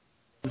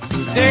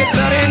Dead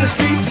blood in the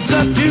streets, it's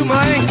up to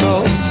my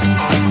ankles.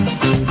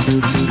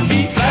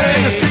 Feet blood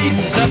in the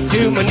streets, it's up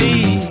to my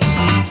knees.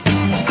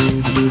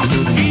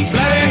 Feet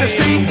blood in the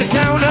street, the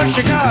town of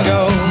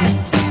Chicago.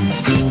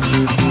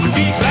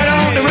 Feet blood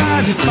on the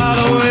rise, it's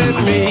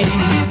following me.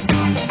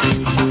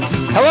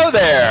 Hello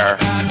there.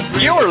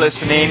 You are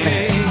listening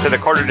to the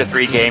Quarter to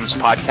Three Games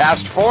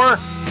podcast for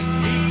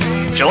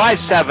July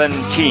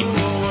 17th,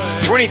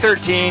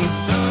 2013.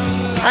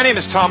 My name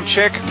is Tom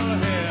Chick,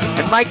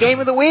 and my game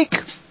of the week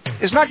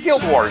is not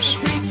Guild Wars.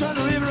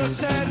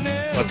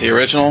 What, the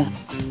original?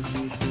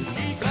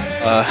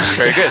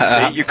 Very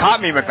good. See, you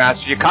caught me,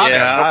 McMaster. You caught me.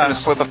 I was hoping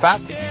to slip a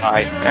fat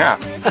pie.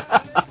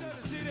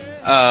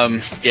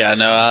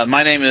 Yeah.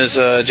 My name is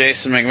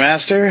Jason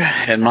McMaster,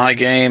 and my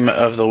game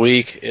of the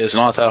week is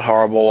Not That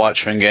Horrible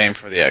Watchmen game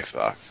for the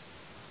Xbox.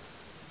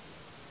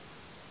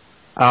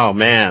 Oh,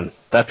 man.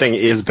 That thing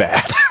is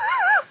bad.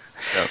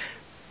 Yep.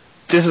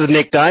 This is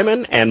Nick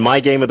Diamond, and my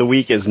game of the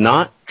week is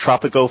not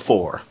Tropico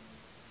 4.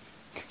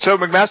 So,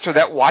 McMaster,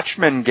 that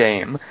Watchmen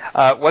game,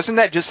 wasn't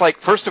that just like,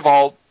 first of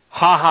all,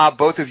 haha,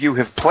 both of you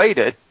have played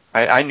it.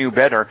 I knew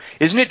better.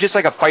 Isn't it just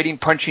like a fighting,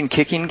 punching,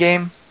 kicking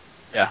game?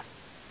 Yeah.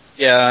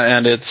 Yeah,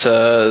 and it's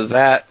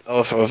that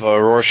off of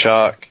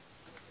Rorschach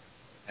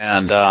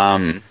and,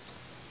 the,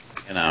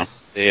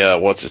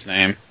 what's his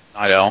name?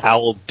 Night Owl.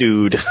 Owl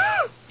Dude.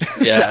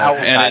 Yeah,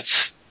 and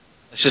it's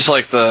just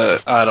like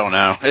I don't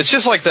know. It's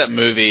just like that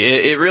movie.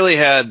 It really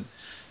had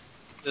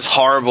this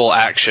horrible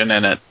action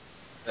in it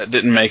that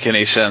didn't make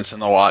any sense in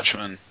The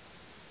Watchmen.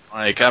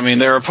 Like, I mean,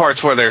 there are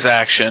parts where there's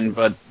action,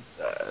 but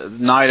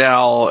Night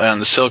Owl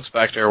and the Silk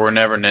Spectre were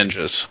never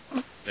ninjas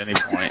at any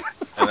point,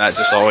 and that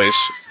just always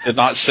did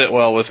not sit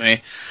well with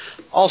me.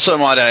 Also,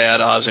 might I add,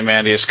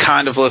 Ozymandias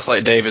kind of looked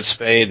like David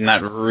Spade, and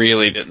that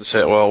really didn't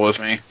sit well with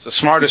me. He's the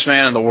smartest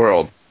man in the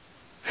world,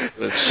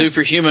 with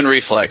superhuman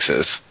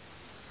reflexes,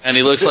 and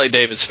he looks like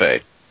David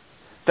Spade.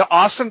 The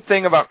awesome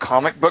thing about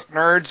comic book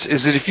nerds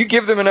is that if you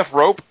give them enough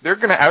rope, they're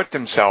going to out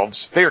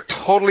themselves. They are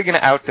totally going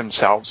to out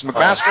themselves.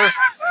 McMaster,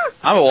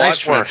 I'm a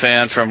nice Watchmen work.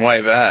 fan from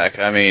way back.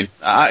 I mean,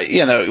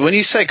 when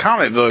you say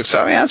comic books,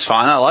 I mean, that's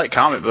fine. I like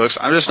comic books.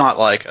 I'm just not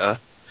like a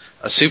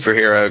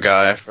superhero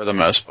guy for the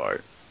most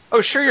part.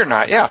 Oh, sure you're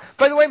not, yeah.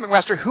 By the way,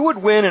 McMaster, who would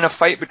win in a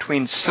fight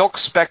between Silk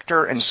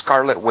Spectre and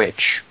Scarlet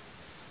Witch?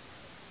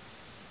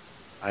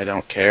 I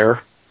don't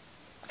care.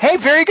 Hey,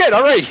 very good.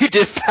 All right, you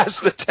did pass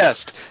the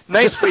test.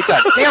 Nicely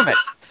done. Damn it.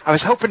 I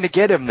was hoping to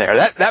get him there.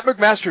 That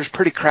McMaster is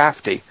pretty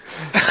crafty.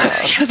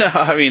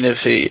 I mean,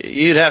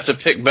 you'd have to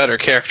pick better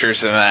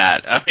characters than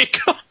that. I mean,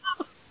 come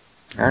on.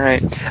 All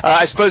right.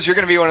 I suppose you're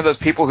going to be one of those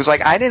people who's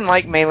like, I didn't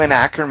like Malin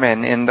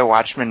Ackerman in the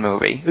Watchmen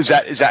movie. Is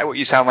that what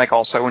you sound like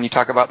also when you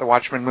talk about the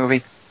Watchmen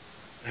movie?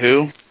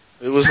 Who?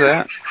 Who was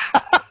that?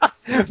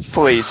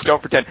 Please,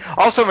 don't pretend.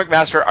 Also,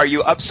 McMaster, are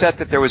you upset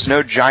that there was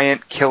no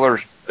giant killer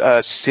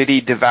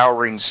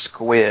city-devouring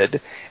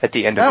squid at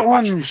the end of the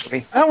Watchmen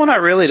movie? That one I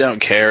really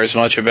don't care as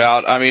much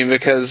about. I mean,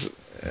 because,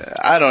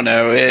 I don't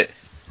know,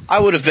 I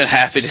would have been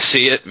happy to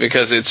see it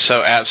because it's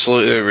so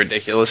absolutely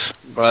ridiculous.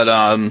 But,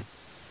 I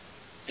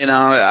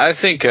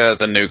think the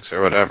nukes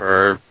or whatever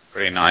are a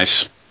pretty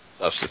nice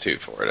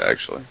substitute for it,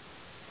 actually.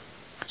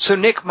 So,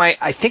 Nick,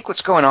 I think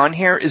what's going on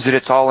here is that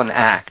it's all an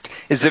act.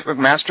 Is that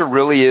McMaster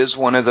really is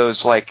one of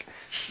those, like,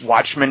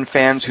 Watchmen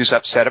fans who's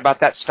upset about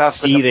that stuff?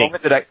 Seething.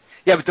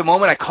 But the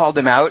moment I called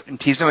him out and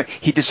teased him,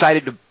 he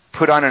decided to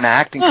put on an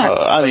act and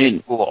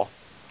cool.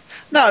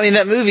 No, I mean,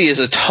 that movie is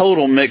a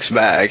total mixed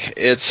bag.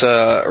 It's,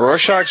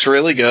 Rorschach's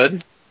really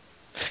good.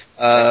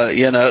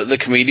 The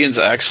comedian's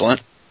excellent.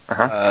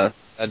 Uh-huh.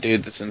 That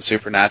dude that's in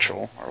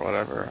Supernatural or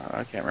whatever.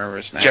 I can't remember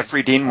his name.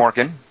 Jeffrey Dean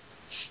Morgan.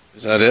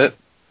 Is that it?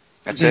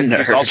 That's it.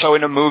 He's also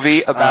in a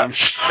movie about...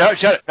 No,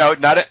 shut it. No,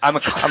 not it. I'm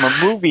a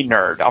movie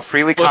nerd. I'll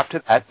freely cop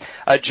to that.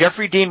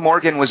 Jeffrey Dean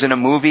Morgan was in a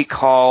movie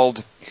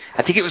called...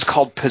 I think it was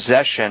called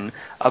Possession,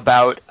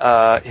 about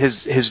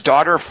his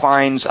daughter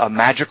finds a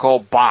magical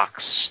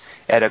box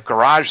at a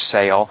garage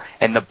sale,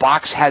 and the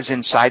box has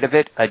inside of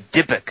it a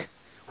Dybbuk,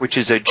 which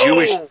is a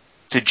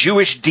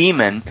Jewish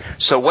demon.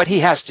 So what he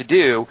has to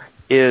do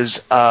is,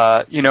 in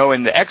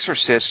The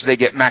Exorcist, they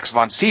get Max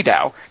von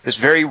Sydow, this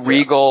very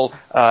regal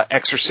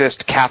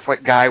exorcist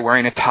Catholic guy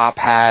wearing a top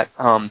hat.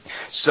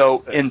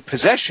 So in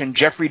Possession,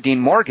 Jeffrey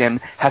Dean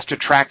Morgan has to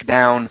track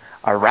down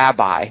a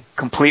rabbi,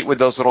 complete with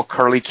those little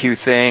curly Q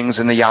things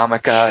and the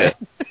yarmulke.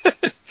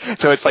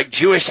 So it's like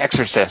Jewish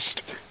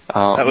exorcist.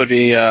 That would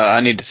be, I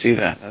need to see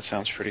that. That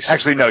sounds pretty sweet.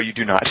 Actually, no, you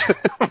do not.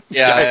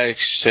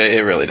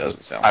 It really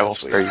doesn't sound I will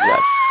spare you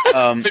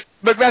that.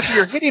 But Matthew,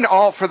 you're hitting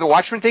for the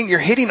Watchmen thing, you're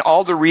hitting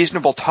all the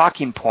reasonable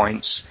talking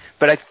points,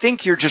 but I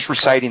think you're just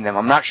reciting them.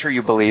 I'm not sure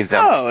you believe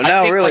them.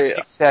 Really. Like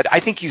you said,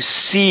 I think you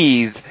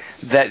seethe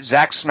that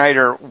Zack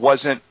Snyder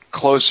wasn't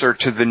closer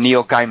to the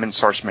Neil Gaiman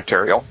source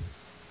material.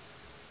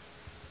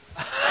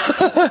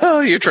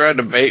 You're trying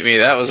to bait me.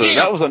 That was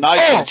a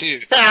nice one too.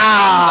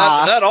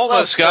 That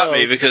almost got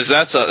me because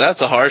that's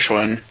a harsh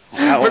one.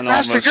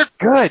 McMaster, you're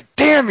good.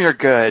 Damn, you're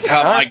good.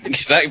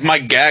 My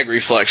gag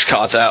reflex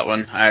caught that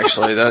one.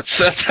 Actually,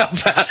 that's how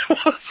bad it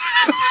was.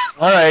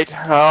 All right,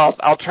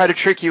 I'll try to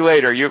trick you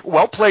later.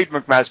 Well played,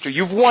 McMaster.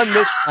 You've won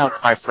this round,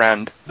 my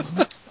friend.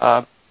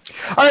 All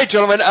right,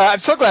 gentlemen, I'm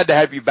so glad to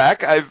have you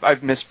back.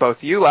 I've missed both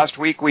of you. Last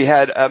week we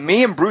had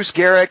me and Bruce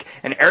Garrick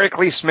and Eric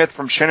Lee Smith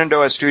from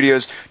Shenandoah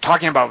Studios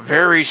talking about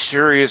very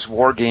serious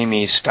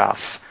wargamey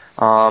stuff.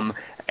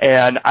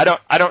 And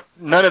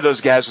none of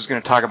those guys was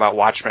going to talk about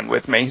Watchmen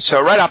with me.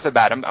 So right off the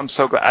bat, I'm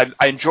so glad.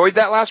 I enjoyed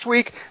that last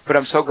week, but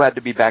I'm so glad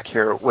to be back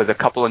here with a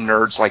couple of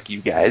nerds like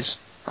you guys.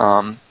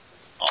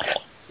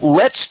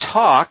 Let's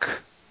talk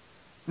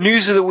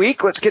news of the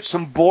week. Let's get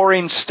some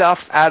boring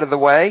stuff out of the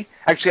way.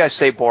 Actually, I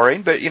say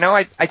boring, but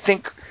I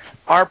think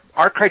our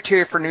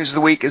criteria for news of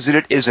the week is that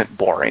it isn't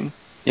boring.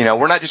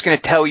 We're not just going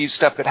to tell you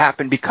stuff that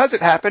happened because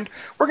it happened.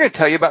 We're going to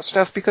tell you about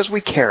stuff because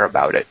we care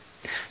about it.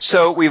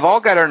 So we've all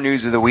got our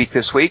news of the week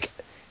this week.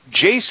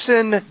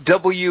 Jason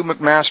W.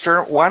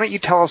 McMaster, why don't you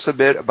tell us a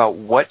bit about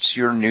what's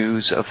your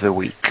news of the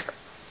week?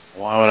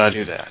 Why would I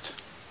do that?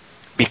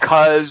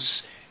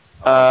 Because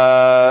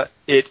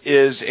it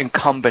is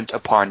incumbent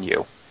upon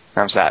you.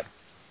 How's that?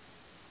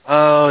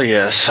 Oh,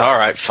 yes. All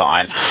right,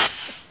 fine.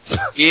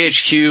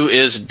 THQ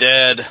is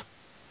dead.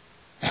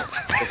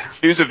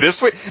 News of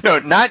this week? No,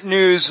 not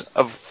news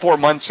of 4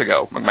 months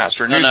ago,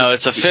 McMaster. No,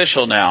 it's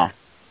official now.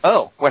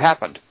 Oh, what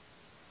happened?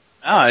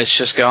 No, it's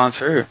just gone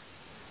through.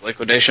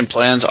 Liquidation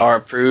plans are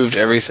approved.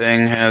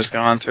 Everything has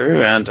gone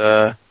through, and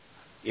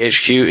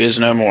THQ is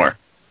no more.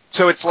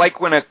 So it's like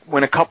when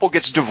a couple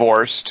gets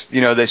divorced,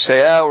 they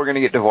say, we're going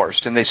to get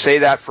divorced. And they say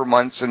that for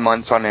months and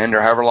months on end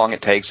or however long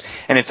it takes.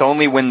 And it's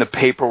only when the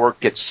paperwork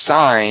gets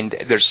signed,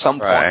 there's some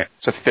point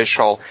it's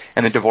official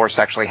and the divorce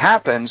actually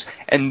happens.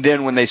 And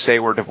then when they say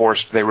we're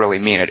divorced, they really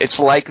mean it. It's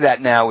like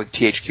that now with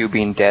THQ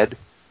being dead.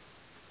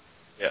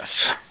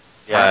 Yes.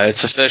 Yeah,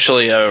 it's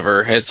officially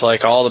over. It's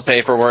like all the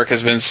paperwork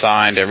has been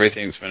signed,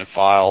 everything's been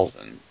filed.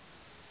 And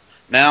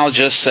now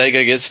just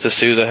Sega gets to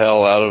sue the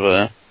hell out of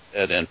a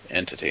dead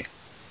entity.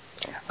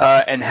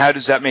 And how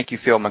does that make you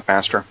feel,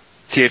 McMaster?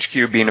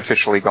 THQ being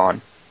officially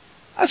gone.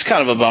 That's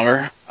kind of a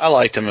bummer. I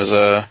liked him as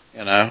a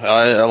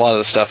lot of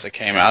the stuff that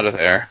came out of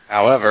there.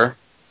 However,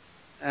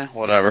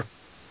 whatever.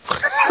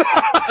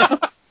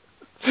 I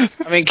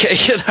mean,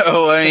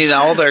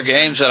 all their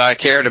games that I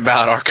cared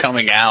about are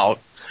coming out.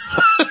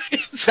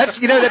 That's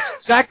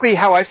exactly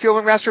how I feel,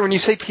 McMaster. When you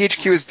say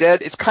THQ is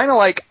dead, it's kind of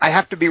like I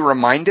have to be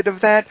reminded of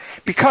that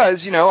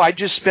because, I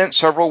just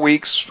spent a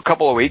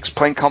couple of weeks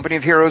playing Company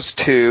of Heroes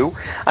 2.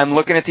 I'm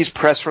looking at these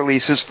press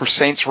releases for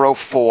Saints Row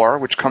 4,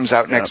 which comes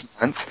out next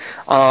month.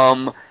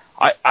 I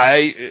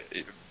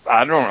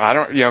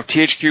don't,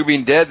 THQ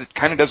being dead, it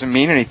kind of doesn't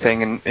mean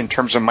anything in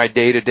terms of my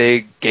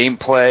day-to-day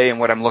gameplay and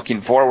what I'm looking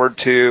forward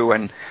to.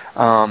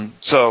 And,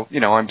 so,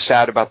 I'm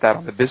sad about that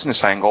on the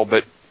business angle,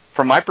 but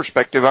from my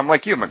perspective, I'm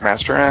like you,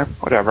 McMaster.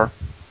 Whatever.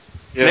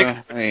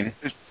 Yeah, Nick,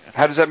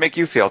 how does that make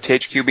you feel?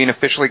 THQ being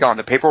officially gone.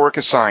 The paperwork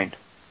is signed.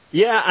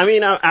 Yeah,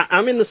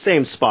 I'm in the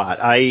same spot.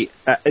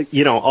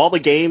 All the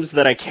games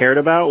that I cared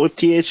about with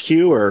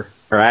THQ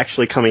are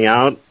actually coming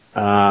out,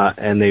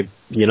 and they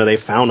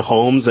found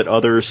homes at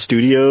other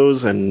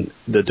studios, and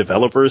the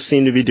developers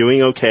seem to be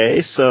doing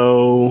okay.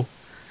 So,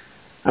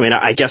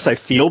 I guess I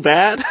feel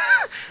bad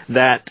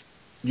that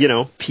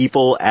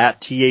people at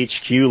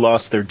THQ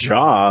lost their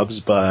jobs,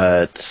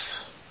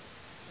 but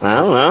I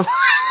don't know.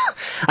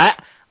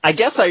 I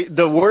guess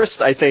the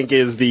worst I think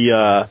is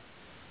that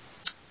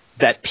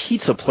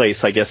pizza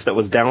place, I guess, that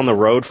was down the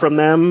road from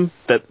them,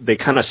 that they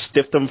kind of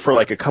stiffed them for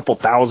like a couple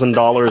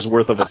 $1,000s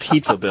worth of a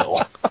pizza bill.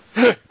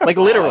 Like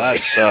literally. Oh, that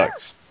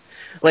sucks.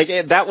 Like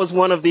that was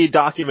one of the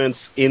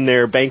documents in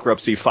their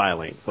bankruptcy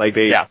filing. Like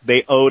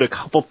they owed a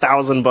couple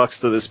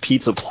 $1,000 to this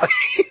pizza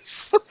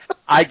place.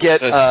 I get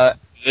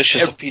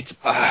delicious pizza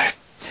pie.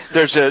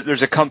 There's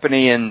a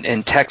company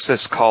in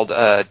Texas called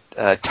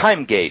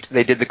Timegate.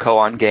 They did the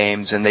Koan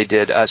games and they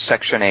did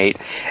Section 8,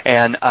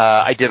 and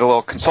I did a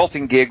little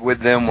consulting gig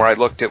with them where I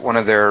looked at one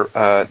of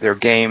their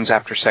games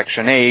after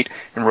Section 8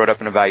 and wrote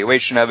up an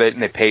evaluation of it,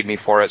 and they paid me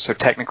for it. So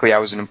technically, I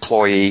was an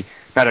employee.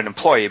 Not an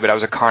employee, but I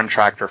was a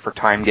contractor for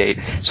Timegate.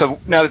 So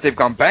now that they've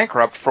gone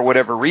bankrupt, for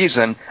whatever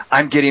reason,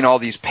 I'm getting all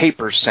these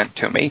papers sent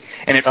to me.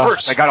 And at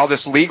first, I got all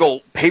this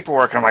legal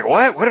paperwork, and I'm like,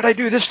 what? What did I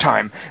do this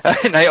time?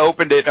 And I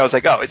opened it, and I was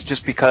like, oh, it's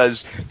just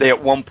because they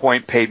at one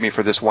point paid me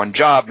for this one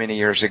job many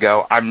years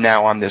ago. I'm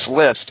now on this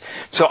list.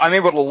 So I'm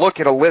able to look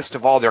at a list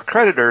of all their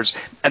creditors,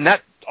 and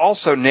that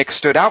also, Nick,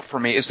 stood out for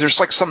me, is there's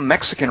like some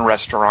Mexican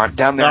restaurant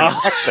down there in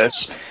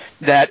Texas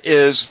that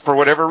is, for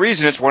whatever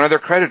reason, it's one of their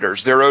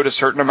creditors. They're owed a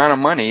certain amount of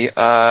money.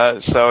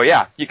 So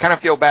yeah, you kind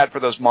of feel bad for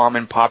those mom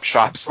and pop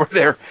shops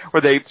where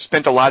they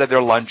spent a lot of their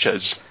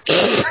lunches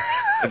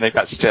and they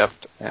got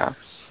stiffed. Yeah.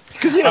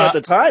 Because, at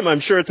the time, I'm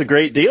sure it's a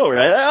great deal,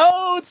 right?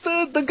 Oh, it's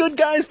the good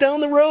guys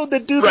down the road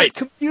that do the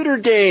computer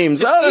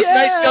games. It's those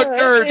nice young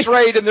nerds,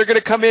 right? And they're going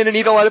to come in and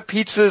eat a lot of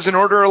pizzas and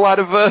order a lot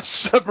of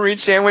submarine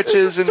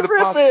sandwiches. This is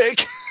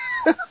terrific.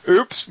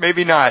 Oops,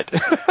 maybe not.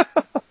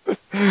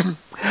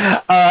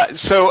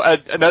 So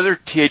another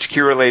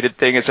THQ-related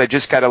thing is I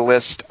just got a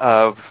list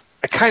of...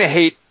 I kind of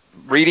hate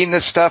reading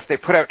this stuff. They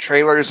put out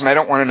trailers, and I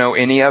don't want to know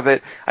any of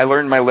it. I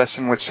learned my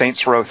lesson with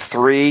Saints Row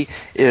 3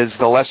 is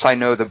the less I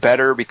know, the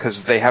better,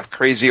 because they have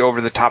crazy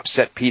over-the-top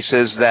set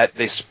pieces that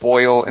they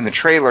spoil in the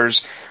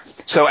trailers.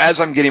 So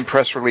as I'm getting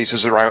press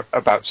releases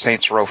about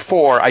Saints Row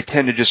 4, I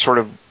tend to just sort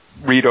of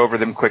read over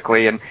them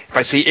quickly, and if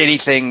I see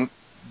anything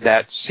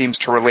that seems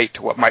to relate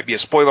to what might be a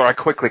spoiler, I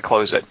quickly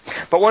close it.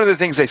 But one of the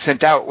things they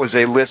sent out was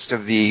a list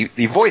of the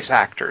voice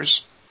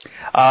actors.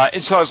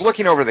 And so I was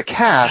looking over the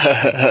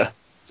cast,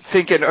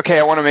 thinking, okay,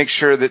 I want to make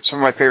sure that some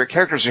of my favorite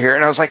characters are here.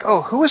 And I was like,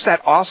 oh, who is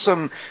that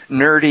awesome,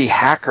 nerdy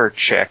hacker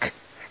chick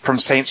from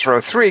Saints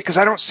Row 3? Because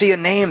I don't see a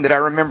name that I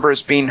remember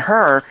as being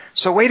her.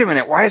 So wait a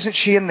minute, why isn't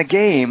she in the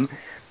game?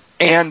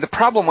 And the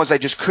problem was I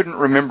just couldn't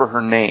remember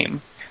her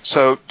name.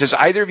 So does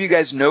either of you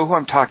guys know who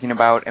I'm talking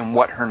about and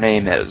what her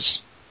name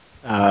is?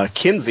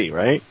 Kinsey,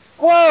 right?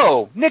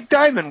 Whoa, Nick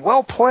Diamond,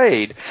 well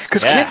played.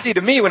 Because Kinsey,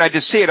 to me, when I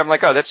just see it, I'm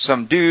like, oh, that's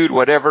some dude,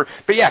 whatever.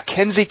 But yeah,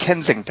 Kenzie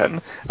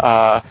Kensington.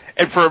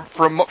 And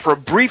for a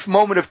brief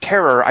moment of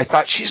terror, I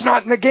thought she's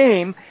not in the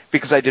game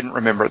because I didn't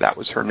remember that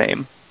was her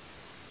name.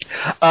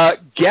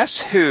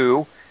 Guess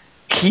who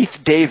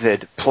Keith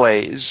David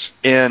plays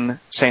in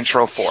Saints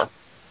Row 4?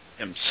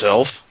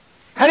 Himself.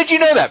 How did you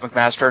know that,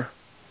 McMaster?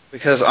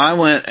 Because I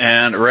went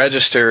and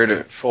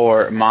registered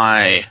for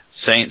my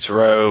Saints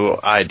Row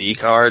ID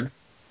card.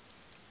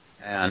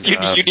 And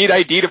you need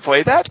ID to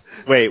play that?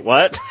 Wait,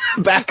 what?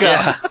 Back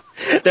up.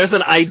 There's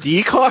an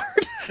ID card?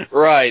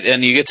 Right,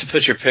 and you get to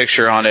put your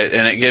picture on it,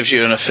 and it gives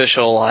you an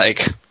official, I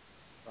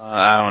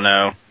don't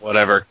know,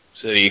 whatever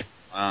city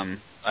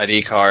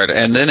ID card,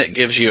 and then it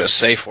gives you a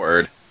safe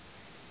word.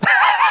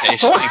 In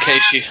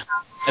case you...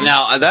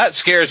 Now, that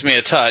scares me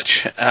a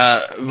touch,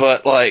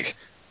 but my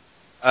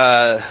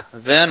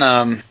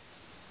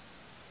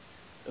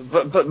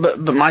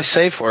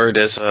safe word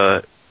is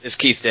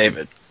Keith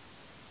David.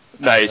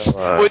 Nice.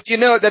 Well,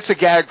 that's a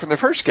gag from the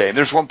first game.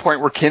 There's one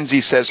point where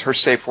Kinsey says her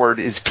safe word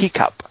is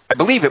teacup. I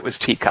believe it was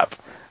teacup.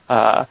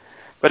 But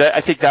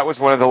I think that was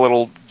one of the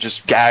little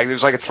just gags.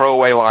 There's like a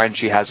throwaway line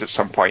she has at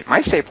some point.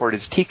 My safe word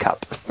is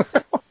teacup.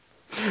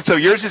 So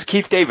yours is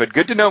Keith David.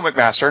 Good to know,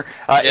 McMaster.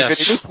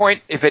 Yes.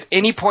 If at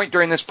any point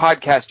during this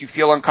podcast you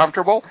feel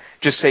uncomfortable,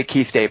 just say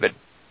Keith David.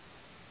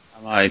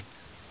 I might.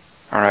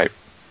 All right.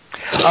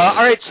 All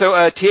right. So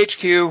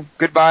THQ,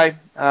 goodbye.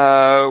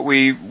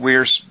 We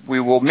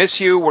will miss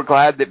you. We're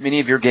glad that many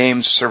of your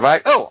games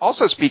survived. Oh,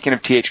 also speaking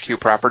of THQ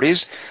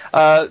properties,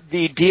 the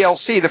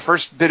DLC, the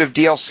first bit of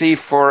DLC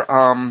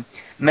for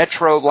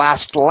Metro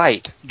Last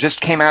Light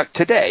just came out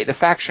today, the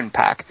faction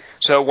pack.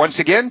 So once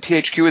again,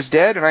 THQ is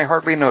dead, and I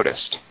hardly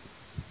noticed.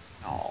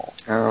 Oh.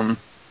 All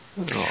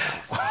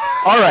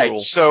right.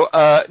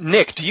 So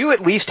Nick, do you at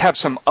least have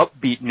some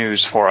upbeat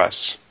news for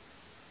us?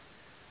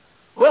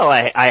 Well,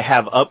 I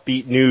have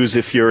upbeat news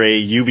if you're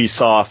a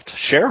Ubisoft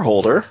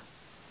shareholder.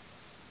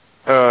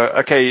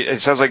 Okay,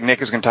 it sounds like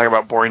Nick is going to talk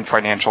about boring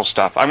financial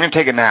stuff. I'm going to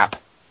take a nap.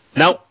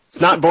 Nope,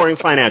 it's not boring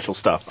financial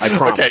stuff. I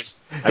promise.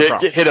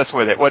 Okay, hit us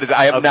with it. What is it?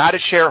 I am not a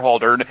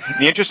shareholder. In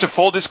the interest of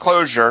full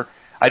disclosure,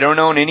 I don't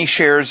own any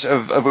shares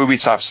of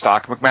Ubisoft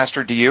stock.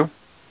 McMaster, do you?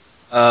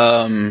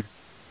 No,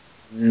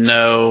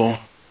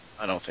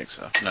 I don't think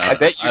so. No, I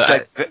bet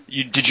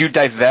did you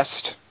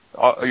divest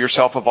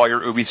yourself of all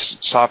your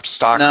Ubisoft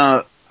stock?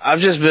 No, I've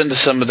just been to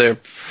some of their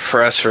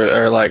pressers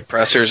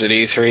at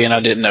E3, and I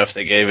didn't know if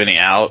they gave any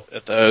out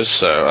at those,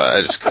 so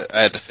I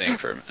had to think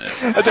for a minute.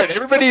 That's right.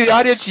 Everybody in the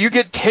audience, you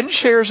get 10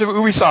 shares of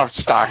Ubisoft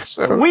stock.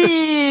 So.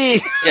 Whee!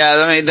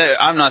 Yeah, I mean,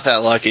 I'm not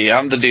that lucky.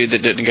 I'm the dude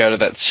that didn't go to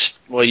that.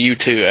 Well, you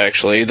too,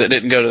 actually, that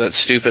didn't go to that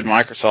stupid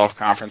Microsoft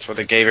conference where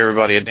they gave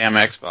everybody a damn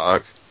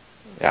Xbox.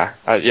 Yeah,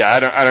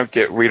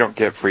 we don't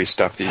get free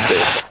stuff these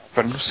days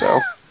often, so.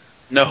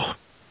 No.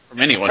 From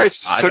anyone. Right,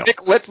 so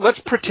Nick, let's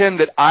pretend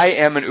that I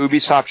am an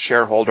Ubisoft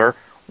shareholder.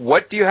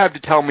 What do you have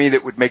to tell me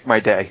that would make my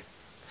day?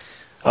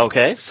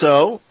 Okay,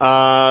 so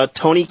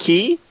Tony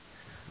Key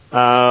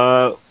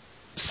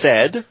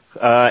said,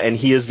 and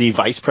he is the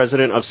vice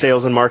president of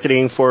sales and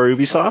marketing for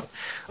Ubisoft,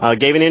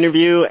 gave an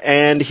interview,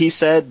 and he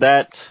said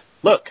that,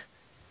 look,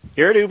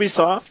 here at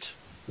Ubisoft,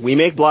 we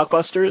make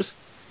blockbusters,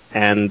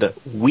 and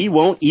we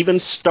won't even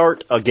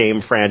start a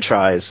game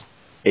franchise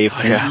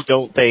if we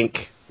don't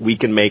think we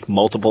can make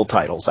multiple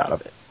titles out of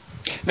it.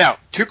 Now,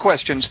 2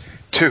 questions.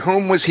 To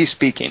whom was he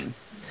speaking?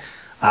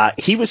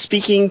 He was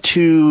speaking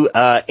to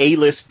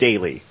A-List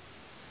Daily.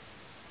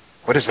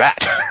 What is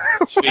that?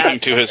 Speaking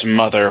to his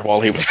mother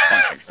while he was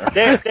punching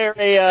her.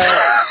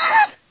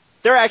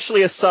 They're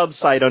actually a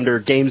sub-site under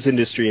Games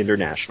Industry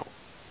International.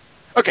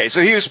 Okay,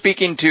 so he was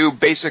speaking to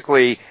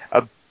basically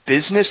a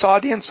business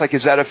audience? Like,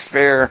 is that a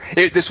fair?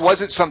 This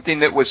wasn't something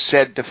that was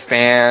said to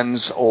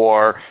fans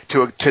or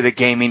to the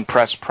gaming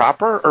press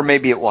proper, or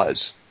maybe it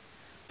was.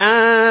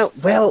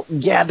 Well,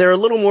 yeah, they're a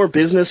little more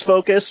business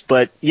focused,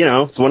 but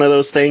it's one of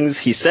those things.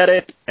 He said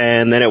it,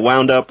 and then it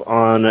wound up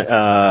on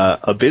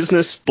a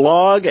business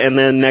blog, and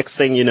then next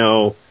thing you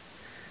know,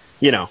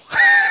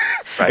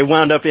 Right. It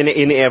wound up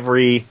in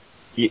every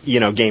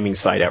gaming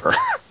site ever.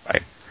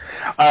 Right.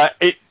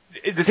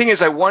 The thing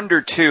is, I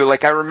wonder too.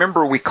 Like, I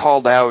remember we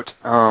called out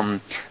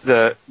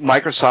the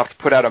Microsoft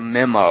put out a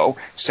memo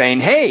saying,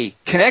 "Hey,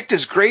 Kinect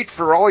is great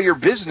for all your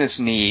business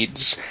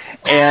needs,"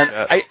 and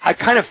I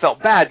kind of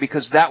felt bad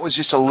because that was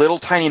just a little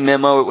tiny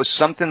memo. It was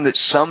something that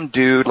some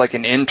dude, like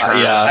an intern,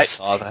 I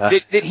saw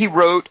that he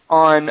wrote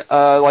on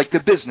like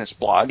the business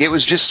blog. It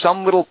was just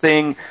some little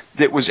thing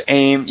that was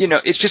aimed.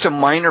 It's just a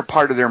minor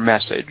part of their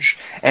message,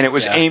 and it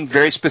was aimed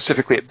very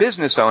specifically at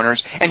business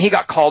owners. And he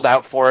got called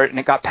out for it, and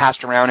it got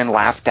passed around and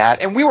laughed at.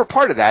 And we were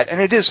part of that,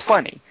 and it is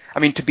funny. I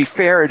mean, to be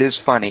fair, it is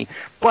funny,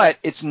 but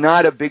it's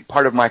not a big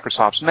part of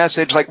Microsoft's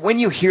message. Like, when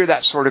you hear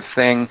that sort of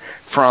thing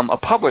from a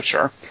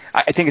publisher,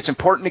 I think it's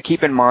important to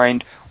keep in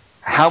mind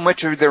how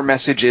much of their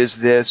message is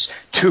this,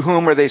 to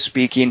whom are they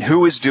speaking,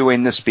 who is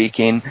doing the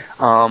speaking.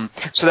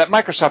 So that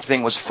Microsoft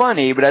thing was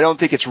funny, but I don't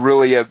think it's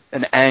really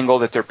an angle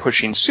that they're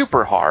pushing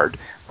super hard.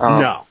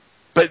 No.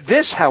 But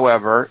this,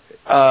 however,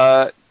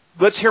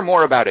 let's hear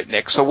more about it,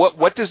 Nick. So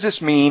what does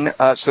this mean?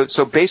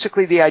 So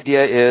basically the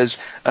idea is,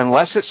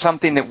 unless it's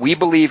something that we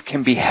believe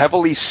can be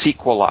heavily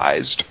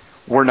sequelized,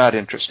 we're not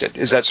interested.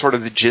 Is that sort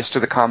of the gist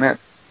of the comment?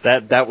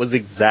 That was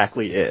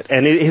exactly it.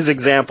 And his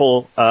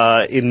example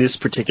in this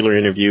particular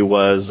interview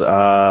was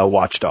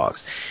Watch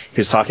Dogs. He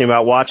was talking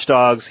about Watch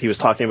Dogs. He was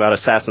talking about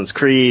Assassin's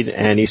Creed,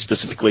 and he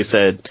specifically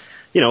said,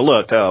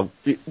 look,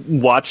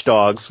 Watch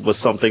Dogs was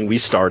something we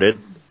started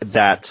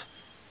that,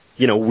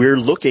 we're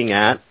looking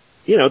at.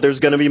 There's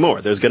going to be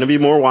more. There's going to be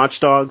more Watch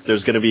Dogs.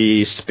 There's going to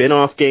be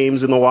spin-off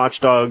games in the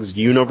Watch Dogs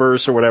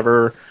universe or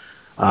whatever.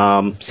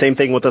 Same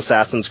thing with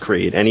Assassin's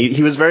Creed. And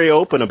he was very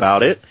open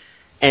about it.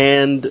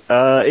 And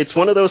it's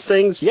one of those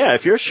things,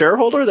 if you're a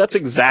shareholder, that's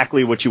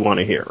exactly what you want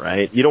to hear,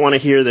 right? You don't want to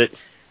hear that,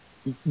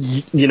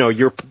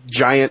 your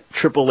giant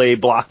AAA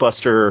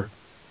blockbuster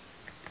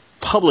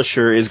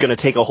publisher is going to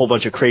take a whole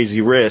bunch of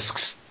crazy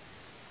risks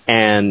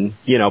and,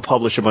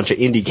 publish a bunch of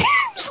indie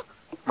games.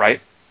 Right.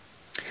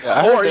 Yeah,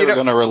 I heard they were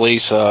going to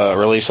release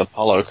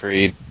Apollo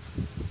Creed.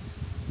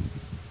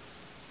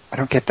 I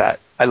don't get that.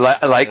 I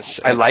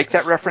like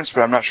that reference,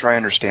 but I'm not sure I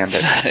understand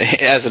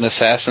it. As an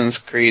Assassin's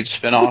Creed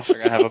spinoff, they're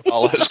going to have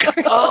Apollo's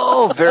Creed.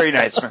 Oh, very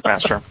nice,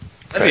 McMaster.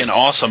 That'd be an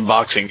awesome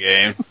boxing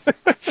game.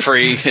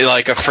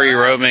 Like a free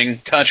roaming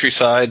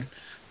countryside.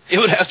 It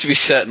would have to be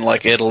set in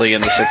like Italy in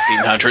the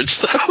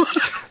 1600s,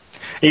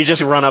 though. You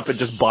just run up and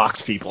just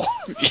box people.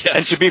 Yes.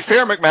 And to be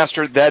fair,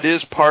 McMaster, that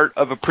is part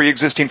of a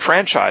pre-existing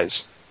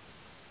franchise.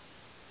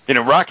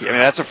 Rocky. I mean,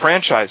 that's a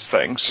franchise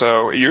thing.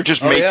 So you're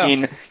just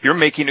making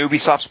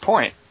Ubisoft's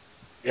point.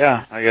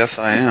 Yeah, I guess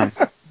I am.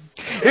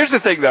 Here's the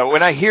thing, though.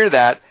 When I hear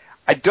that,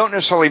 I don't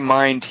necessarily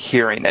mind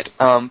hearing it.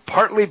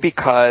 Partly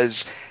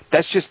because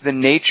that's just the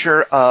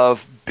nature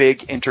of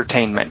big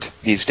entertainment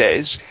these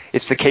days.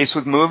 It's the case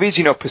with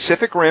movies.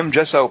 Pacific Rim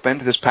just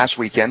opened this past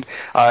weekend.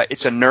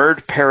 It's a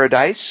nerd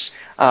paradise.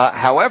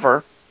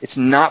 However, it's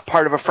not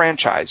part of a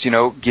franchise.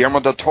 Guillermo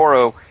del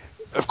Toro,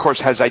 of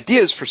course, has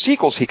ideas for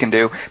sequels he can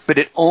do, but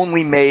it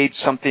only made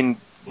something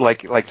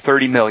like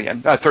 38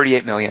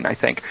 million, I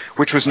think,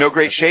 which was no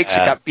great shakes.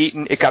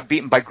 It got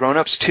beaten by Grown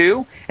Ups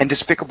 2 and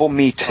Despicable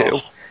Me 2.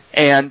 Oh.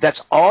 And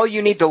that's all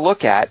you need to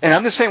look at. And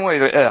I'm the same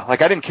way. I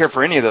didn't care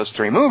for any of those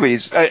three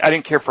movies. I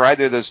didn't care for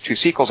either of those two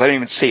sequels. I didn't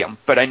even see them,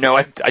 but I know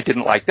I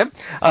didn't like them.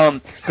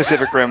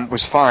 Pacific Rim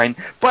was fine.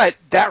 But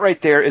that right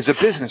there is a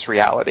business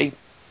reality.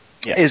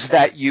 Yeah. Is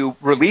that you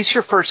release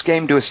your first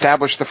game to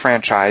establish the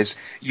franchise,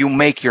 you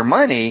make your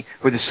money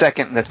with the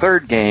second and the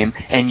third game,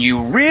 and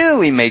you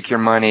really make your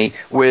money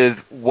with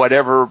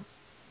whatever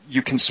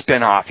you can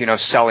spin off,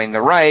 selling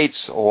the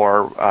rights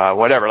or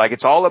whatever. Like,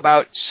 it's all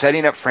about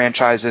setting up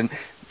franchises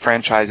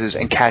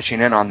and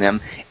cashing in on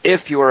them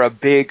if you're a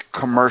big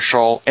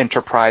commercial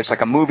enterprise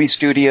like a movie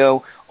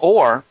studio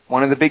or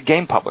one of the big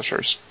game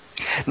publishers.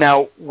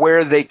 Now,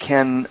 where they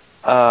can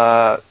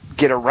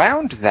get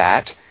around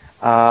that,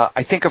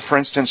 I think of, for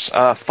instance,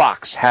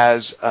 Fox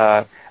has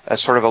a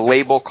sort of a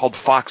label called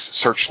Fox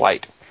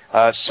Searchlight.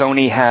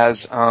 Sony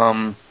has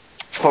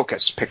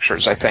Focus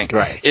Pictures, I think.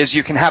 Right. Is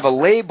you can have a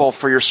label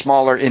for your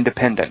smaller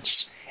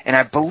independents. And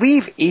I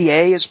believe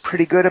EA is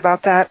pretty good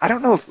about that. I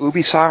don't know if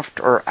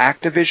Ubisoft or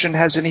Activision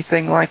has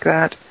anything like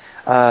that.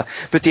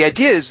 But the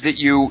idea is that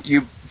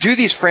you do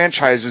these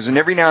franchises, and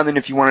every now and then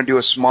if you want to do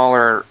a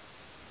smaller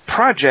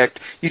project,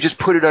 you just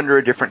put it under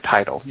a different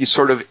title. You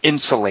sort of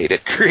insulate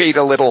it, create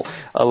a little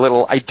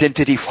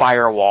identity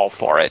firewall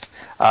for it,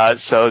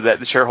 so that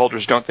the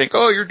shareholders don't think,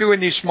 oh, you're doing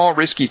these small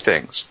risky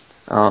things.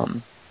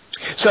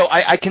 So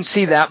I can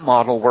see that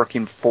model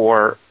working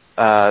for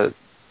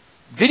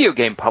video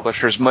game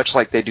publishers, much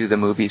like they do the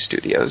movie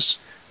studios.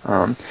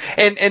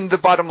 And the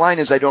bottom line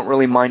is I don't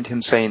really mind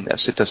him saying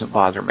this. It doesn't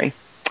bother me.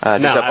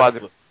 Does that bother?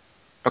 Absolutely.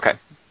 Okay.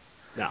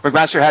 No.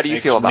 McMaster, how do you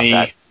feel about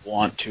that?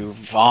 Want to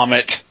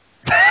vomit.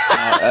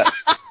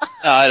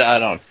 I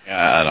don't.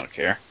 I don't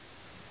care.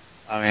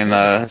 I mean,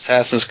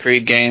 Assassin's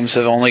Creed games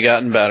have only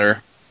gotten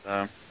better.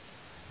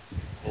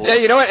 Yeah,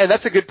 you know what? And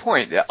that's a good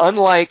point.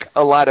 Unlike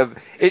a lot of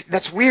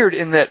that's weird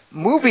in that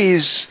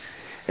movies,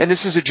 and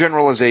this is a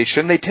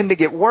generalization, they tend to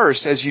get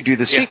worse as you do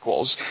the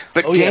sequels.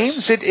 But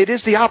games, yes. It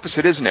is the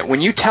opposite, isn't it? When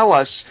you tell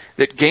us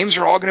that games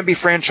are all going to be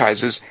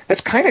franchises,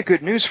 that's kind of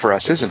good news for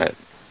us, isn't it?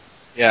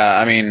 Yeah,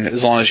 I mean,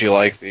 as long as you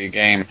like the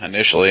game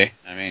initially,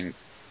 I mean.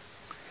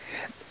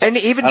 And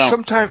even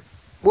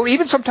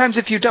sometimes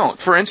if you don't.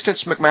 For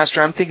instance,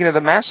 McMaster, I'm thinking of the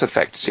Mass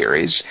Effect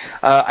series.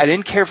 I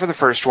didn't care for the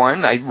first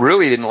one. I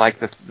really didn't like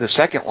the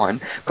second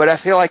one. But I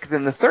feel like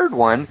in the third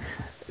one,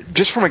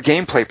 just from a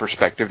gameplay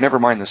perspective, never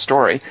mind the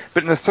story,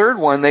 but in the third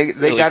one, they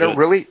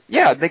really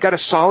got they got a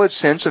solid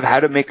sense of how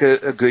to make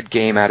a good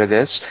game out of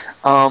this.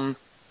 One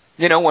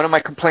of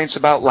my complaints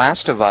about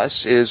Last of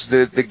Us is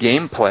the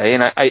gameplay,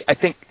 and I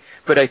think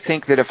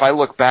that if I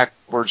look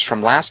backwards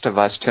from Last of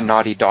Us to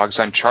Naughty Dog's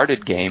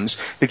Uncharted games,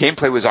 the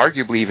gameplay was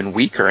arguably even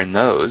weaker in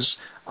those.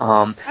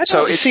 I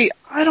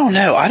don't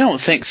know. I don't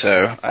think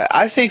so.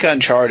 I think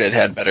Uncharted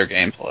had better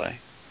gameplay.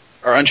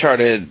 Or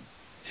Uncharted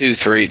 2,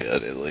 3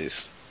 did, at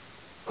least.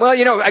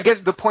 Well, I guess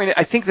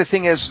I think the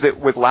thing is that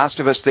with Last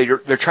of Us, they're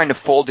trying to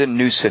fold in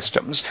new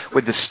systems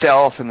with the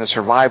stealth and the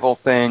survival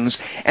things,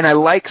 and I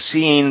like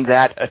seeing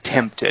that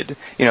attempted.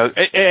 And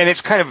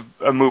it's kind of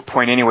a moot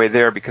point anyway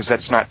there because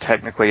that's not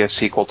technically a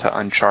sequel to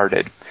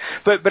Uncharted.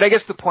 But I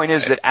guess the point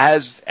is that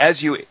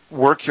as you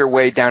work your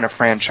way down a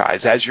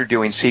franchise, as you're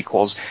doing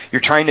sequels,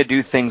 you're trying to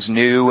do things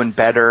new and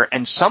better,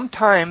 and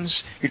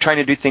sometimes you're trying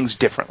to do things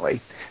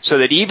differently. So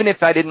that even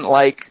if I didn't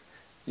like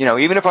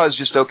even if I was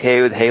just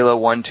okay with Halo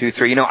 1, 2,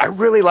 3, I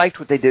really liked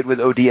what they did with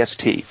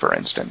ODST, for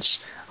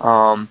instance.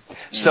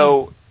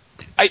 So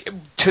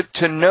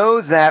to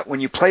know that when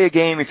you play a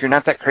game, if you're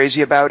not that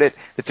crazy about it,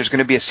 that there's going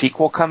to be a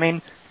sequel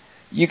coming,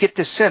 you get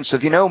this sense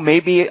of,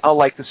 maybe I'll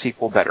like the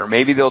sequel better.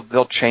 Maybe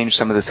they'll change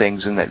some of the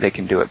things and that they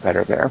can do it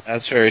better there.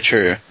 That's very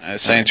true.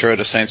 Saints Row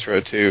to Saints Row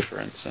 2, for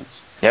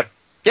instance. Yep.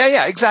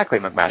 Yeah, exactly,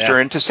 McMaster. Yeah.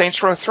 And to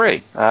Saints Row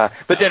 3. But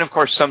then, of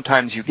course,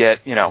 sometimes you get,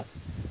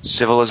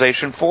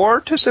 Civilization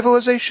 4 to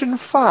Civilization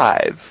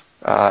 5.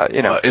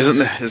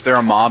 Is there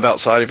a mob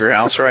outside of your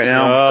house right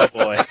now? Oh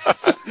boy.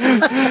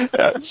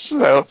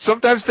 So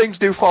sometimes things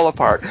do fall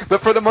apart,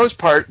 but for the most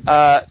part,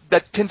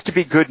 that tends to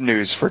be good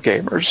news for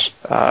gamers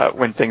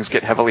when things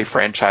get heavily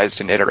franchised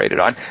and iterated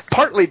on.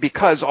 Partly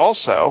because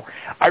also,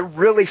 I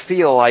really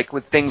feel like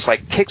with things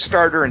like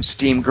Kickstarter and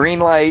Steam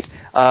Greenlight,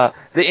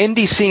 the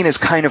indie scene is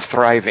kind of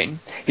thriving.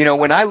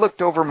 When I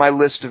looked over my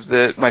list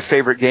of my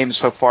favorite games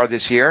so far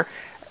this year,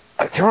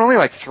 there were only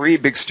like 3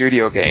 big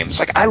studio games.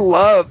 Like, I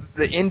love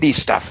the indie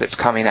stuff that's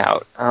coming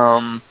out.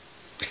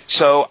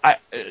 So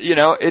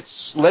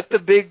it's let the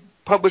big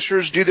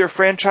publishers do their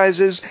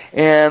franchises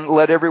and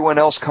let everyone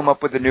else come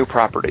up with the new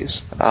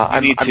properties.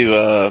 I need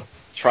to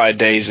try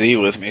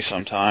DayZ with me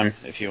sometime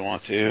if you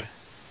want to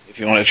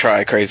try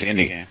a crazy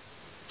indie game.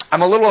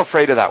 I'm a little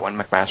afraid of that one,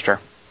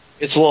 McMaster.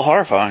 It's a little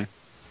horrifying.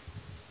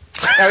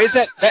 Now, is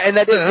that, and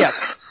that is, yeah.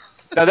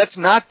 No, that's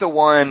not the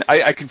one.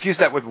 I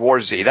confused that with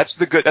War Z. That's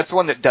the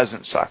one that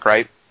doesn't suck,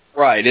 right?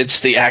 Right.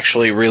 It's the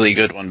actually really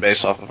good one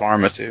based off of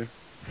Arma 2.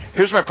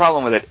 Here's my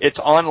problem with it. It's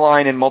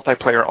online and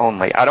multiplayer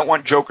only. I don't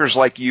want jokers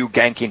like you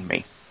ganking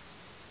me.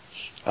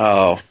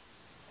 Oh.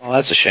 Well,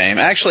 that's a shame.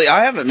 Actually,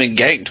 I haven't been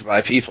ganked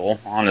by people,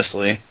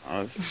 honestly.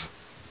 I've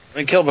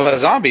been killed by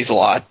zombies a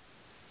lot.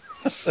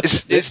 Is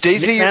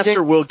DayZ your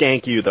Master will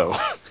gank you, though.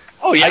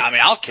 Oh, yeah. I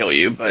mean, I'll kill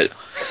you, but...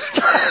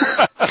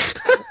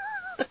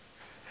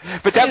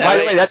 But by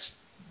the way,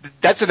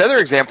 that's another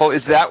example.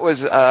 Is that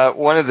was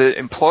one of the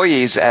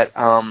employees at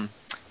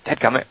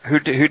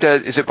who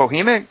does, is it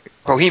Bohemia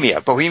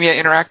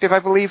Interactive, I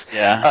believe.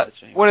 Yeah.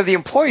 One of the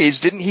employees,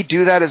 didn't he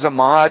do that as a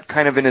mod,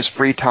 kind of in his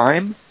free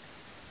time?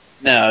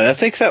 No, I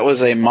think that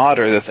was a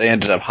modder that they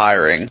ended up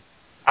hiring.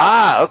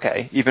 Ah,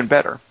 okay, even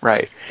better,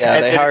 right?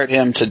 Yeah, they hired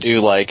him to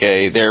do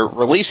they're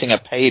releasing a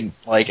paid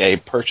a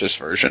purchase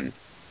version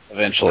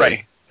eventually.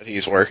 Right. That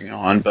he's working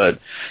on, but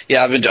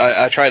yeah,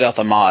 I tried out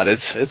the mod.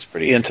 It's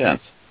pretty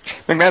intense.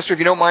 McMaster, if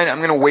you don't mind, I'm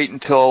going to wait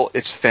until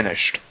it's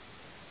finished.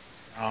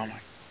 Oh my!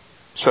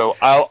 So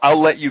I'll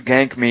let you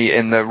gank me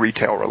in the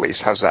retail release.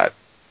 How's that?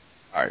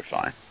 All right,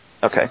 fine.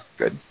 Okay,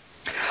 good.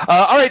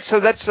 All right, so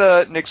that's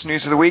Nick's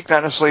news of the week.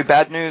 Not necessarily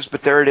bad news,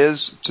 but there it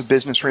is. It's a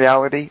business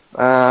reality.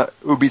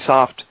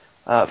 Ubisoft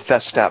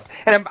fessed up,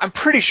 and I'm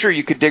pretty sure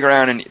you could dig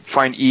around and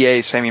find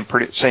EA saying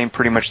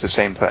pretty much the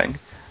same thing.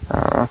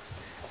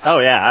 Oh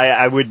yeah,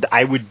 I would,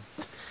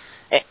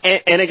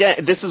 and again,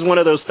 this is one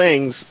of those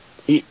things.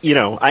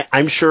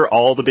 I'm sure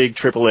all the big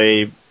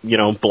AAA,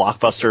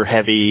 blockbuster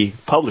heavy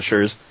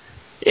publishers,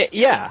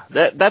 yeah,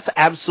 that's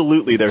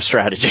absolutely their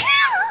strategy.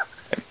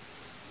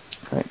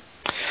 Right.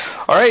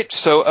 All right,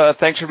 so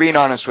thanks for being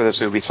honest with us,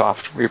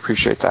 Ubisoft. We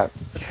appreciate that.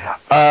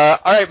 All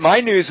right,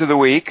 my news of the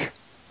week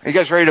Are you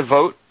guys ready to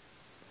vote?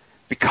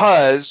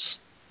 Because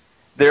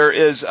there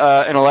is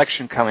an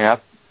election coming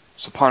up.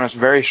 It's upon us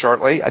very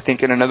shortly. I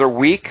think in another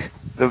week,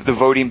 the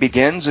voting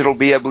begins. It'll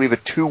be, I believe, a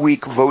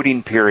 2-week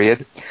voting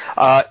period.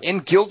 In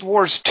Guild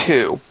Wars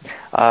 2,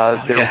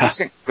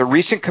 the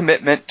recent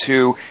commitment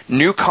to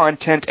new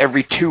content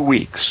every 2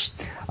 weeks.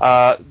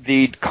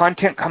 The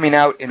content coming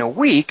out in a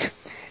week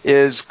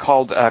is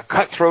called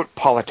Cutthroat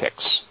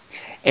Politics.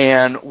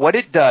 And what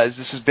it does,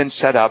 this has been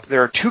set up,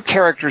 there are 2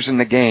 characters in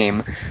the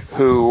game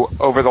who,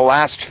 over the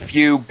last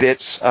few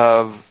bits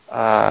of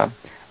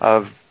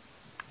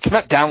it's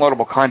not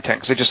downloadable content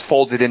because they just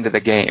folded into the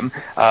game,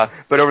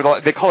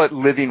 but they call it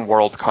living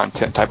world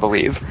content, I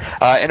believe.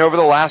 And over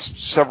the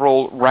last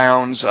several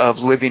rounds of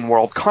living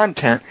world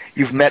content,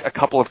 you've met a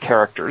couple of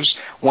characters.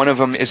 One of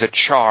them is a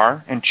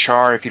Char, and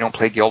Char, if you don't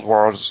play Guild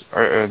Wars,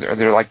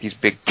 they're like these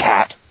big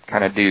cat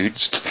kind of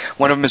dudes.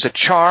 One of them is a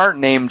Char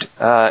named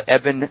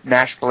Evan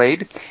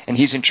Nashblade, and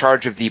he's in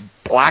charge of the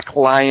Black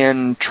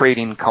Lion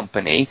Trading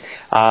Company,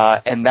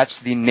 and that's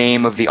the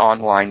name of the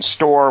online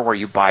store where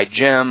you buy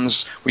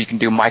gems, where you can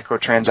do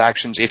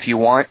microtransactions if you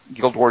want.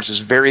 Guild Wars is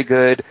very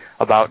good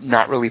about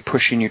not really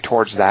pushing you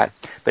towards that.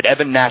 But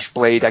Evan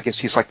Nashblade, I guess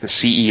he's like the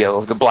CEO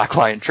of the Black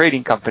Lion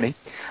Trading Company.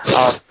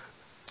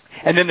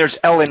 And then there's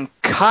Ellen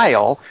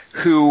Kyle,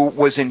 who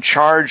was in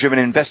charge of an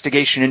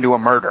investigation into a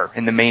murder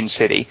in the main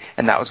city,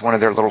 and that was one of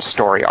their little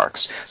story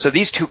arcs. So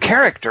these 2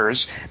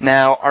 characters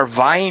now are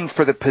vying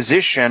for the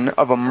position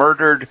of a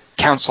murdered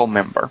council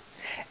member.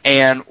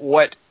 And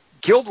what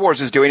Guild Wars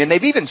is doing, and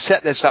they've even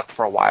set this up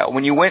for a while,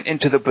 when you went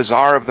into the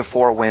Bazaar of the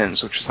Four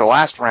Winds, which is the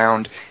last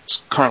round,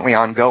 it's currently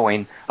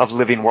ongoing, of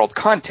Living World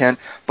content,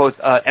 both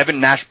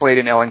Evan Nashblade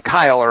and Ellen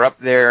Kyle are up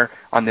there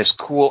on this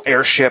cool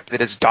airship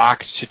that is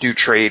docked to do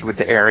trade with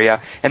the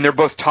area, and they're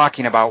both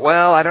talking about,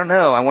 well, I don't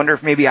know, I wonder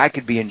if maybe I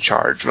could be in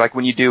charge. Like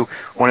when you do,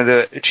 one of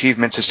the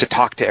achievements is to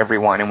talk to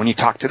everyone, and when you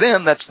talk to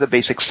them, that's the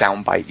basic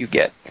soundbite you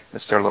get.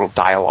 That's their little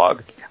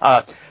dialogue.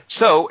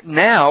 So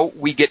now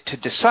we get to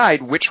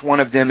decide which one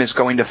of them is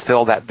going to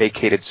fill that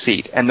vacated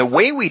seat. And the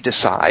way we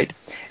decide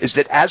is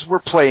that as we're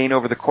playing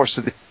over the course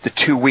of the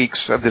 2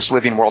 weeks of this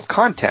Living World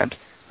content,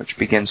 which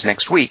begins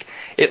next week,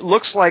 it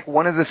looks like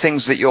one of the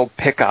things that you'll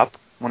pick up,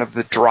 one of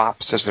the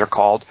drops as they're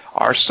called,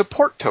 are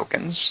support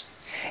tokens.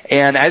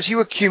 And as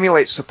you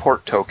accumulate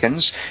support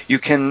tokens, you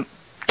can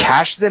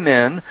cash them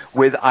in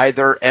with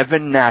either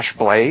Evan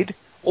Nashblade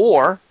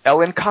or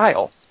Ellen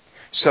Kyle.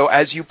 So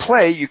as you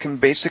play, you can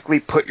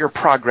basically put your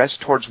progress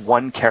towards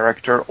one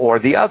character or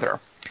the other.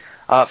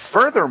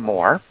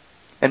 Furthermore,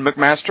 and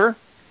McMaster,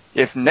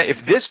 if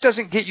this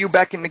doesn't get you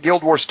back into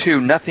Guild Wars 2,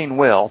 nothing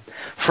will.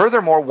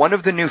 Furthermore, one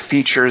of the new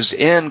features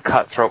in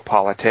Cutthroat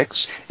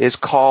Politics is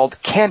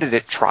called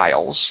Candidate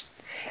Trials.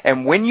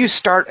 And when you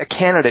start a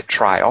candidate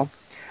trial,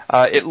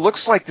 it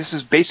looks like this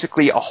is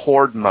basically a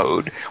horde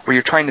mode where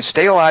you're trying to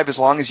stay alive as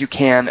long as you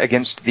can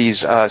against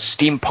these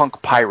steampunk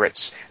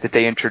pirates that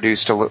they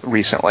introduced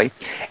recently.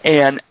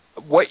 And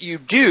what you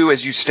do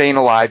as you staying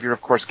alive, you're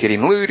of course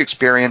getting loot,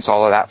 experience,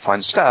 all of that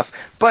fun stuff,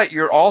 but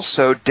you're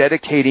also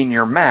dedicating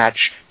your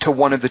match to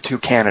one of the 2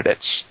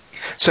 candidates.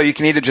 So you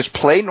can either just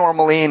play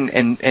normally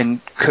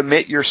and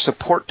commit your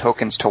support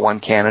tokens to one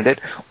candidate,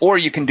 or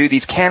you can do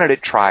these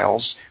candidate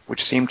trials,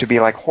 which seem to be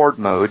like horde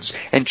modes,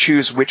 and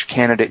choose which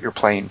candidate you're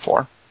playing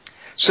for.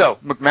 So,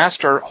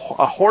 McMaster,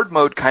 a horde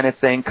mode kind of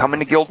thing coming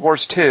to Guild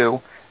Wars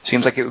 2,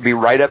 seems like it would be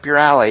right up your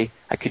alley.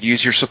 I could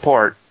use your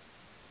support.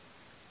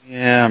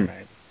 Yeah, maybe.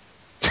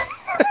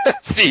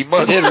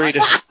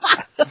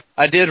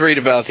 I did read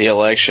about the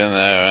election, though,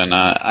 and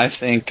I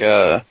think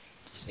I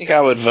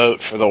would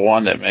vote for the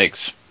one that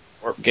makes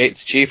warp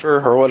gates cheaper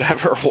or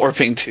whatever,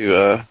 warping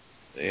to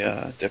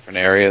the different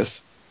areas.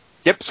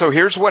 Yep. So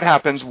here's what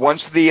happens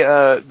once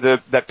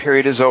that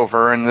period is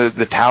over and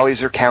the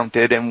tallies are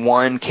counted and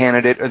one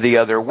candidate or the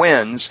other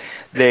wins.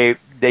 They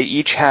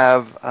each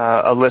have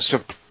a list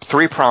of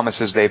 3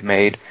 promises they've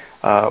made.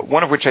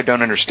 One of which I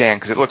don't understand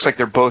because it looks like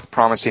they're both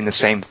promising the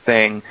same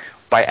thing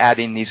by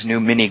adding these new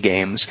mini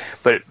games.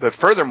 But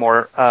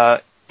furthermore,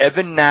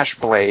 Evan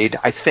Nashblade,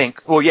 I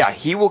think,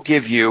 he will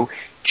give you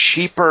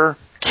cheaper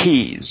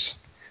keys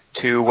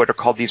to what are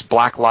called these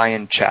Black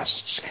Lion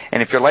chests.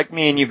 And if you're like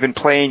me and you've been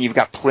playing, you've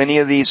got plenty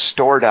of these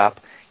stored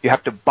up, you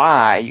have to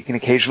buy, you can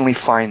occasionally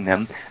find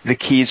them, the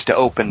keys to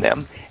open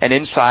them. And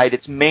inside,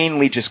 it's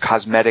mainly just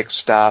cosmetic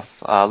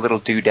stuff, little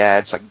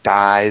doodads like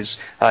dyes,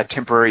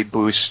 temporary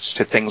boosts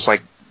to things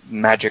like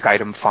magic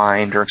item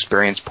find or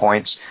experience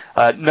points.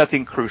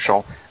 Nothing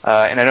crucial.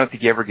 And I don't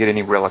think you ever get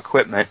any real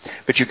equipment.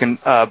 But you can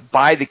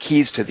buy the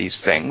keys to these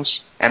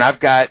things. And I've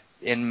got,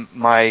 in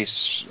my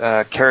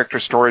character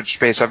storage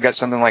space, I've got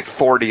something like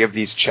 40 of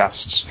these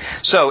chests.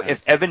 So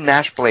if Evan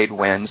Nashblade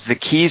wins, the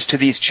keys to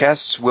these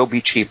chests will be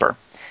cheaper.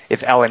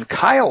 If Ellen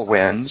Kyle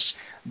wins,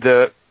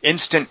 the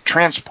instant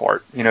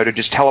transport, to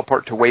just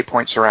teleport to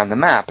waypoints around the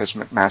map, as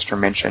McMaster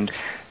mentioned,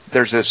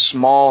 there's a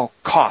small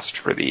cost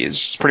for these.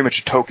 It's pretty much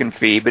a token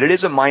fee, but it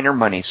is a minor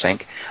money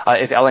sink.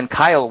 If Ellen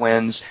Kyle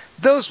wins,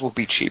 those will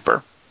be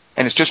cheaper.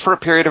 And it's just for a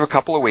period of a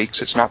couple of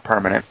weeks. It's not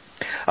permanent.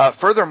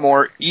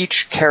 Furthermore,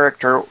 each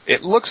character,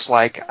 it looks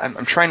like,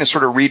 I'm trying to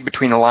sort of read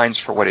between the lines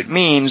for what it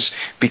means,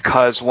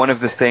 because one of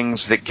the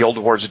things that Guild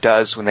Wars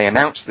does when they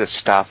announce this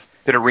stuff,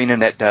 that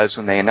ArenaNet does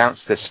when they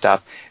announce this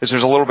stuff, is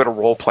there's a little bit of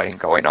role-playing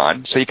going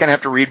on. So you kind of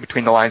have to read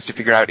between the lines to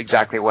figure out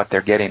exactly what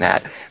they're getting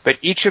at. But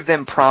each of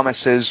them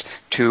promises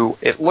to,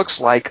 it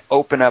looks like,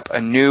 open up a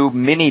new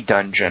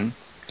mini-dungeon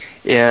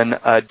in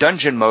a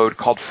dungeon mode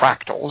called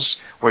Fractals,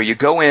 where you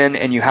go in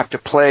and you have to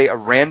play a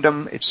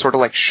random, it's sort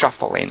of like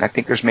shuffling. I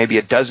think there's maybe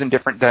a dozen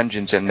different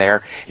dungeons in there,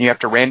 and you have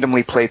to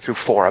randomly play through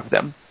 4 of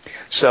them.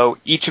 So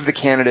each of the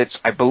candidates,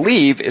 I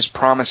believe, is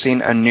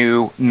promising a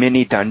new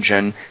mini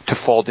dungeon to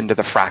fold into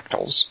the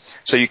Fractals.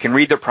 So you can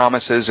read their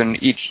promises,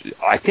 and each,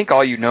 I think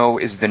all you know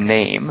is the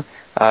name.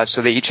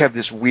 So they each have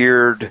this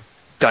weird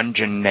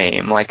dungeon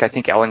name. Like I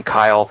think Ellen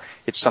Kyle,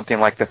 it's something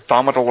like the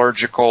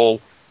Thaumaturgical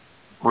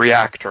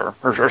Reactor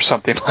or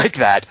something like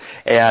that.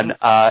 And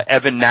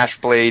Evan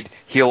Nashblade,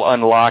 he'll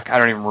unlock, I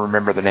don't even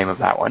remember the name of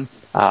that one.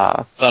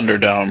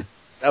 Thunderdome.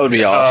 That would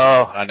be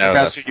awesome. I know.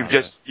 That's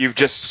you've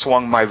just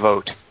swung my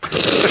vote.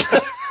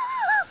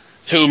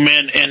 2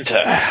 men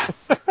enter.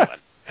 1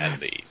 man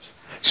leaves.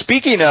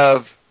 Speaking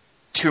of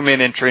 2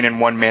 men entering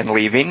and 1 man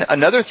leaving,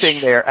 another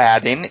thing they're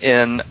adding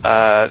in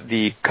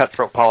the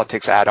Cutthroat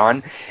Politics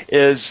add-on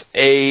is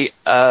a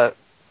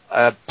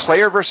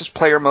player versus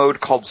player mode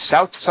called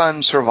South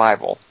Sun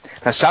Survival.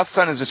 Now, South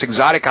Sun is this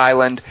exotic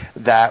island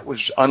that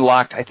was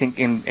unlocked, I think,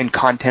 in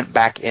content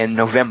back in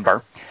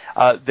November.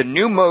 The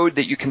new mode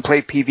that you can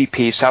play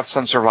PvP, South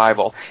Sun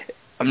Survival,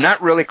 I'm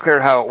not really clear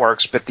how it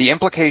works, but the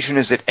implication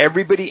is that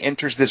everybody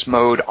enters this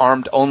mode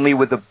armed only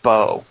with a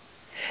bow.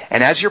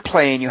 And as you're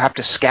playing, you have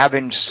to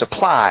scavenge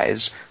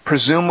supplies,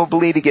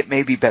 presumably to get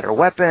maybe better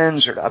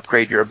weapons or to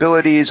upgrade your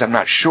abilities, I'm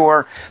not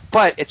sure,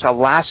 but it's a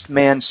last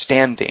man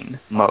standing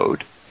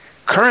mode.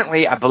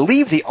 Currently, I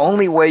believe the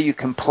only way you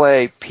can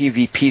play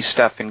PvP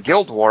stuff in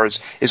Guild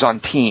Wars is on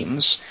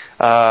teams.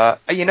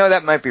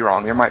 That might be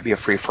wrong. There might be a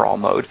free-for-all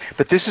mode.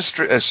 But this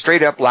is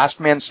straight up last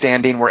man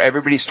standing where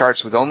everybody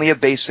starts with only a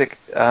basic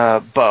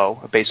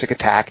bow, a basic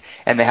attack,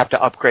 and they have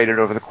to upgrade it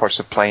over the course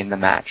of playing the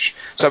match.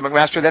 So,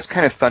 McMaster, that's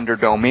kind of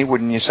Thunderdome-y,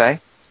 wouldn't you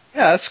say?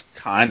 Yeah, that's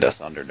kind of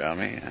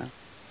Thunderdome-y, yeah.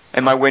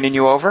 Am I winning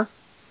you over?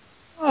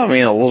 I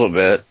mean, a little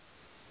bit.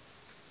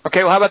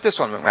 Okay, well, how about this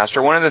one,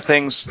 McMaster? One of the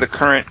things, the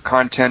current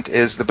content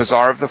is the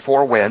Bazaar of the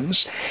 4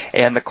 Winds,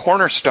 and the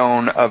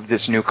cornerstone of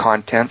this new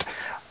content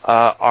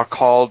they're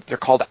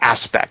called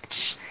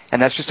aspects.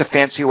 And that's just a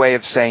fancy way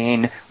of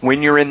saying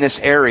when you're in this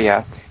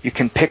area, you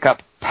can pick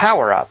up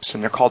power-ups,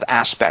 and they're called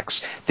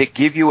aspects, that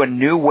give you a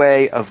new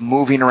way of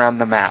moving around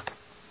the map.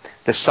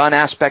 The sun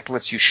aspect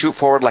lets you shoot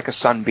forward like a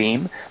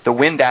sunbeam. The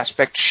wind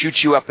aspect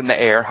shoots you up in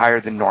the air higher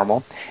than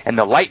normal. And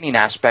the lightning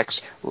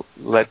aspects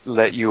let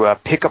you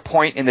pick a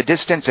point in the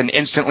distance and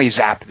instantly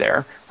zap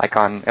there, like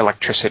on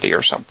electricity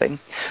or something.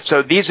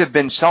 So these have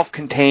been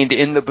self-contained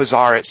in the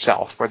bazaar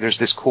itself, where there's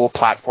this cool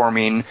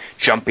platforming,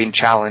 jumping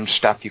challenge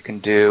stuff you can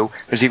do.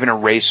 There's even a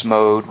race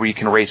mode where you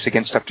can race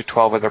against up to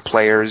 12 other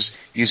players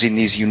using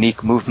these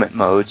unique movement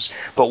modes.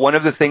 But one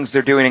of the things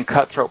they're doing in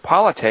Cutthroat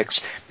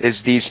Politics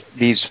is these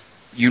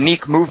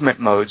unique movement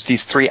modes,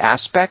 these 3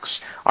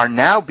 aspects, are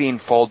now being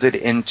folded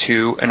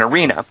into an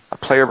arena, a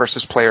player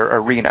versus player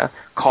arena,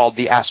 called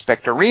the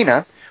Aspect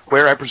Arena,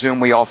 where I presume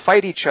we all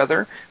fight each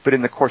other, but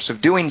in the course of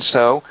doing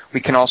so, we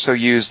can also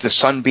use the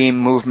sunbeam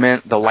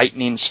movement, the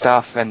lightning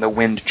stuff, and the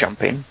wind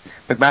jumping.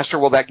 McMaster,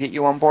 will that get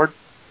you on board?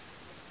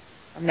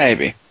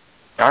 Maybe.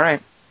 All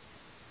right.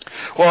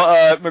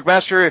 Well,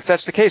 McMaster, if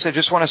that's the case, I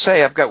just want to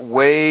say I've got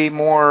way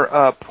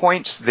more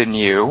points than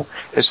you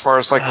as far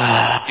as like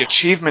the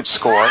achievement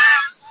score.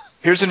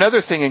 Here's another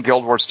thing in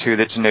Guild Wars 2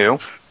 that's new.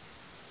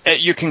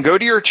 You can go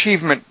to your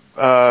achievement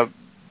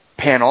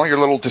panel, your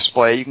little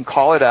display, you can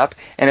call it up,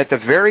 and at the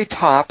very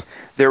top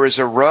there is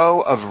a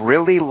row of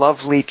really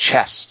lovely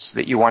chests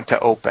that you want to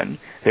open.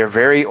 They're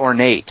very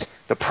ornate.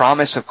 The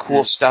promise of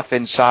cool stuff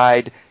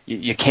inside.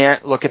 You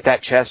can't look at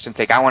that chest and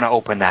think, I want to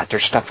open that.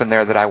 There's stuff in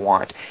there that I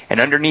want. And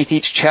underneath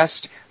each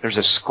chest, there's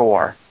a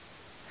score.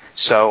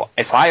 So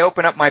if I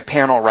open up my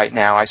panel right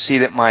now, I see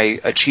that my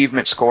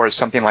achievement score is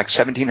something like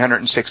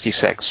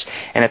 1,766.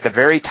 And at the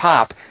very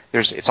top,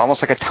 it's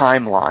almost like a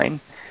timeline.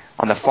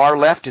 On the far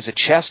left is a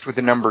chest with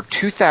the number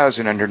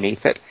 2,000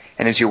 underneath it.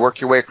 And as you work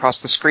your way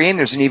across the screen,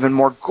 there's an even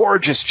more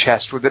gorgeous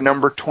chest with the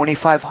number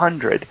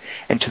 2,500.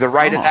 And to the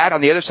right of that,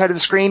 on the other side of the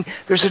screen,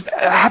 there's an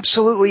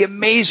absolutely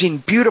amazing,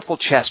 beautiful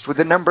chest with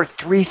the number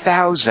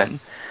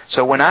 3,000.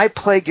 So when I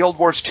play Guild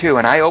Wars 2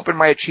 and I open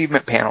my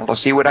achievement panel to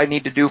see what I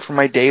need to do for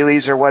my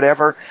dailies or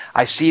whatever,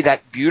 I see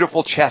that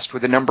beautiful chest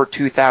with the number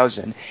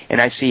 2,000. And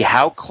I see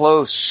how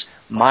close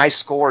my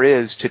score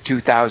is to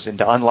 2,000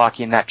 to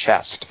unlocking that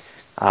chest.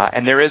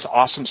 And there is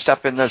awesome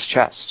stuff in those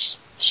chests.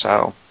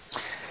 So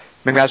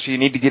McMaster, you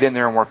need to get in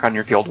there and work on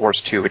your Guild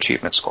Wars 2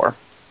 achievement score.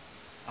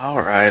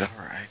 All right.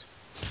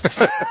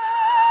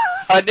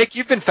 Nick,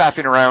 you've been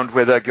faffing around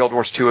with Guild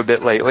Wars 2 a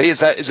bit lately.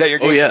 Is that your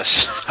game? Oh,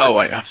 yes. Oh,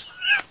 yeah.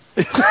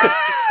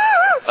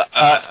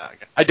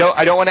 I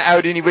don't want to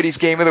out anybody's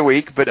game of the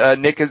week, but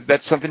Nick,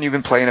 that's something you've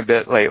been playing a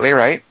bit lately,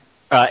 right?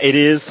 It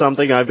is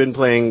something I've been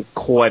playing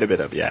quite a bit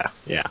of. Yeah.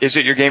 Is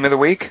it your game of the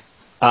week?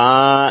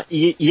 Yeah,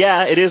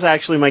 it is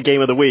actually my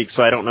game of the week.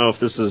 So I don't know if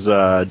this is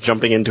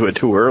jumping into it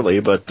too early,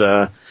 but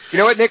you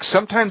know what, Nick?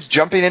 Sometimes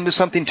jumping into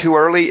something too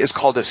early is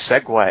called a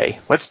segue.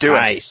 Let's do it.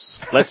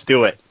 Nice. Let's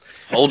do it.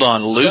 Hold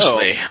on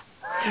loosely.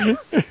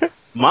 So,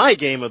 my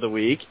game of the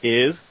week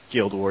is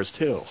Guild Wars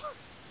 2.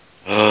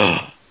 All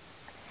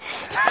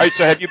right,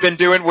 so have you been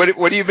doing what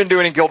have you been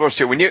doing in Guild Wars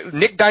 2? When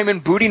Nick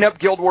Diamond booting up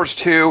Guild Wars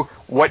 2,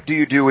 what do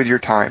you do with your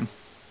time?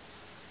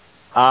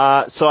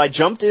 So I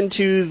jumped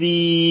into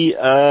the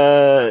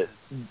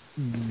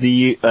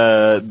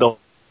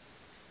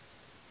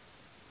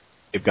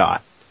they've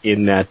got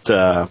in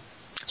that.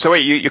 So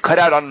wait, you cut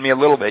out on me a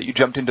little bit. You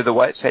jumped into the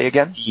what? Say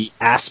again. The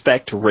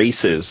aspect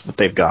races that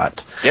they've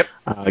got. Yep.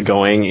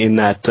 Going in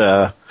that.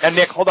 And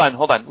Nick, hold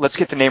on. Let's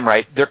get the name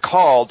right. They're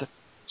called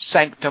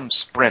Sanctum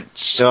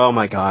Sprints. Oh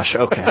my gosh.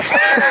 Okay.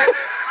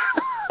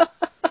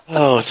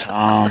 Oh,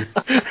 Tom.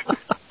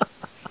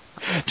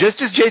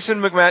 Just as Jason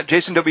W.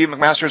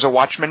 McMaster is a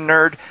Watchmen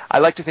nerd, I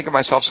like to think of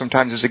myself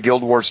sometimes as a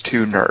Guild Wars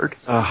 2 nerd.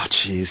 Oh,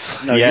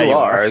 jeez. No, yeah, you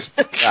are.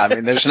 I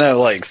mean, there's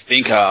no,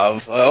 think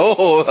of,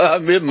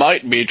 it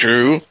might be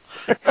true.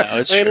 No,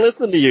 it's true.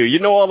 Listen to you. You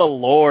know all the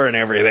lore and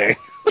everything.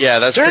 Yeah,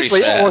 that's Seriously,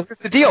 pretty sad. well, here's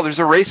the deal. There's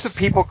a race of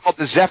people called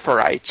the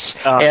Zephyrites,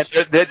 and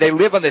they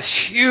live on this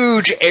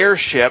huge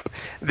airship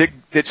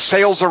that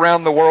sails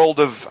around the world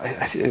of,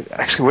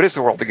 actually, what is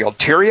the world of Guild?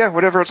 Tyria,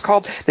 whatever it's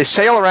called. They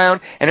sail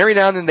around, and every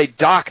now and then they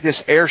dock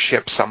this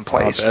airship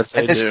someplace.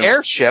 And this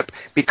airship,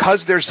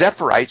 because they're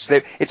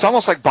Zephyrites, it's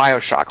almost like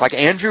Bioshock. Like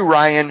Andrew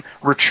Ryan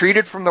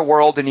retreated from the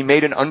world, and he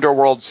made an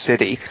underworld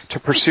city to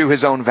pursue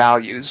his own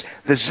values.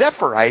 The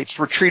Zephyrites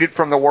retreated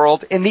from the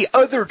world in the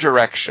other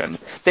direction.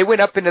 They went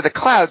up into the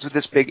clouds with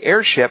this big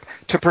airship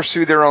to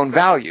pursue their own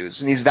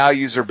values, and these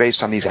values are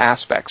based on these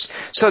aspects.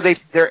 So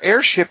their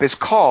airship is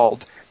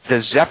called the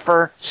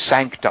Zephyr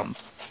Sanctum.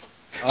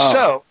 Oh.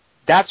 So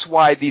that's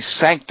why these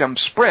Sanctum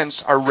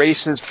sprints are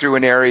races through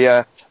an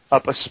area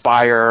up a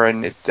spire,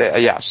 and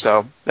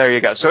so there you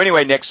go. So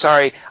anyway, Nick,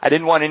 sorry, I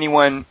didn't want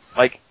anyone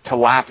to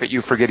laugh at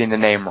you for getting the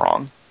name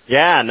wrong.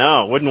 Yeah,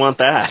 no, wouldn't want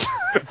that.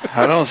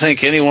 I don't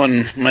think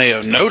anyone may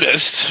have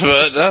noticed,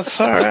 but that's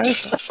all right.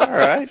 That's all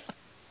right.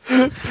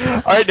 All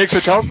right, Nick, so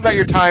tell us about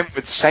your time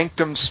with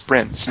Sanctum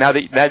Sprints, now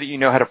that you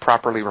know how to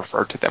properly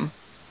refer to them.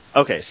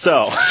 Okay,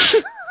 so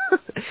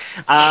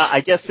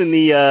I guess in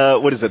the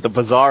the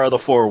Bazaar of the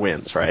Four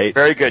Winds, right?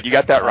 Very good, you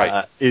got that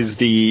right. Is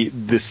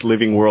this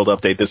Living World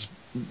update, this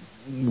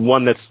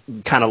one that's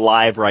kind of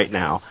live right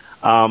now.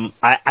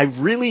 I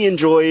really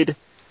enjoyed,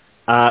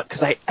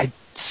 because I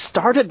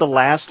started the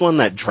last one,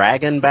 that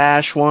Dragon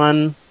Bash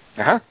one,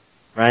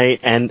 right?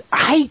 And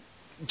I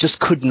just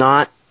could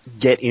not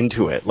get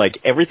into it.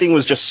 Everything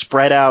was just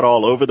spread out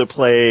all over the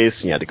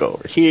place. You had to go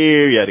over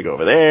here, you had to go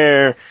over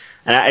there.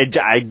 And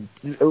I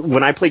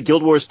when I play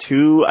Guild Wars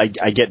 2, I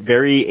get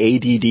very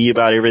ADD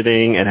about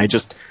everything, and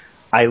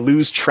I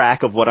lose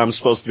track of what I'm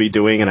supposed to be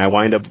doing, and I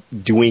wind up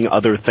doing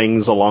other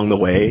things along the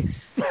way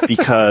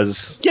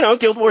because,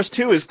 Guild Wars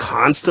 2 is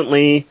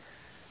constantly,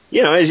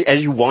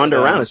 as you wander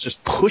around, it's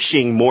just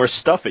pushing more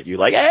stuff at you.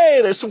 Like, hey,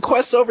 there's some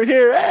quests over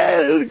here.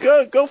 Hey,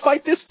 go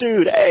fight this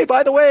dude. Hey,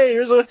 by the way,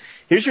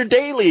 here's your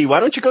daily. Why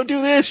don't you go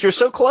do this? You're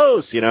so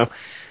close,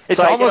 It's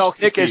so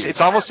almost, Nick,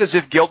 it's almost as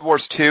if Guild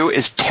Wars 2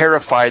 is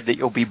terrified that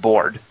you'll be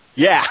bored.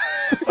 Yeah.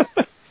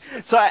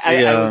 So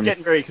I was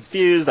getting very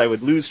confused. I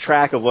would lose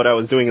track of what I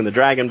was doing in the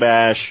Dragon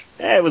Bash.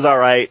 It was all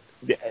right.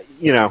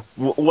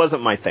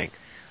 Wasn't my thing.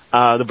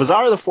 The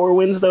Bazaar of the Four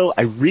Winds, though,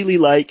 I really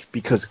like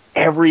because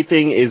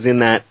everything is in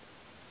that,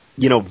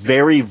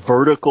 very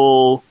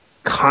vertical,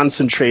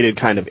 concentrated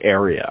kind of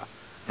area.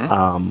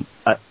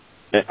 Mm-hmm.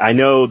 I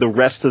know the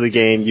rest of the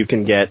game you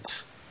can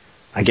get,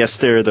 I guess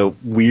they're the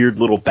weird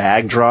little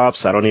bag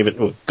drops.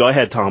 Go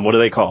ahead, Tom. What are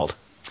they called?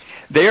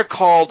 They are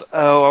called,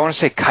 I want to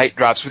say kite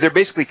drops, but they're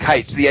basically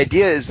kites. The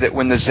idea is that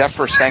when the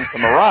Zephyr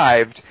Sanctum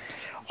arrived,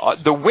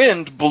 the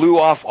wind blew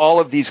off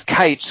all of these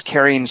kites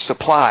carrying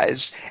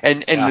supplies,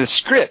 and the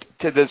Skrit,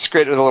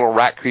 or the little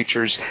rat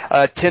creatures,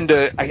 tend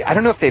to, I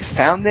don't know if they've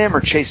found them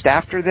or chased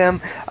after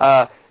them,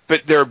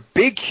 but they're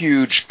big,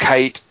 huge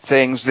kite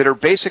things that are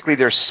basically,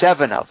 there's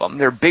 7 of them.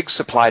 They're big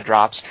supply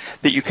drops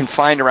that you can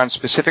find around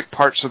specific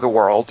parts of the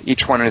world.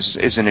 Each one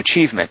is an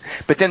achievement.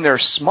 But then there are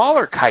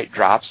smaller kite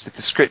drops that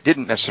the Skrit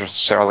didn't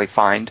necessarily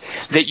find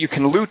that you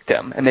can loot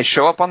them, and they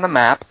show up on the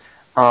map.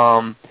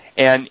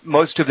 And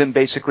most of them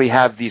basically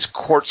have these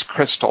quartz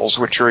crystals,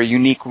 which are a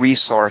unique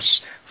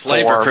resource.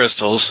 Flavor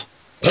crystals.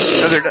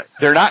 No,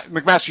 they're not,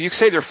 McMaster, you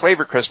say they're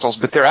flavor crystals,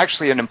 but they're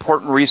actually an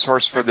important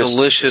resource for this.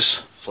 Delicious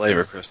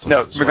flavor crystals.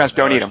 No, McMaster,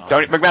 don't eat them.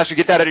 McMaster,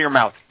 get that out of your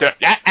mouth. Do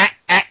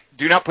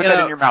not put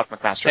that in your mouth,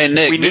 McMaster. Hey,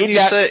 Nick, didn't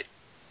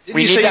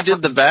you say you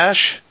did the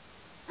bash?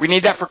 We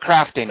need that for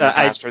crafting,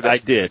 McMaster. I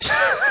did.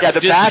 Yeah,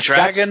 the bash.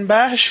 Dragon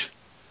bash?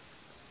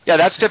 Yeah,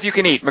 that stuff you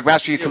can eat.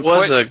 McMaster, you can It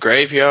was a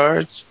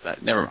graveyard.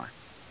 Never mind.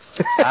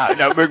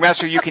 No,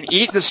 McMaster, you can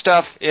eat the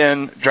stuff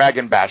in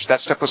Dragon Bash.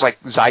 That stuff was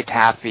like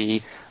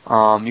Zytaffy.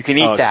 You can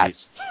eat that.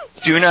 Geez.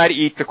 Do not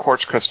eat the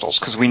quartz crystals,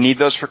 because we need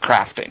those for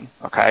crafting,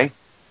 okay?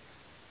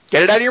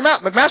 Get it out of your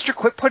mouth. McMaster,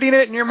 quit putting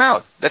it in your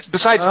mouth. That's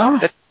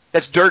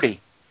dirty.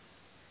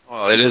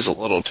 Well, it is a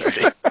little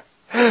dirty.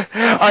 All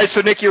right,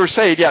 so Nick, you were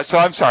saying, yeah, so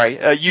I'm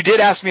sorry. You did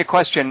ask me a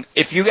question.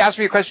 If you ask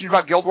me a question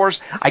about Guild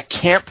Wars, I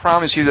can't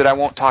promise you that I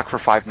won't talk for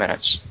 5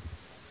 minutes.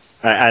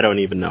 I don't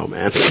even know,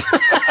 man.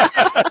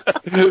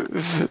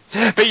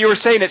 But you were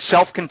saying it's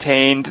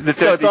self-contained.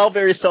 So it's all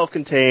very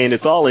self-contained.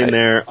 It's all in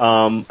there.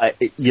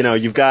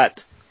 You've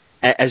got,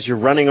 as you're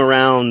running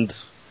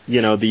around,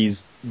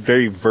 these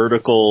very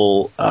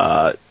vertical,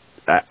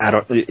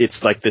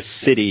 it's like this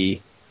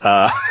city,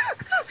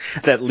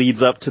 that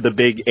leads up to the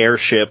big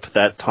airship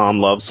that Tom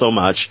loves so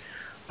much.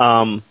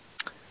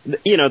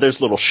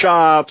 There's little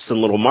shops and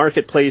little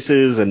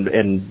marketplaces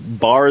and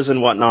bars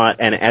and whatnot,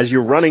 and as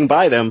you're running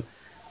by them,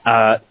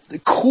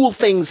 cool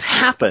things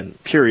happen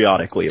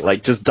periodically,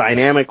 like just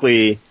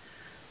dynamically,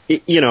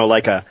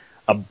 like a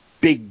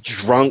big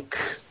drunk,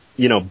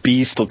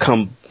 beast will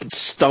come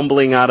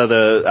stumbling out of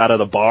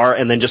the bar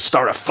and then just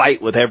start a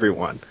fight with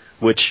everyone,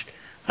 which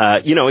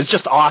is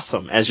just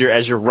awesome as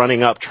you're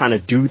running up trying to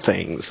do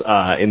things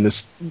in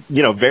this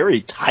very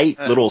tight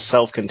little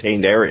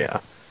self-contained area.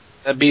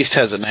 That beast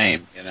has a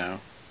name,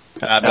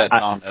 I bet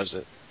Tom knows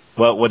it.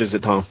 Well, what is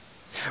it, Tom?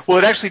 Well,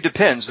 it actually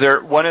depends. A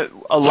lot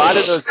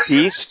of those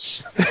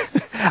beasts,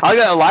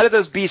 a lot of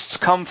those beasts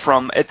come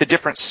from, at the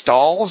different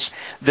stalls,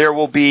 there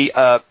will be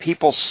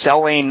people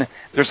selling.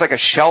 There's like a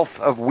shelf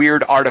of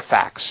weird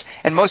artifacts,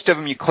 and most of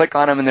them you click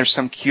on them and there's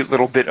some cute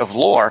little bit of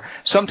lore.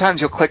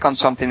 Sometimes you'll click on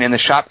something and the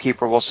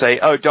shopkeeper will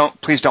say, "Oh,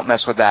 please don't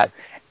mess with that."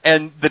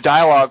 And the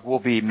dialogue will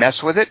be,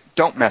 "Mess with it,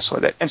 don't mess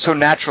with it." And so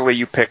naturally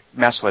you pick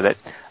mess with it.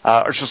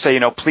 Or she'll say,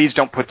 "Please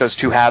don't put those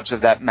two halves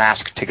of that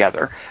mask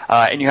together."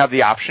 And you have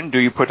the option, do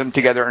you put them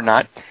together or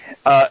not?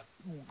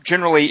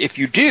 Generally, if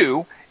you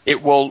do,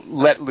 it will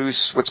let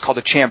loose what's called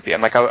a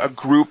champion, like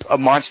a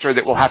monster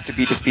that will have to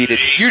be defeated,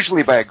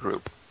 usually by a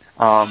group.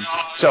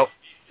 So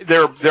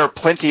there are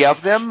plenty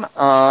of them.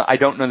 I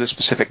don't know the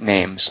specific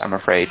names, I'm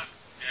afraid.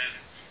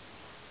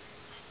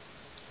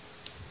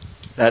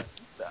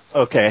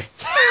 Okay.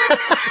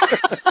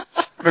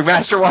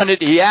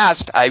 McMaster he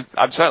asked.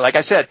 I'm sorry, like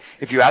I said,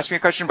 if you ask me a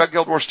question about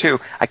Guild Wars 2,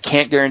 I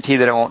can't guarantee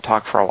that I won't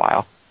talk for a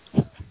while.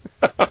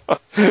 But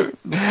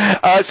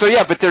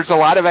there's a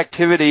lot of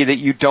activity that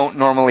you don't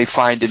normally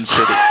find in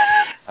cities.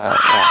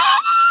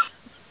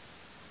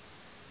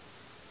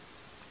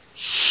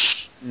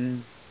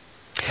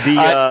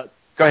 Yeah.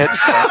 Go ahead.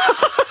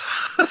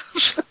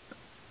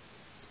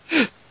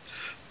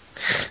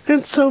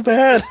 It's so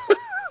bad.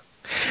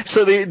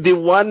 So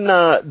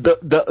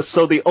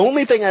the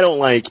only thing I don't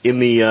like in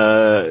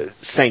the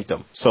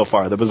Sanctum so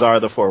far, the Bazaar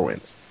of the Four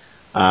Winds,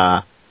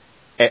 and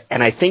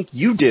I think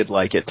you did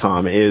like it,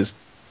 Tom, is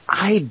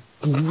I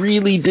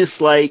really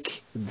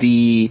dislike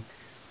the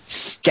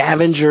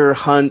scavenger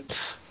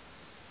hunt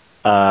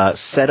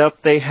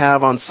setup they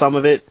have on some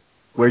of it,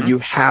 where you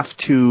have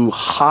to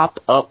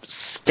hop up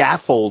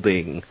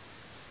scaffolding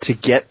to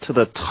get to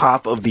the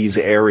top of these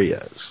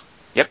areas.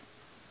 Yep.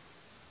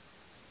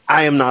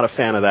 I am not a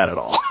fan of that at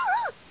all.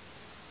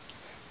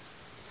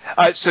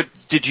 So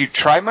did you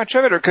try much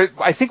of it? Or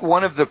I think I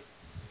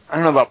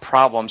don't know about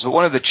problems, but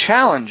one of the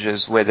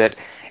challenges with it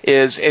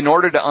is, in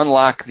order to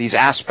unlock these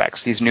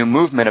aspects, these new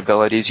movement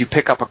abilities, you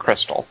pick up a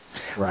crystal.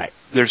 Right.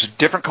 There's a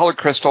different colored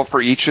crystal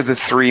for each of the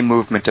 3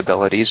 movement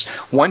abilities.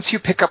 Once you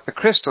pick up the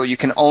crystal, you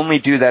can only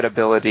do that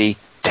ability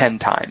 10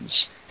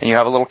 times. And you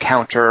have a little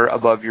counter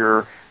above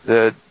your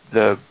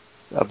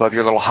above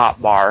your little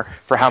hot bar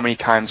for how many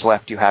times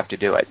left you have to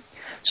do it.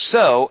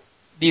 So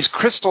these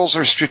crystals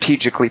are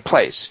strategically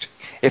placed.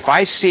 If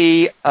I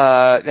see,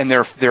 and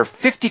there are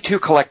 52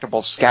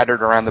 collectibles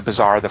scattered around the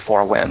Bazaar of the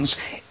Four Winds.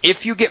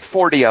 If you get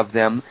 40 of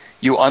them,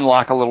 you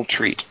unlock a little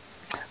treat.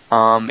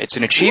 It's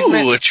an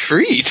achievement. Ooh, a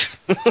treat.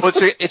 Well,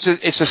 it's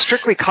a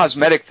strictly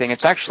cosmetic thing.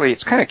 It's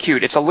kind of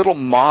cute. It's a little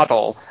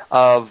model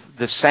of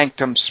the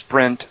Sanctum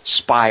Sprint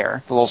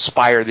Spire, the little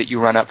spire that you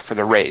run up for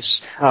the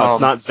race. Oh, it's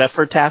not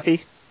Zephyr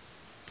Taffy?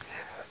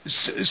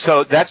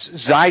 So that's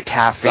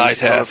Zytaffy.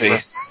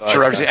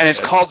 Zytaffy. And it's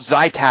called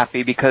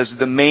Zytaffy because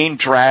the main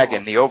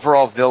dragon, the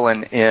overall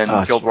villain in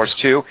Guild Wars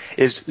 2,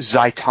 is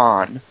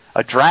Zyton,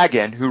 a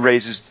dragon who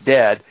raises the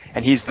dead,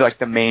 and he's like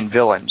the main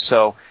villain.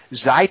 So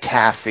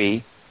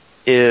Zytaffy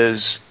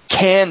is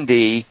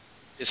candy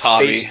his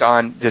hobby based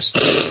on this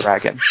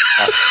dragon.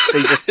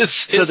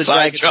 So the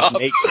dragon just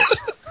makes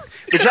it.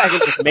 The dragon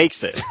just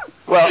makes it.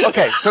 Well,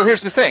 okay, so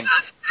here's the thing.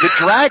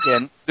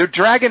 The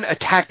dragon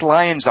attacked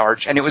Lion's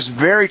Arch, and it was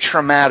very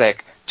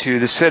traumatic to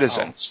the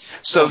citizens.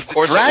 So of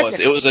course it was.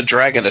 It was a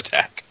dragon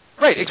attack.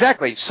 Right,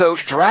 exactly. So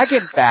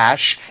Dragon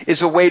Bash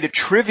is a way to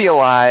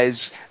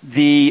trivialize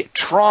the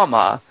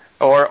trauma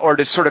or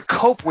to sort of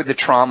cope with the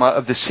trauma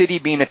of the city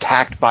being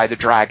attacked by the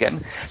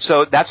dragon.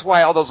 So that's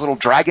why all those little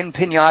dragon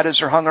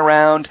piñatas are hung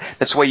around.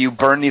 That's why you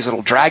burn these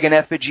little dragon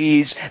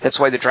effigies. That's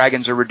why the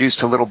dragons are reduced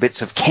to little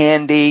bits of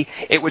candy.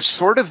 It would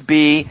sort of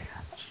be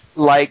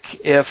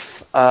like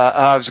if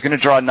I was going to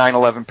draw a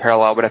 9/11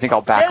 parallel, but I think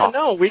I'll back off.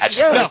 Totally.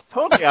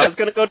 I was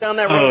going to go down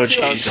that road too.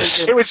 Jesus.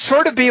 It would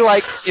sort of be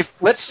like if,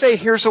 let's say,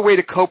 here's a way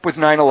to cope with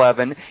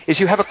 9/11,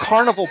 is you have a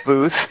carnival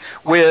booth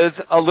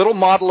with a little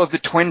model of the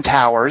Twin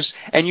Towers,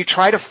 and you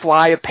try to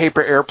fly a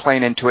paper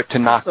airplane into it to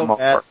knock them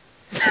over.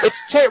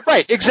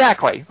 Right,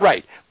 exactly,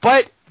 right.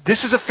 But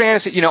this is a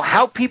fantasy,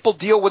 how people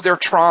deal with their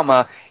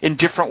trauma in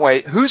different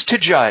ways. Who's to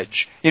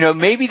judge?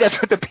 Maybe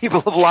that's what the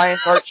people of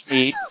Lion's Arch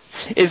need,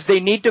 is they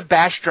need to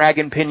bash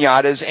dragon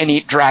piñatas and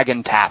eat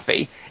dragon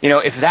taffy.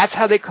 If that's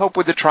how they cope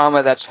with the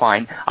trauma, that's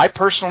fine. I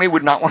personally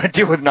would not want to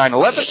deal with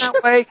 9/11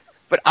 that way,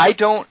 but I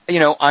don't,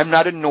 I'm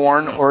not a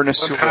Norn or an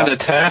Asura. What kind of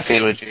taffy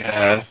would you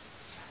have?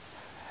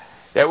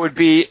 That would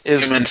be...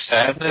 Human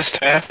sadness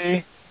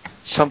taffy?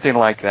 Something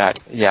like that,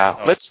 yeah.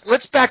 Oh.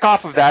 Let's back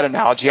off of that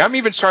analogy. I'm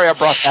even sorry I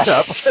brought that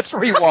up. Let's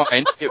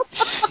rewind.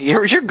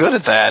 You're good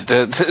at that.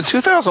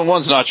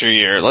 2001's not your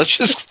year. Let's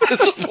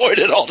avoid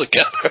it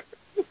altogether.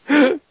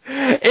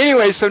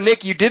 Anyway, so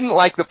Nick, you didn't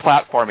like the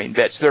platforming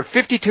bits. There are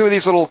 52 of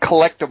these little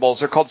collectibles.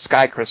 They're called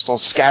sky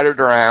crystals scattered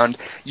around.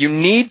 You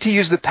need to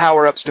use the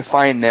power-ups to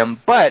find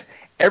them, but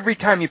every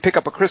time you pick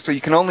up a crystal,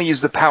 you can only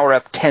use the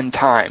power-up 10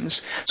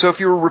 times. So if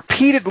you're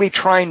repeatedly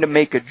trying to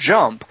make a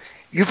jump,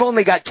 you've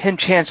only got 10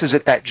 chances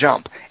at that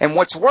jump. And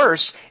what's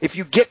worse, if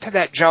you get to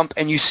that jump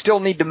and you still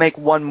need to make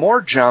one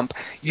more jump,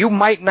 you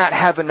might not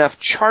have enough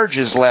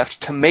charges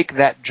left to make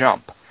that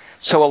jump.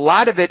 So a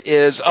lot of it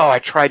is, I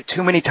tried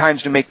too many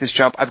times to make this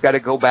jump. I've got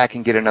to go back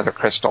and get another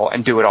crystal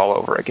and do it all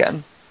over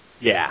again.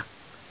 Yeah.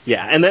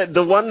 Yeah. And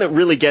the one that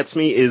really gets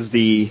me is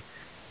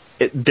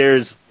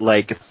there's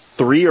like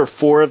 3 or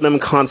 4 of them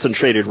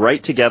concentrated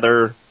right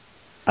together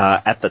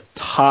at the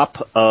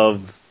top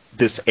of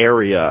this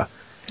area.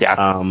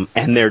 Yeah.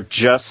 And they're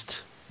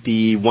just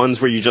the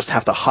ones where you just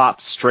have to hop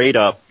straight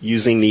up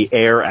using the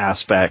air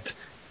aspect.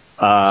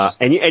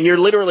 And you're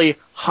literally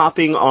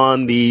hopping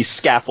on the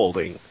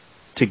scaffolding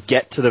to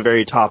get to the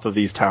very top of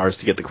these towers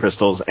to get the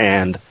crystals,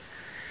 and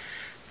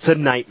it's a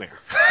nightmare.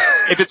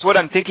 If it's what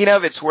I'm thinking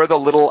of, it's where the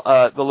little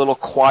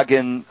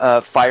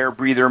Quaggan fire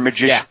breather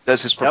magician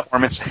does his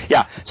performance. Yep.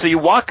 Yeah. So you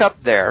walk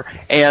up there,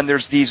 and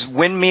there's these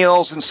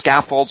windmills and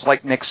scaffolds,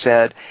 like Nick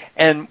said.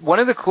 And one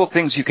of the cool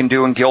things you can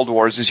do in Guild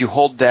Wars is you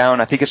hold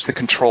down, I think it's the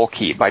control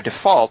key by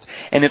default,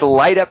 and it'll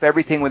light up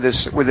everything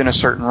within a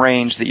certain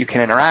range that you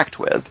can interact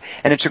with.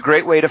 And it's a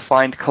great way to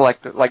find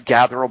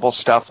gatherable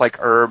stuff like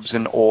herbs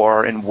and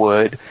ore and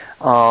wood.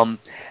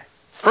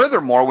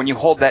 Furthermore, when you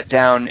hold that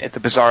down at the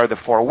Bazaar of the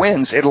Four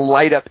Winds, it'll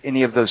light up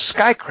any of those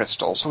sky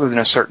crystals within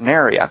a certain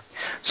area.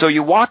 So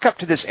you walk up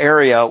to this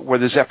area where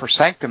the Zephyr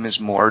Sanctum is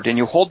moored, and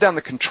you hold down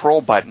the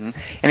control button,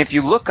 and if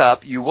you look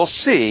up, you will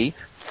see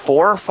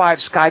 4 or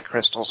 5 sky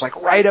crystals,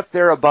 like right up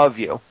there above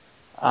you.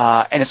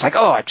 And it's like,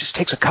 it just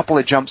takes a couple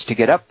of jumps to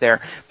get up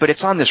there, but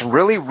it's on this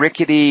really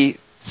rickety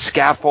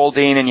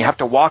scaffolding, and you have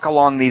to walk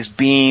along these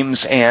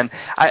beams, and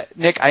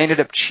Nick, I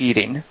ended up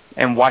cheating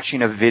and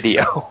watching a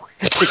video.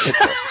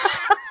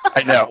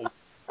 I know.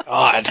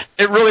 God.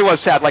 It really was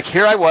sad. Like,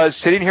 here I was,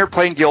 sitting here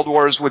playing Guild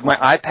Wars with my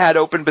iPad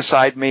open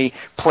beside me,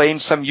 playing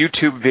some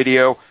YouTube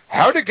video,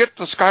 how to get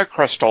the sky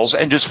crystals,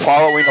 and just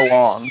following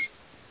along.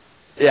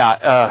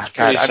 Yeah,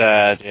 pretty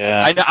sad,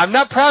 yeah. I'm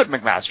not proud,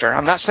 McMaster.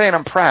 I'm not saying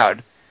I'm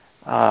proud.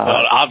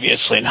 Well,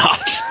 obviously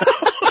not.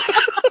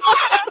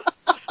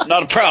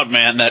 Not a proud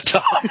man that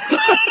time.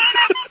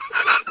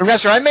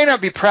 McMaster, I may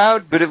not be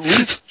proud, but at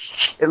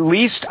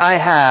least I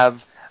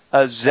have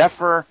a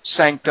Zephyr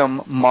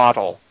Sanctum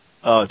model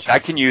I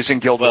can use in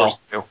Guild Wars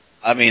 2.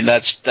 I mean,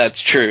 that's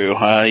true.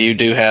 You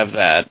do have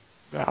that.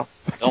 Yeah.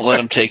 Don't let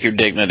them take your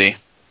dignity.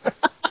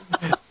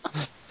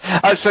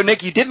 So,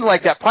 Nick, you didn't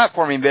like that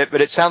platforming bit,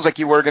 but it sounds like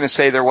you were going to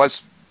say there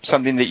was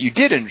something that you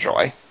did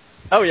enjoy.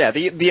 Oh, yeah,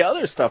 the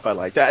other stuff I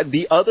liked.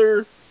 The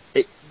other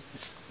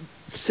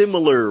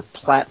similar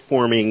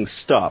platforming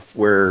stuff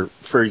where,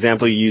 for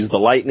example, you use the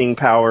lightning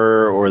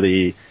power or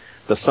the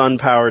sun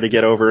power to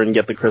get over and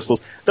get the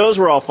crystals, those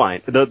were all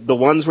fine. The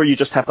ones where you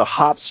just have to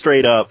hop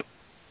straight up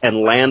and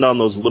land on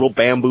those little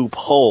bamboo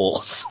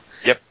poles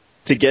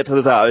to get to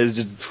the top is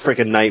just a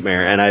freaking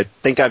nightmare, and I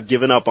think I've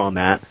given up on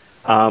that.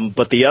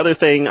 But the other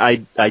thing I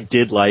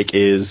did like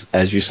is,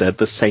 as you said,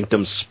 the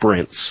Sanctum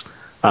sprints,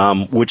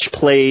 which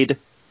played,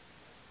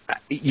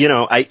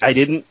 I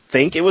didn't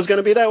think it was going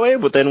to be that way,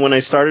 but then when I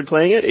started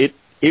playing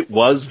it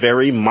was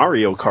very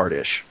Mario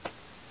Kart-ish.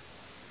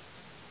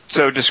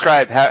 So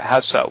describe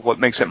how so. What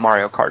makes it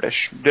Mario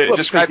Kart-ish?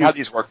 Describe how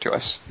these work to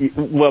us.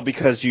 Well,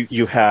 because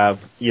you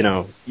have,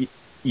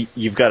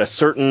 you've got a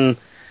certain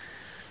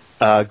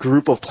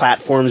group of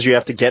platforms you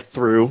have to get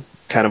through,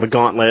 kind of a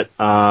gauntlet.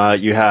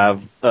 You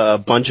have a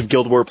bunch of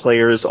Guild War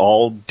players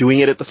all doing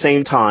it at the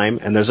same time,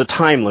 and there's a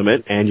time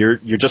limit, and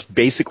you're just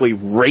basically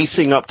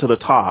racing up to the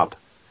top.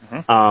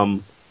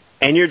 Mm-hmm.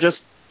 And you're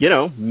just,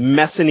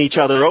 messing each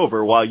other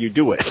over while you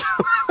do it.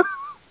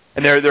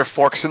 And there are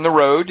forks in the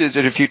road.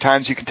 A few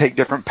times you can take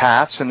different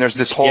paths, and there's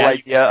this whole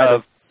idea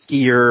of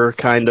skier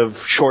kind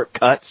of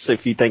shortcuts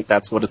if you think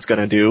that's what it's going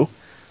to do.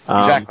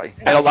 Exactly.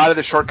 And a lot of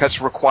the shortcuts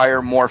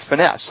require more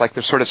finesse, like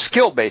they're sort of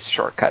skill-based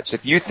shortcuts.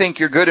 If you think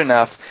you're good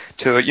enough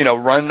to,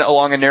 run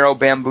along a narrow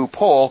bamboo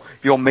pole,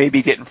 you'll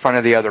maybe get in front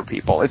of the other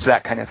people. It's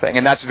that kind of thing.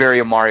 And that's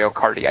very Mario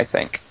Kart-y, I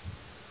think.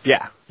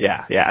 Yeah.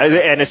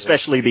 And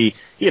especially the,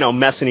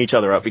 messing each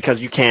other up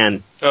because you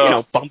can,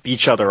 bump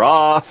each other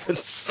off and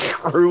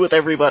screw with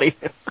everybody.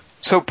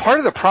 So part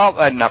of the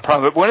problem, not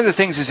problem, but one of the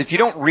things is if you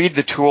don't read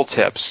the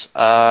tooltips,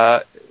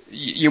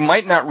 you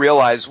might not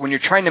realize when you're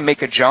trying to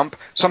make a jump,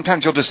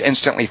 sometimes you'll just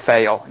instantly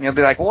fail. And you'll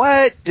be like,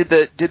 what? Did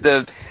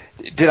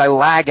I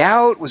lag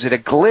out? Was it a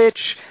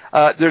glitch?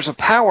 There's a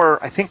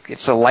power, I think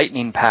it's a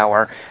lightning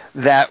power,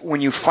 that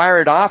when you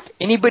fire it off,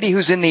 anybody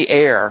who's in the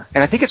air,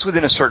 and I think it's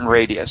within a certain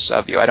radius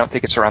of you, I don't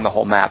think it's around the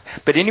whole map,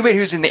 but anybody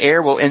who's in the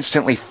air will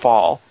instantly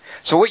fall.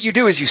 So what you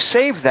do is you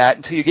save that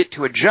until you get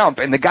to a jump,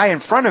 and the guy in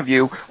front of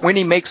you, when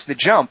he makes the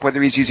jump,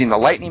 whether he's using the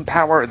lightning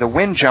power or the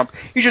wind jump,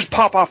 you just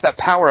pop off that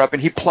power up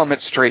and he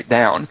plummets straight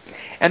down.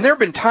 And there have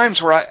been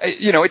times where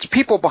it's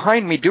people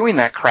behind me doing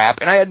that crap,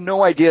 and I had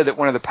no idea that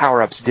one of the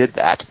power-ups did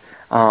that.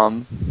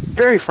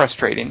 Very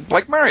frustrating,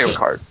 like Mario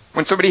Kart,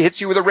 when somebody hits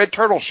you with a red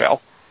turtle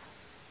shell.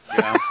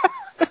 Yeah.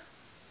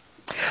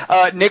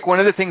 Nick, one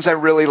of the things I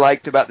really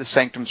liked about the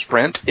Sanctum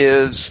Sprint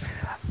is,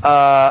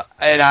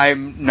 and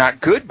I'm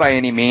not good by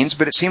any means,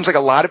 but it seems like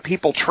a lot of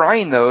people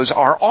trying those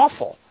are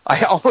awful.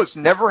 I almost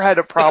never had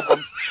a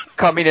problem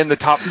coming in the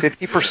top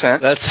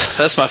 50%.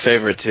 That's my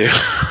favorite too.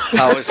 I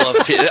always love.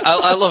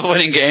 I love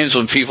winning games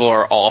when people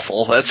are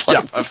awful. That's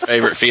like my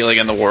favorite feeling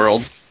in the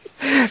world.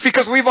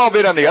 Because we've all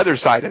been on the other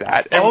side of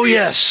that.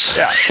 Yes.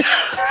 Yeah.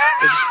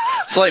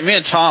 It's like me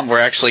and Tom were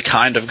actually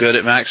kind of good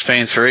at Max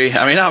Payne 3.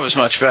 I mean, I was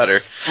much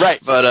better. Right.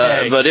 But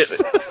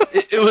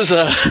it was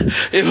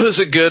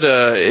a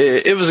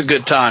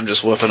good time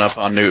just whooping up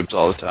on noobs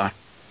all the time.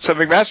 So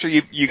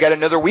McMaster, you got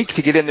another week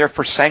to get in there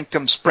for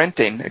Sanctum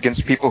Sprinting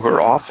against people who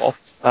are awful.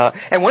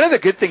 And one of the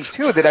good things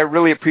too that I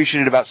really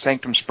appreciated about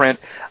Sanctum Sprint,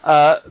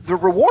 the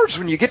rewards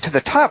when you get to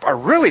the top are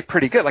really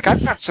pretty good. Like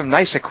I've got some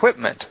nice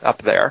equipment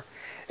up there.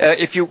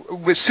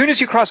 As soon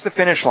as you cross the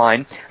finish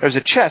line, there's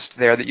a chest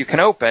there that you can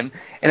open,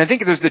 and I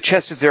think the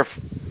chest is there.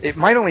 It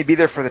might only be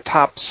there for the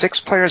top 6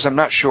 players. I'm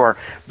not sure,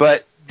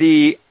 but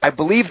I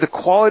believe the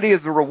quality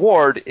of the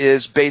reward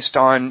is based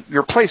on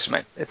your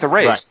placement at the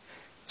race. Right.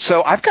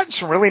 So I've gotten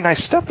some really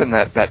nice stuff in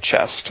that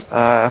chest.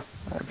 I've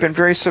been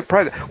very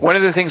surprised. One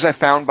of the things I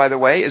found, by the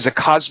way, is a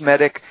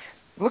cosmetic.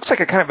 It looks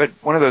like a kind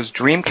of one of those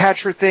dream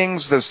catcher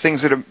things, those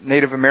things that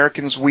Native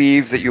Americans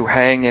weave that you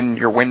hang in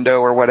your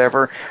window or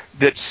whatever,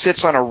 that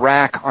sits on a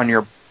rack on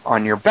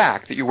your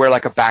back that you wear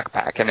like a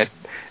backpack,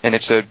 and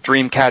it's a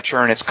dream catcher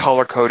and it's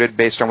color coded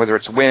based on whether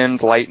it's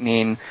wind,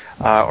 lightning,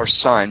 or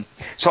sun.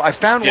 So I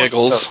found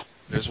Giggles.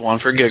 There's one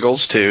for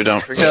Giggles too.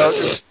 Don't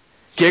forget.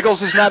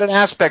 Giggles is not an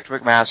aspect,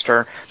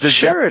 McMaster.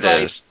 Sure it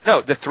is.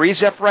 No, the 3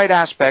 Zephyrite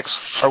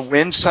aspects are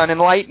wind, sun,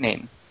 and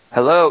lightning.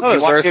 Hello.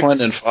 It's earth,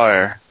 wind, and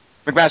fire.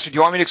 McMaster, do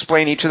you want me to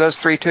explain each of those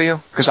 3 to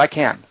you? Because I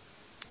can.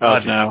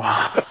 Oh, no.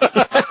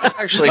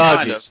 Actually,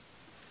 kind of.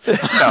 No,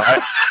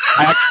 I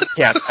actually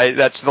can't.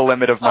 That's the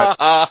limit of my...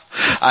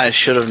 I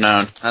should have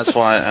known. That's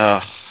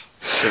why...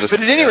 But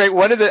at any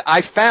rate,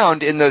 I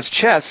found in those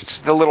chests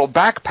the little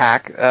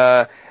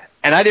backpack,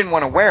 and I didn't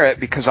want to wear it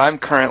because I'm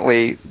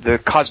currently... The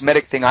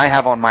cosmetic thing I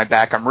have on my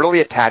back, I'm really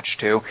attached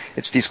to.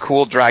 It's these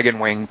cool dragon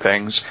wing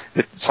things.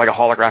 It's like a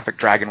holographic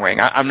dragon wing.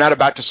 I'm not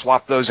about to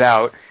swap those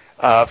out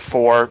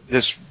for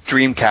this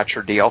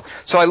Dreamcatcher deal.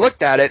 So I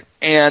looked at it,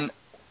 and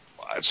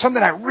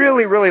something I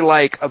really, really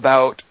like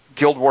about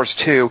Guild Wars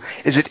 2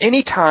 is at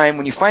any time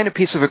when you find a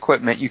piece of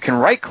equipment, you can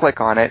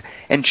right-click on it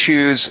and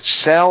choose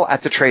Sell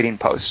at the Trading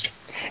Post.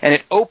 And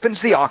it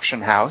opens the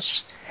auction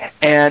house,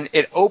 and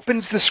it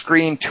opens the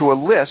screen to a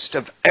list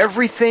of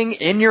everything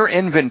in your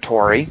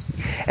inventory,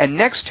 and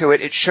next to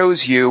it, it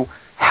shows you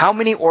how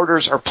many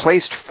orders are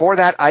placed for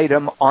that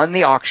item on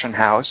the auction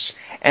house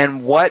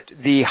and what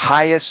the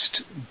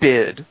highest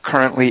bid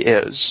currently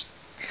is.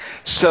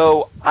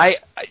 So I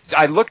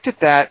looked at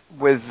that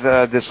with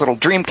this little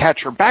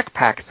Dreamcatcher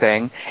backpack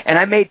thing, and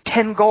I made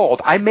 10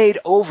 gold. I made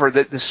over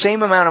the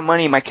same amount of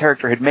money my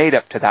character had made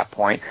up to that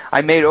point.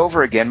 I made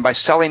over again by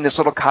selling this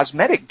little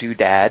cosmetic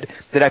doodad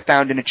that I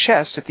found in a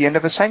chest at the end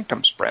of a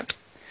Sanctum Sprint.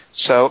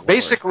 So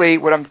basically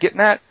what I'm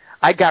getting at,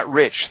 I got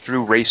rich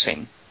through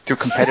racing, through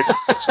competitive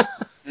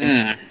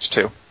racing.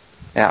 Too.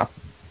 Yeah.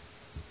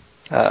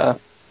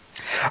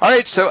 All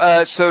right,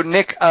 so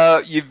Nick,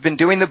 you've been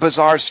doing the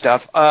Bazaar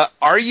stuff.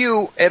 Are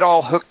you at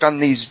all hooked on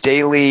these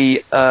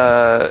daily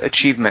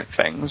achievement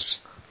things?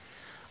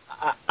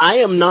 I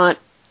am not.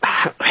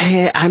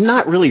 I'm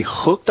not really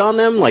hooked on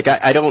them. Like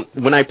I don't.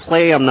 When I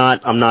play, I'm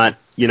not.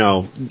 You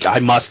know, I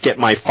must get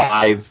my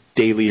 5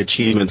 daily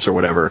achievements or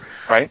whatever.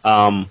 Right.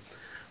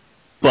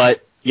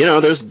 But you know,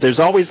 there's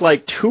always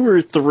like 2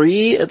 or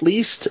 3 at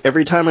least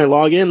every time I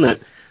log in that.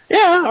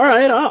 Yeah, all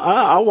right.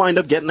 I'll wind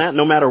up getting that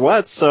no matter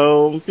what.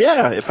 So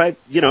yeah,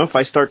 if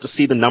I start to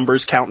see the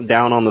numbers counting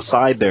down on the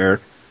side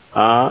there,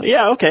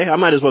 yeah, okay. I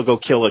might as well go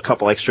kill a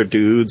couple extra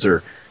dudes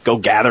or go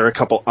gather a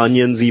couple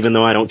onions, even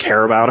though I don't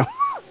care about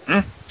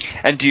them.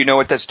 And do you know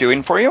what that's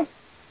doing for you?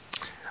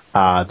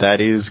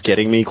 That is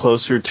getting me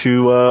closer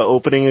to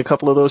opening a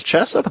couple of those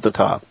chests up at the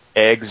top.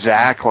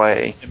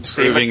 Exactly.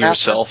 Improving your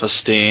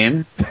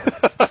self-esteem.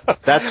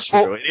 That's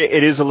true.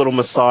 It is a little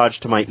massage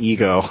to my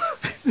ego.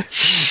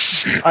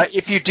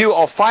 If you do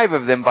all 5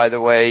 of them, by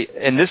the way,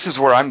 and this is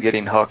where I'm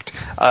getting hooked,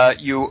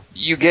 you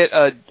get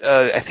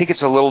I think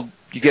it's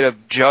you get a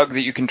jug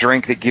that you can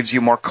drink that gives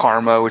you more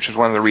karma, which is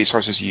one of the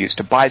resources you use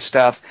to buy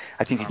stuff.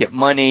 I think you get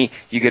money.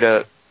 You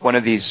get one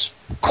of these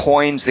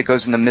coins that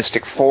goes in the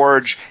Mystic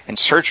Forge, and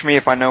search me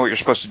if I know what you're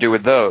supposed to do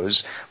with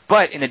those.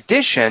 But in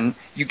addition,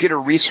 you get a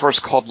resource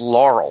called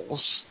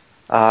laurels.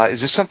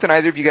 Is this something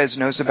either of you guys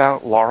knows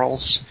about,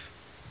 laurels?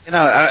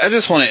 I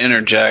just want to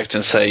interject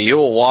and say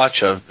you'll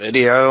watch a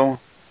video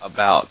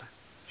about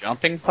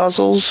jumping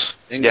puzzles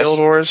in Guild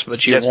Wars,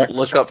 but you won't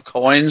look up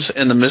coins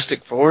in the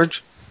Mystic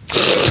Forge?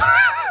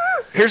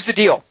 Here's the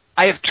deal.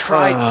 I have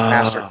tried,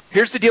 Master.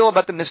 Here's the deal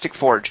about the Mystic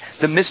Forge.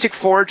 The Mystic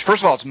Forge,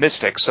 first of all, it's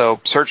mystic,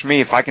 so search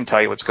me if I can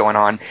tell you what's going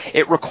on.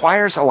 It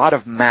requires a lot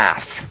of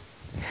math.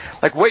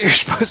 Like, what you're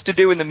supposed to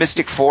do in the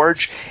Mystic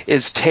Forge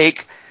is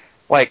take,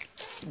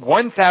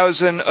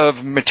 1,000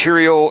 of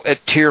material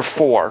at Tier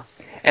 4,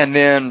 and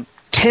then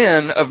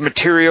 10 of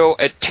material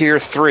at Tier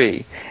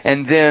 3,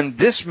 and then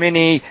this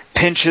many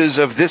pinches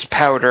of this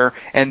powder,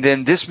 and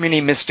then this many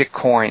mystic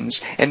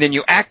coins, and then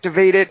you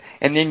activate it,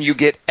 and then you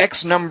get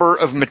X number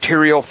of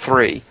material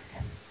 3.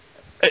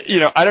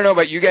 I don't know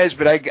about you guys,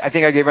 but I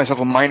think I gave myself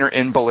a minor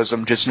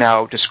embolism just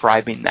now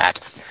describing that.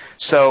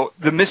 So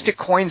the mystic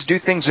coins do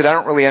things that I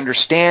don't really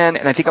understand,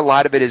 and I think a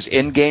lot of it is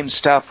in-game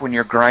stuff when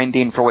you're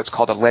grinding for what's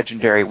called a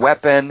legendary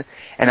weapon,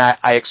 and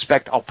I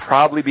expect I'll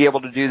probably be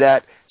able to do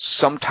that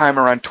sometime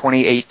around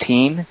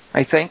 2018,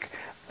 I think.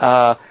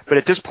 But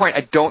at this point,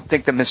 I don't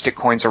think the mystic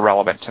coins are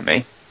relevant to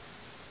me.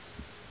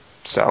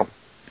 So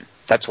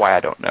that's why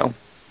I don't know.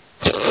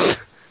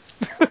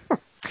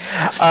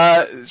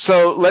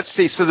 So let's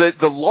see. So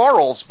the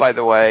laurels, by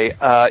the way,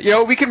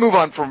 we can move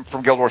on from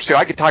Guild Wars 2.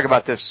 I could talk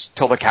about this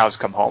till the cows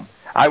come home.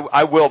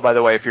 I will, by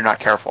the way, if you're not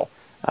careful.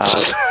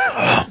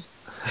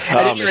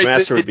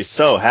 McMaster would be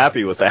so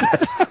happy with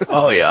that.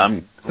 Oh yeah,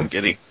 I'm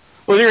getting.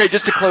 Well, anyway,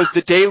 just to close,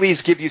 the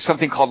dailies give you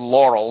something called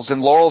laurels,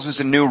 and laurels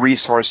is a new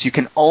resource. You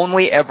can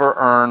only ever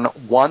earn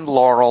 1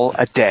 laurel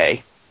a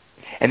day,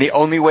 and the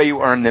only way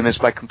you earn them is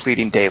by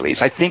completing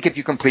dailies. I think if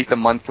you complete the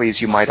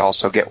monthlies, you might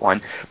also get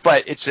one.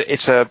 But it's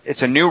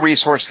a new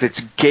resource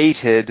that's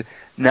gated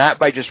not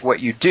by just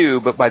what you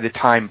do, but by the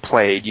time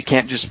played. You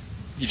can't just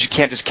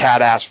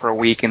cat ass for a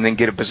week and then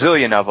get a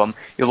bazillion of them.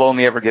 You'll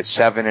only ever get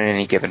 7 in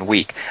any given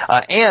week.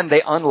 And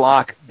they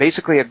unlock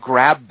basically a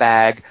grab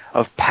bag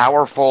of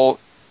powerful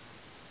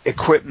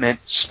equipment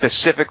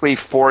specifically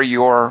for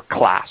your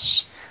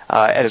class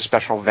at a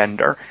special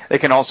vendor. They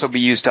can also be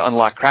used to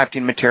unlock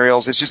crafting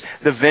materials. It's just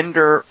the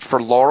vendor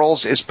for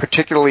laurels is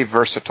particularly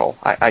versatile,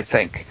 I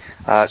think.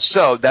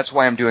 So that's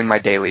why I'm doing my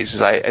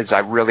dailies, as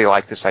I really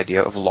like this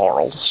idea of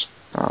laurels.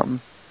 All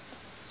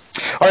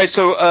right,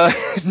 so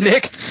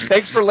Nick,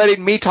 thanks for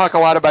letting me talk a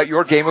lot about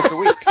your game of the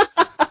week.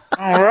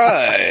 All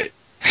right.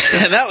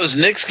 And that was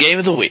Nick's game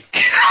of the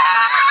week.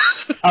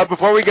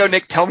 Before we go,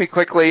 Nick, tell me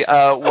quickly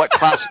what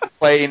class you're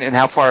playing and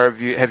how far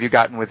have you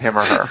gotten with him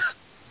or her?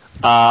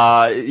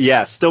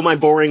 Yeah, still my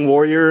boring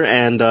warrior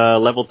and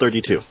level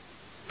 32.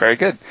 Very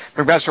good.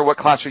 McMaster, what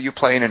class are you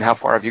playing and how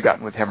far have you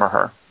gotten with him or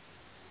her?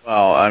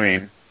 Well,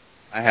 I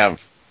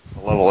have a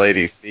level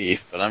 80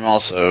 thief, but I'm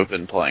also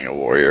been playing a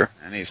warrior,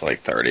 and he's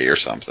like 30 or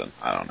something.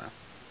 I don't know.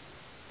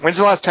 When's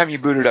the last time you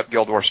booted up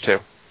Guild Wars 2?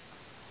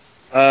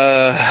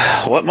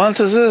 What month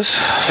is this?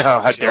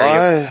 Oh, how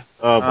dare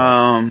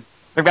you.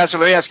 McMaster,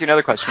 let me ask you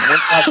another question. When's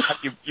the last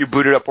time you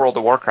booted up World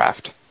of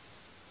Warcraft?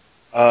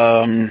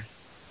 It's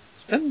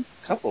been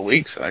a couple of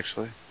weeks,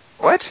 actually.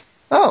 What?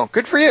 Oh,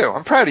 good for you.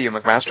 I'm proud of you,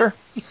 McMaster.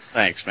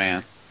 Thanks,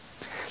 man.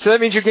 So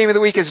that means your game of the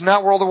week is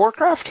not World of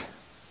Warcraft?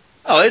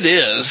 Oh, it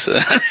is.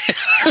 No,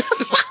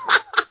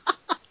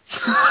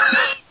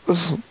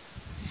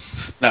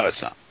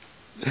 it's not.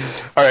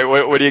 All right,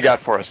 what do you got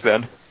for us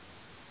then?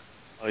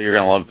 Oh, you're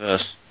going to love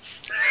this.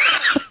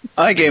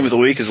 My game of the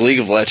week is League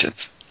of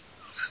Legends.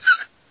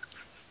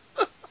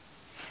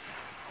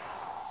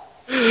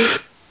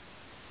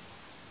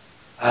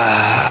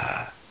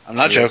 I'm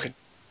not joking.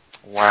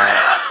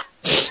 Wow.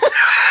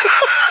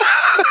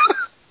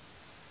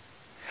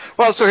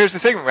 Well, so here's the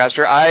thing,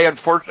 Master.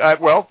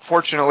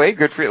 Fortunately,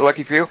 good for you,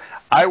 lucky for you,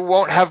 I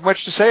won't have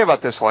much to say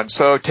about this one.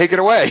 So take it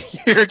away.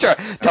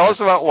 Tell us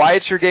about why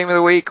it's your game of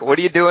the week. What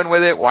are you doing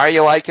with it? Why are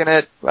you liking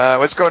it?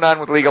 What's going on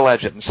with League of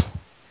Legends?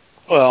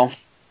 Well,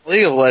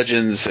 League of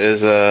Legends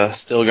is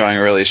still going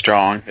really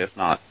strong, if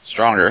not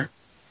stronger,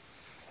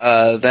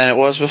 than it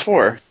was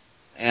before.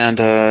 And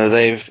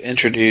they've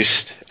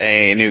introduced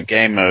a new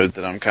game mode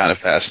that I'm kind of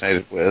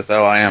fascinated with,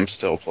 though I am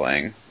still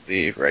playing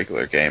the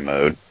regular game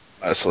mode.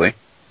 mostly.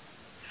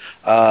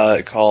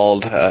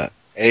 Called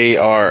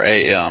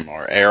ARAM,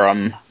 or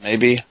ARAM,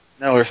 maybe.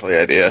 No earthly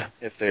idea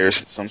if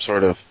there's some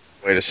sort of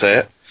way to say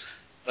it.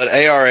 But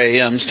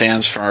ARAM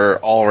stands for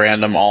All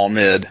Random, All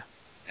Mid.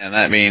 And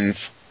that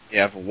means you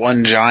have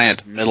one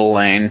giant middle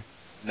lane,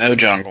 no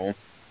jungle,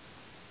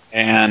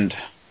 and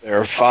there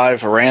are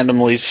 5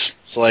 randomly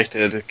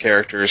selected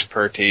characters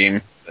per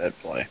team that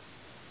play.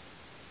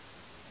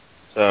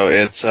 So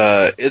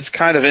it's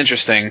kind of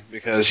interesting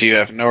because you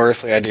have no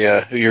earthly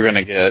idea who you're going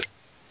to get.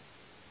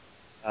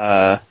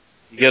 You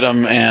get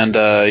them, and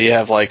you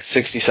have like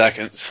 60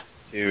 seconds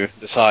to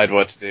decide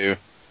what to do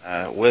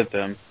with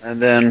them,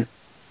 and then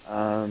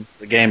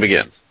the game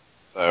begins.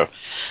 So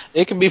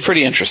it can be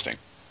pretty interesting.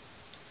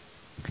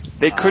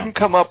 They couldn't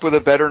come up with a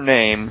better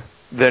name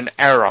than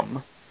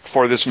ARAM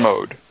for this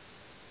mode.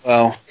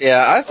 Well,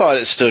 yeah, I thought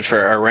it stood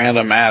for a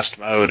random-assed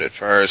mode at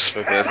first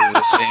because it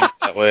just seemed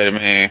that way to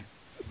me.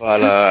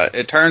 But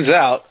it turns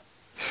out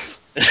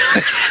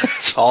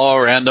it's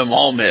all random,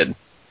 all mid.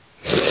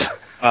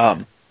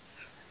 But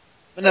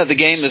no, the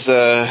game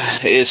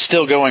is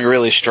still going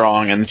really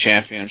strong in the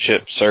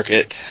championship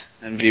circuit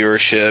and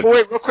viewership. Well,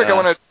 wait, real quick, I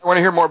want to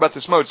hear more about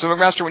this mode. So,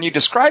 McMaster, when you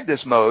describe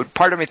this mode,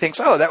 part of me thinks,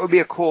 oh, that would be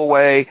a cool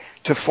way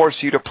to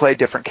force you to play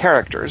different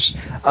characters.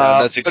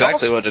 That's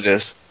exactly what it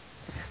is.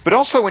 But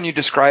also, when you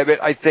describe it,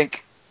 I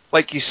think,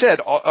 like you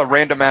said, a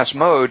random-ass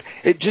mode,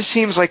 it just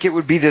seems like it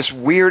would be this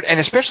weird, and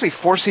especially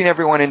forcing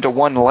everyone into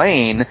one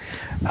lane,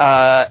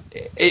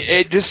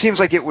 it just seems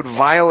like it would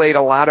violate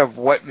a lot of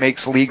what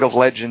makes League of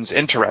Legends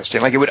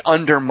interesting. Like, it would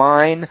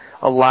undermine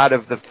a lot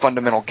of the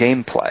fundamental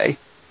gameplay.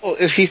 Well,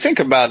 if you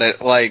think about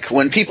it, like,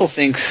 when people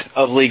think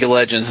of League of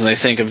Legends and they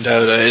think of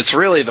Dota, it's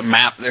really the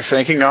map they're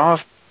thinking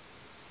of,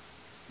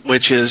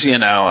 which is,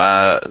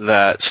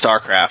 that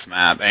StarCraft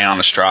map, Aeon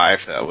of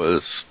Strife, that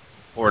was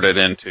ported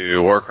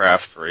into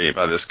Warcraft 3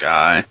 by this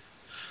guy,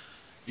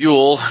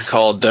 Yule,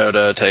 called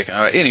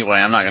Dota, anyway,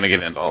 I'm not going to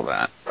get into all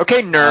that.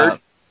 Okay, nerd.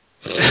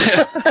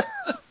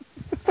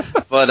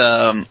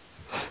 But,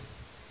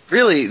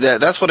 really,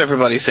 that's what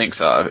everybody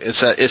thinks of. It's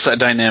that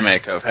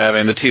dynamic of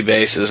having the 2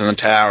 bases and the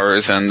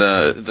towers and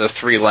the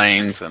 3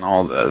 lanes and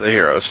all the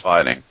heroes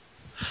fighting.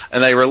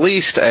 And they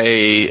released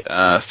a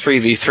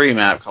 3v3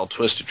 map called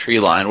Twisted Tree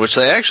Line, which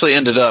they actually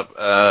ended up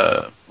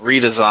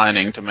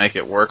redesigning to make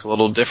it work a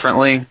little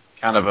differently,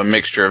 kind of a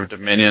mixture of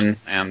Dominion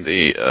and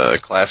the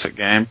classic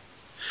game.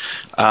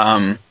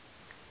 And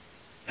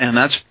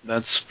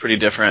that's pretty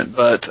different.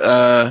 But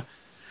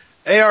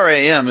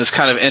ARAM is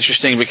kind of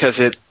interesting because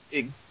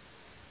they've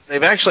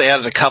actually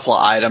added a couple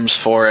of items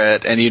for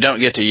it, and you don't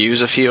get to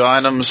use a few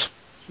items.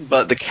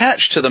 But the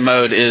catch to the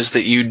mode is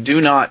that you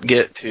do not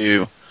get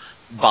to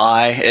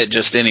buy at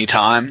just any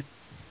time.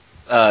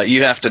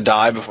 You have to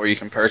die before you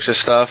can purchase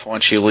stuff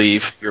once you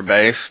leave your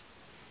base,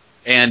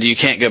 and you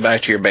can't go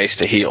back to your base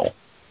to heal.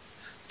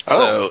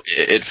 So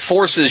it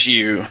forces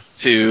you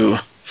to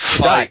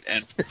fight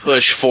and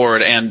push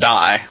forward and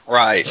die,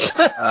 right?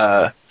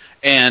 But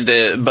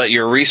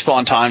your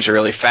respawn times are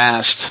really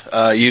fast.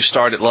 You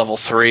start at level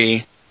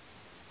 3.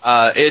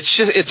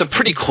 It's a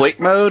pretty quick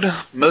mode.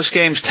 Most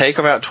games take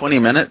about 20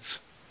 minutes.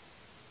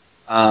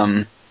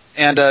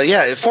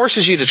 It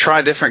forces you to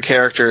try different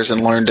characters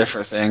and learn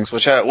different things,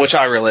 which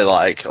I really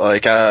like.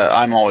 Like,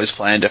 I'm always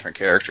playing different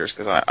characters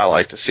because I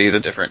like to see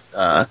the different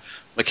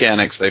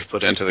mechanics they've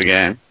put into the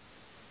game.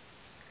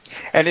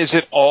 And is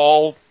it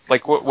all,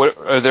 like, what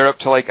are there up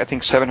to, like, I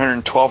think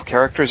 712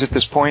 characters at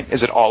this point?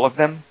 Is it all of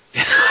them?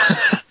 You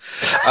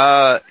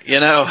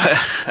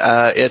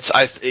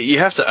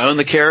have to own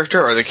the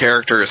character, or the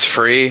character is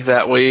free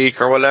that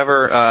week or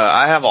whatever.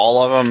 I have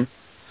all of them,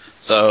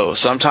 so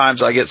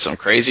sometimes I get some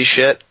crazy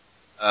shit.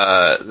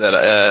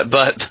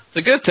 But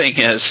the good thing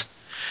is,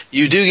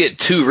 you do get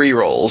 2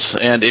 rerolls,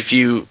 and if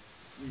you,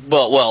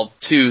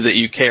 2 that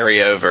you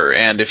carry over,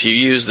 and if you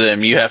use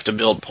them, you have to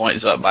build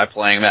points up by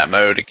playing that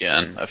mode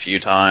again a few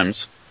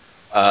times.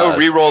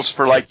 Rerolls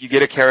for, like, you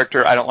get a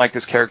character, I don't like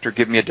this character,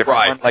 give me a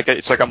different one. Like,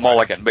 it's like a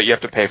mulligan, but you have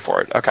to pay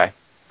for it. Okay.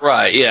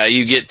 Right, yeah,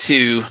 you get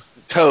 2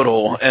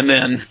 total, and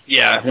then,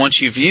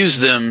 once you've used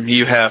them,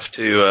 you have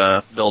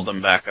to build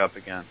them back up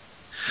again.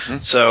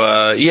 Mm-hmm.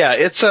 So,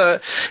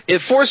 it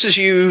forces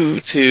you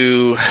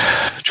to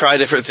try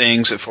different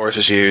things. It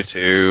forces you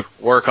to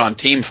work on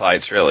team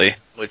fights, really,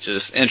 which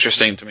is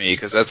interesting to me,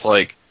 because that's,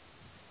 like,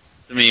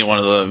 to me, one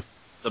of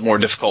the more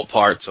difficult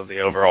parts of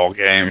the overall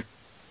game.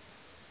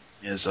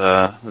 Is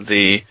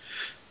the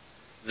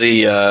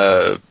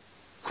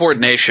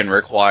coordination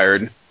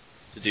required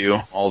to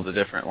do all the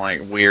different,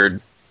 like,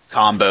 weird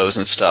combos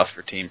and stuff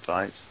for team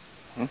fights.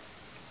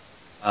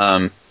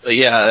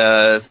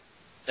 Mm-hmm.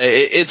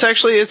 It's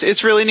actually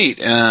it's really neat.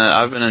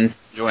 I've been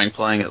enjoying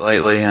playing it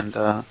lately, and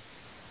they're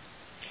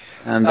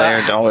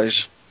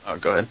always. Oh,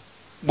 go ahead.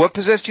 What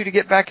possessed you to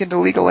get back into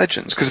League of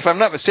Legends? Because if I'm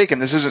not mistaken,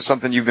 this isn't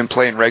something you've been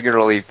playing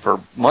regularly for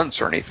months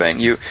or anything.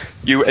 You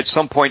at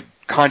some point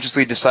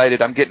consciously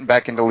decided, I'm getting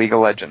back into League of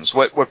Legends.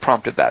 What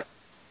prompted that?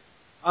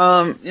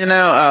 I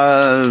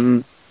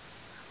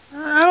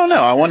don't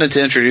know. I wanted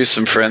to introduce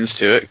some friends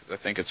to it because I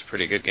think it's a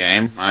pretty good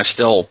game. I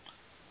still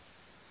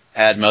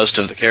add most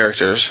of the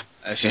characters,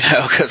 as you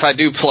know, because I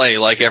do play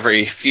like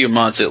every few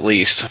months at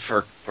least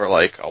for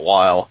like a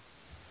while.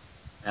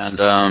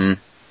 And I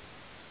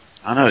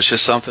don't know, it's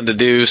just something to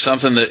do,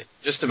 something that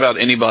just about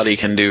anybody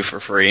can do for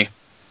free.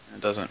 It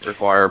doesn't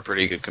require a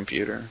pretty good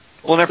computer.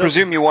 Well, and I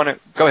presume you want to...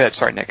 Go ahead,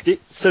 sorry, Nick.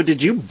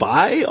 Did you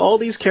buy all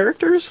these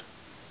characters?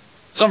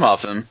 Some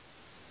of them.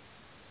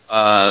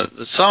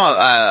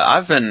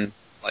 I've been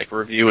like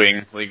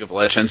reviewing League of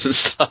Legends and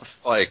stuff,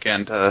 like,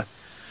 and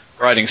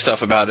writing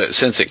stuff about it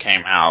since it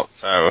came out.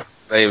 So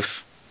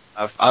I've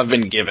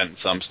been given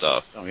some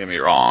stuff. Don't get me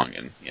wrong,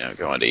 and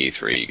going to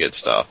E3, you get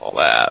stuff, all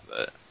that.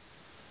 But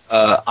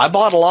I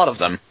bought a lot of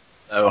them.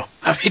 So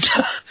I mean,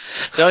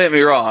 don't get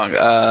me wrong.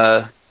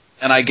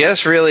 And I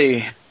guess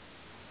really,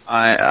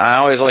 I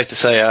always like to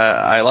say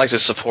I like to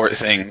support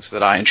things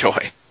that I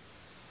enjoy.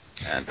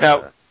 And,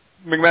 now,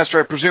 McMaster,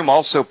 I presume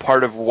also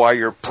part of why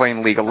you're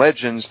playing League of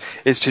Legends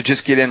is to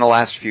just get in the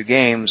last few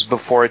games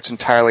before it's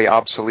entirely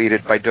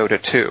obsoleted by Dota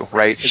 2,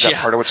 right? Is that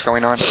part of what's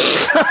going on?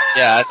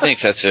 Yeah, I think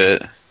that's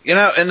it.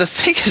 And the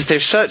thing is,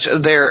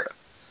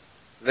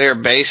 they're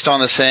based on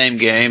the same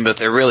game, but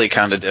they're really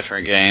kind of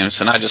different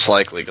games, and I just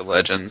like League of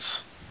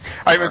Legends.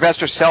 All right,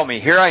 McMaster, sell me.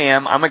 Here I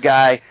am. I'm a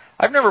guy.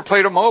 I've never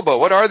played a MOBA.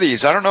 What are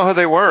these? I don't know how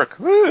they work.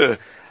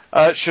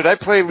 Should I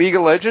play League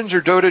of Legends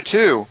or Dota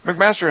 2?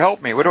 McMaster,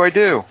 help me. What do I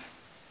do?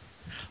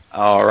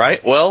 All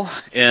right. Well,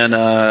 in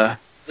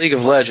League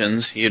of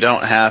Legends, you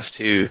don't have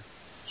to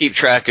keep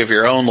track of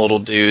your own little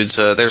dudes.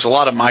 There's a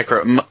lot of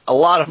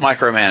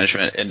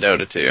micromanagement in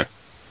Dota 2.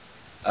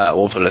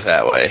 We'll put it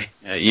that way.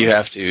 You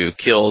have to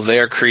kill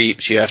their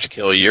creeps. You have to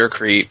kill your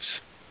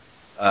creeps.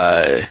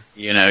 You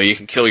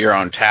can kill your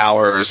own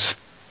towers.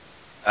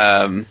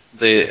 And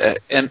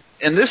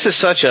this is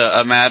such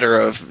a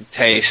matter of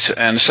taste,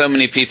 and so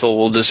many people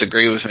will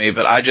disagree with me,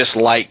 but I just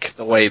like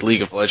the way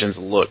League of Legends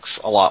looks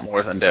a lot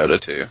more than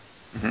Dota 2.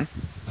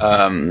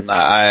 Mm-hmm.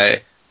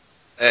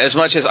 As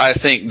much as I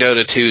think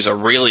Dota 2 is a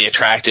really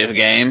attractive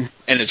game,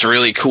 and it's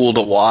really cool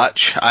to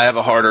watch, I have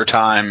a harder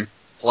time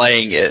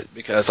playing it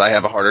because I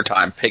have a harder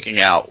time picking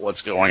out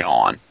what's going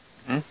on.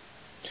 Mm-hmm.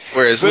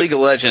 Whereas League of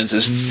Legends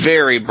is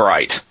very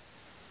bright.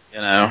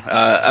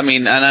 I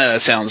mean, I know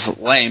that sounds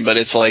lame, but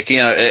it's like,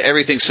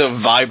 everything's so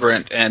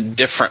vibrant and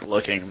different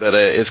looking that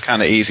it's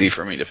kind of easy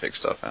for me to pick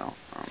stuff out.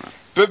 I don't know.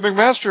 But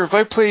McMaster, if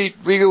I play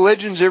League of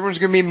Legends, everyone's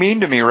going to be mean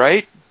to me,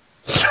 right?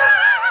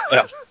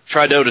 Yeah.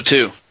 Try Dota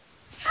 2.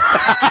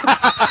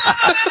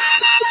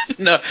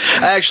 No,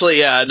 actually,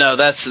 yeah, no,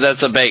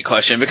 that's a bait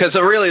question because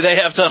really they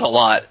have done a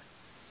lot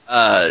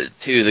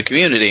to the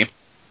community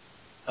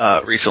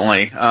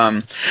recently.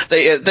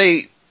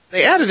 They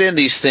added in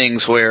these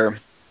things where.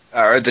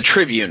 Or the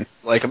Tribune,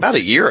 like about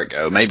a year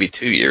ago, maybe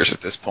 2 years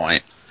at this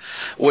point,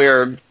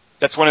 where...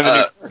 That's one of the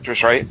new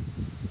characters, right?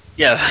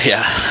 Yeah.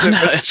 No,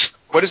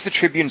 what is the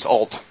Tribune's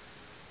ult?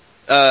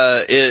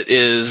 It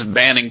is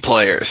banning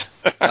players.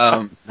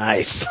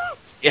 Nice.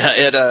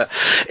 Yeah,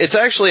 it's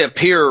actually a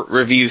peer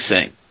review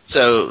thing.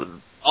 So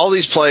all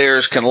these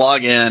players can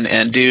log in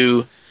and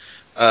do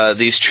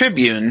these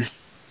Tribune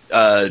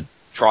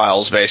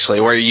trials,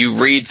 basically, where you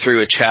read through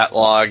a chat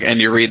log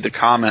and you read the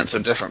comments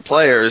of different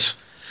players...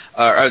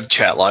 or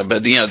chat log,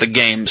 but the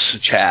game's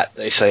chat,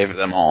 they save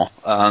them all.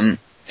 And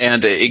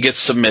it gets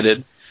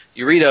submitted.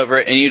 You read over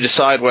it and you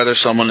decide whether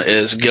someone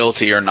is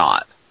guilty or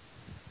not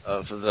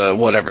of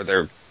whatever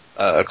their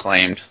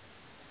claimed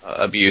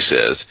abuse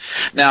is.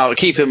 Now,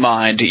 keep in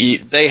mind,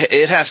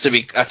 it has to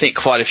be, I think,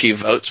 quite a few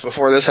votes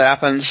before this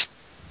happens,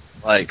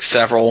 like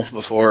several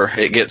before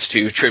it gets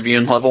to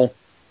Tribune level.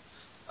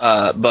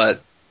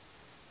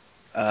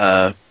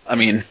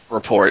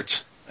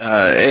 Reports.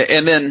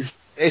 And then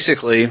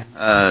basically,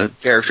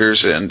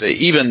 characters and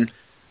even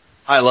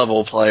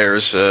high-level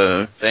players,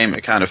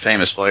 kind of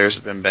famous players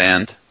have been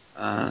banned.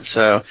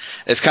 So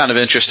it's kind of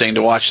interesting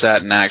to watch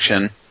that in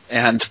action.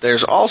 And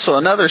there's also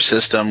another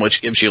system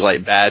which gives you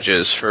like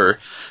badges for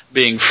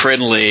being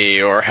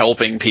friendly or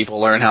helping people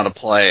learn how to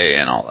play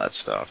and all that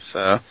stuff.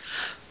 So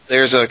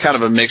there's a kind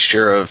of a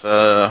mixture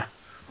of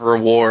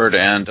reward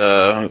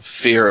and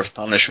fear of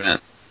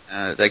punishment.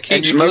 That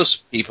keeps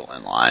most people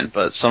in line,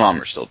 but some of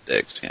them are still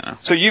dicks,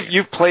 So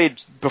you've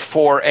played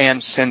before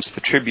and since the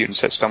Tribune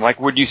system.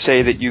 Like, would you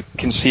say that you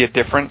can see a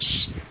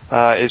difference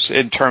is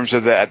in terms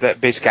of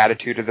that basic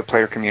attitude of the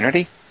player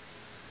community?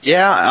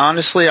 Yeah,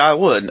 honestly, I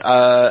would.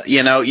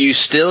 You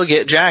still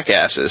get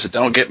jackasses.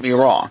 Don't get me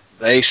wrong;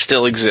 they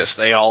still exist.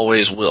 They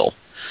always will.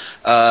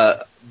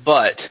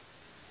 But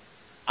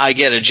I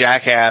get a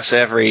jackass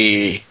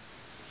every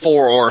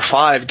 4 or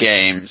 5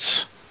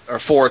 games. Or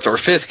 4th or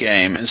 5th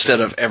game instead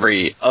of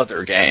every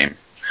other game,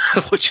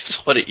 which is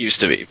what it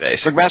used to be,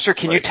 basically. McMaster,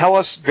 can you tell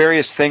us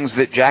various things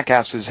that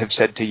jackasses have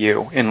said to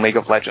you in League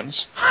of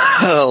Legends?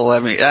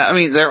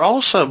 They're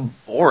all so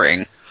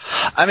boring.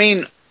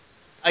 I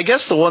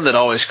guess the one that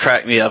always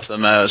cracked me up the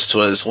most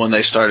was when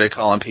they started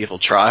calling people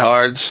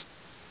tryhards.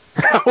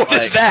 What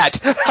is that?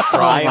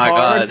 Oh my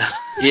god.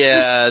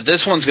 Yeah,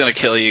 this one's gonna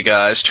kill you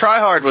guys.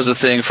 Tryhard was a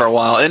thing for a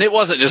while, and it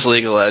wasn't just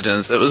League of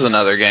Legends. It was in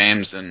other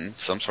games and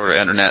some sort of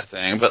internet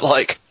thing. But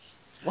like,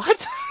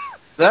 what?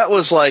 That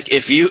was like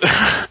if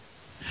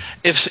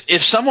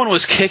someone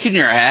was kicking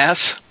your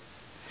ass,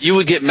 you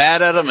would get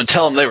mad at them and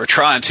tell them they were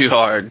trying too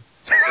hard.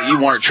 That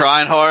you weren't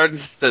trying hard.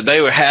 That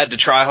they had to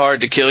try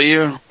hard to kill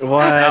you.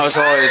 What?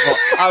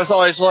 I was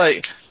always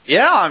like,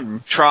 yeah,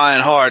 I'm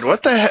trying hard.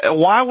 What the hell?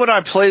 Why would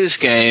I play this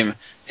game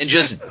and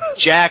just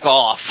jack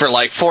off for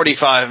like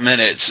 45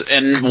 minutes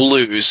and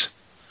lose?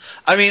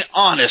 I mean,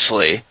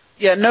 honestly,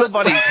 yeah,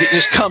 nobody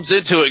just comes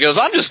into it and goes,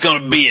 I'm just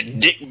going to be a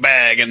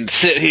dickbag and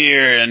sit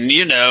here and,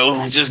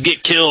 just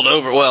get killed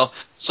over. Well,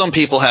 some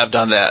people have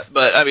done that,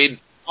 but I mean,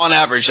 on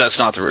average, that's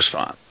not the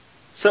response.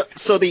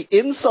 So the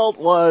insult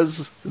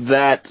was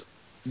that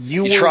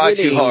you were tried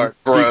winning too hard,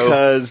 bro,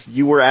 because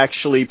you were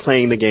actually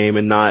playing the game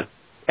and not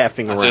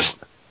effing around.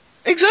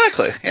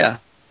 Exactly, yeah.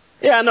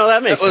 Yeah, no,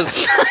 that makes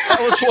sense.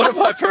 That was one of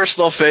my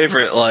personal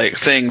favorite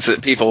things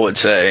that people would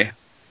say.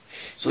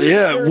 So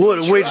yeah,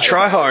 what a way to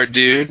try hard,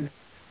 dude.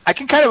 I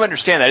can kind of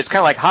understand that. It's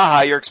kind of like,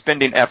 haha, you're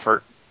expending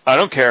effort. I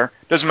don't care.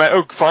 Doesn't matter.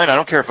 Oh, fine, I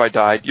don't care if I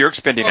died. You're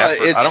expending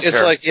effort. I don't care.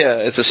 It's like, yeah,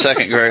 it's a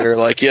second grader.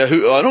 Like, yeah,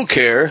 I don't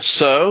care.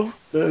 So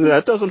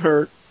that doesn't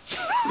hurt.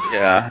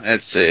 Yeah,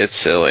 it's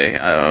silly.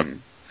 Yeah,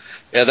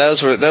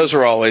 those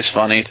were always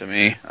funny to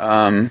me.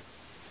 I'm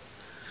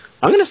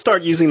gonna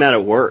start using that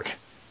at work.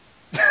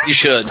 You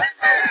should.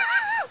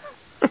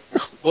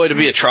 Boy, to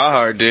be a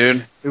tryhard,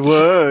 dude.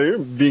 Well, you're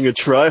being a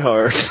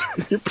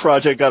tryhard. Your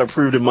project got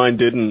approved and mine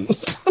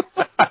didn't.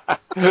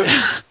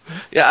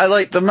 Yeah, I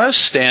like the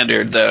most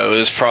standard though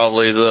is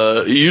probably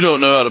the you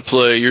don't know how to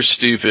play, you're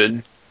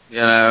stupid.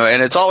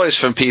 And it's always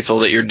from people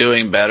that you're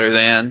doing better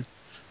than,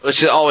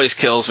 which always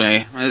kills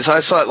me. I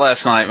saw it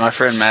last night. My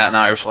friend Matt and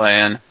I were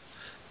playing,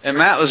 and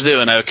Matt was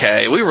doing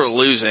okay. We were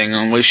losing,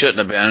 and we shouldn't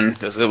have been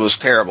because it was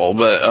terrible.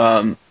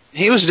 But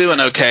he was doing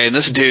okay, and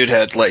this dude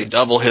had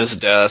double his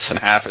deaths and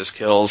half his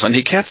kills, and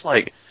he kept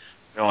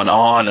going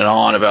on and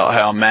on about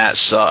how Matt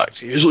sucked.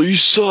 He was like, "You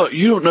suck.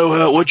 You don't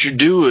know what you're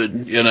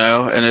doing,"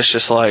 And it's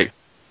just like,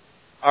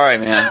 all right,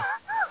 man,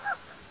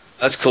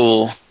 that's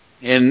cool.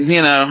 And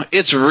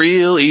it's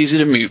real easy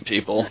to mute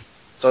people,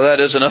 so that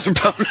is another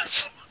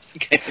bonus.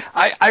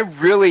 I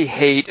really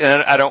hate,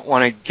 and I don't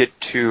want to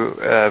get too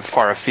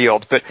far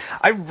afield, but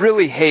I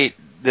really hate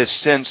this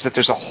sense that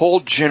there's a whole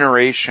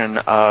generation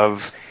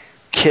of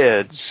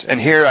kids, and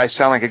here I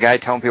sound like a guy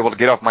telling people to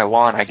get off my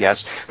lawn, I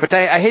guess, but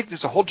I hate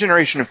there's a whole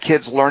generation of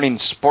kids learning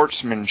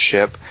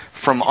sportsmanship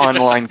from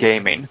online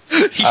gaming.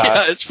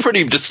 Yeah, it's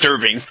pretty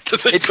disturbing.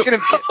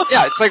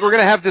 It's like we're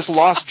gonna have this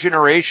lost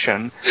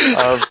generation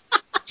of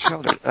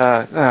children.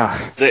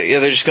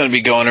 They're just going to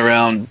be going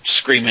around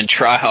screaming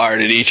 "try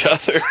hard" at each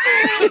other.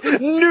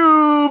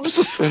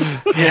 Noobs.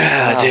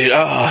 Yeah, dude.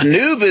 Oh,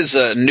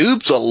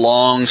 noob's a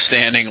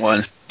long-standing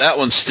one. That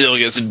one still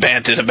gets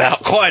banted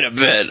about quite a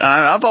bit.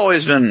 I've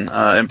always been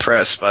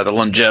impressed by the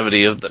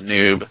longevity of the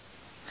noob.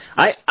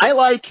 I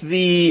like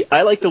the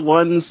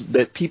ones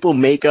that people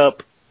make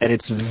up, and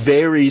it's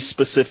very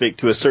specific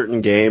to a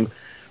certain game,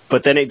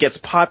 but then it gets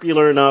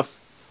popular enough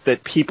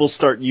that people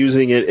start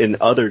using it in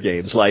other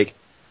games, like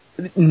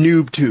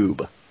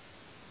NoobTube.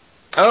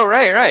 Oh,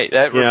 right.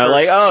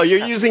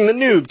 You're using the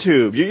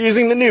NoobTube. You're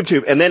using the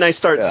NoobTube. And then I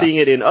start seeing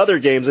it in other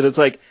games, and it's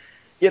like,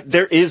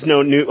 there is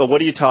no noob.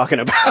 What are you talking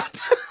about?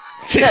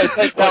 Yeah,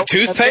 it's like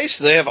toothpaste?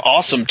 They have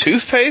awesome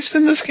toothpaste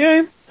in this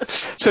game?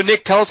 So,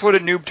 Nick, tell us what a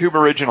NoobTube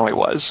originally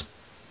was.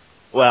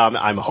 Well,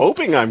 I'm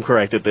hoping I'm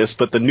correct at this,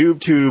 but the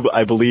NoobTube,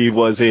 I believe,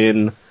 was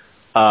in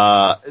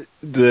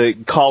the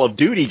Call of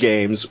Duty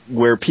games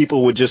where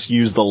people would just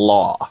use the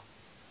law.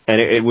 And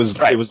it was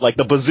like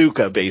the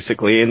bazooka,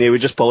 basically, and they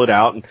would just pull it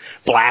out and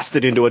blast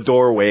it into a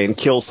doorway and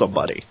kill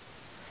somebody.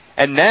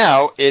 And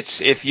now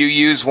it's if you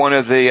use one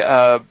of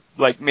the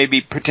maybe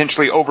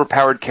potentially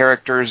overpowered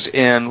characters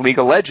in League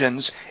of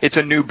Legends, it's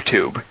a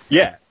NoobTube.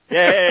 Yeah.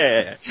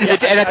 Yeah.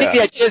 And I think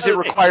the idea is it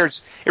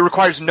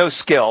requires no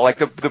skill. Like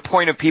the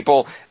point of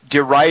people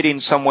deriding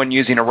someone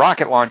using a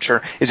rocket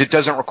launcher is it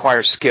doesn't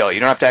require skill. You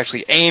don't have to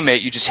actually aim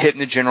it. You just hit in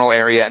the general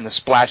area, and the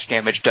splash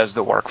damage does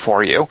the work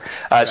for you.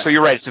 So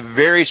you're right. It's a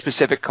very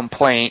specific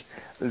complaint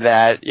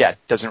that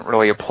doesn't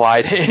really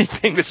apply to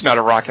anything that's not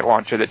a rocket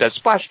launcher that does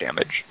splash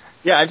damage.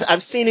 Yeah,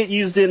 I've seen it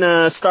used in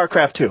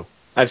StarCraft 2.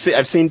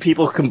 I've seen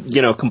people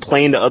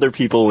complain to other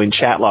people in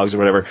chat logs or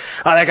whatever.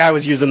 Oh, that guy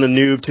was using the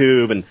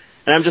NoobTube, and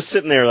I'm just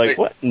sitting there like,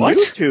 what?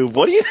 NoobTube?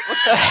 What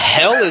the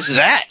hell is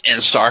that in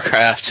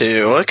StarCraft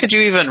 2? What could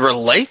you even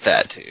relate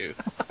that to?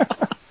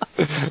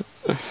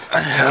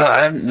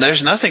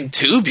 There's nothing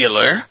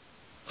tubular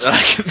that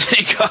I can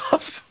think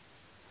of.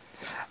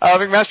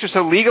 McMaster,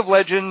 so League of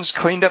Legends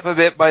cleaned up a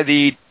bit by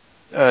the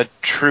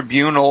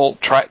tribunal.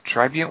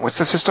 What's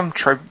the system?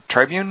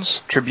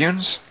 Tribunes?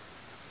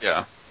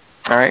 Yeah.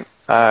 All right.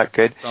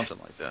 Good. Something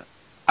like that.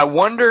 I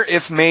wonder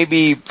if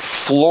maybe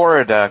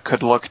Florida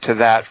could look to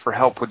that for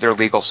help with their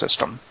legal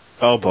system.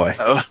 Oh, boy.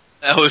 Oh,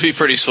 that would be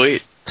pretty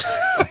sweet.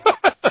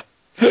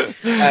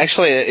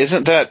 Actually,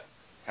 isn't that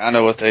kind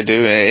of what they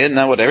do? Isn't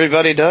that what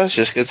everybody does?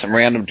 Just get some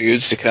random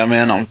dudes to come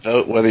in and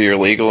vote whether you're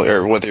legal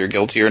or whether you're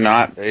guilty or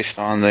not based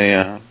on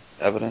the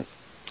evidence?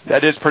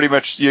 That is pretty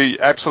much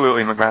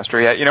absolutely,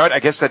 McMaster. Yeah, you know what? I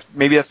guess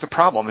maybe that's the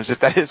problem. Is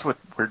that is what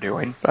we're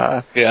doing.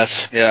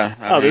 Yes.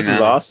 Yeah. This is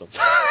awesome.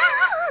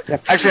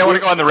 Actually, I want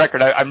to go on the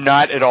record. I'm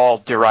not at all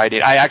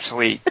deriding. I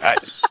actually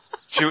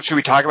should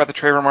we talk about the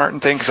Trayvon Martin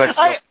thing?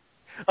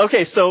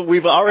 Okay, so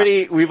we've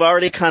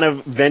already kind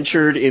of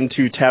ventured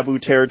into taboo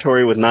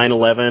territory with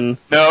 9/11.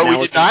 No, now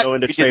we did not. Go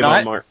into we Trayvon did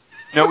not. Martin.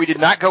 No, we did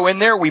not go in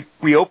there.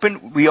 We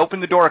opened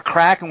the door a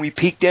crack and we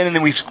peeked in and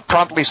then we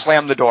promptly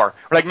slammed the door.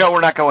 We're like, no,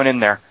 we're not going in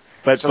there.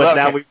 But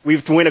now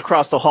we've went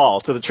across the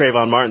hall to the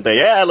Trayvon Martin thing.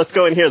 Yeah, let's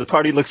go in here. The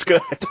party looks good.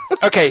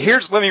 Okay,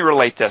 let me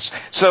relate this.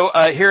 So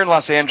here in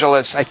Los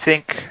Angeles, I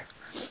think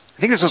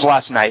this was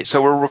last night.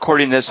 So we're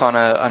recording this on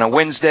a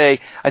Wednesday.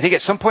 I think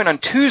at some point on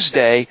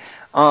Tuesday,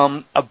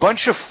 a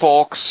bunch of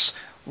folks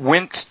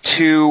went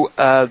to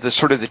the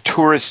sort of the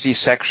touristy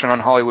section on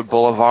Hollywood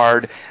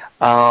Boulevard,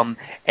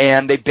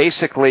 and they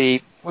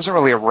basically wasn't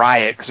really a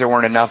riot because there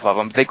weren't enough of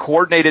them. They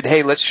coordinated,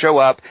 hey, let's show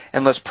up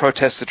and let's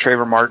protest the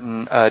Trayvon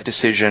Martin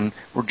decision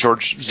where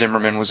George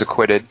Zimmerman was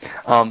acquitted.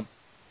 And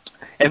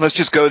let's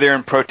just go there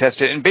and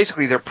protest it. And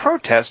basically their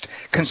protest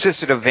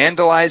consisted of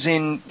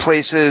vandalizing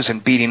places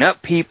and beating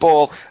up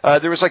people.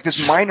 There was like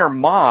this minor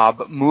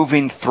mob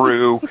moving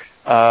through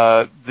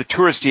the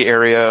touristy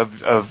area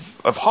of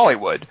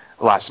Hollywood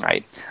last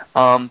night.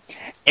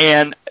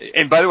 And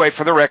by the way,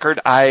 for the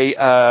record,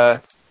 I'm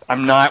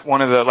not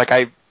one of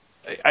the,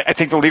 I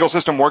think the legal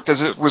system worked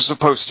as it was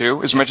supposed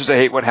to, as much as I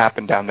hate what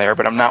happened down there,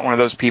 but I'm not one of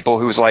those people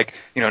who's like,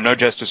 no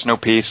justice, no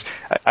peace.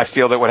 I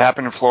feel that what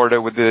happened in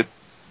Florida with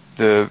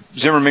the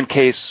Zimmerman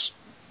case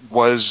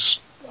was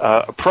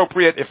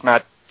appropriate, if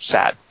not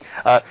sad.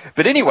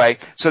 But anyway,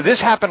 so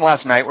this happened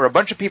last night where a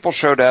bunch of people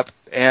showed up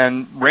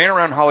and ran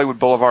around Hollywood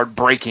Boulevard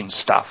breaking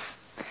stuff.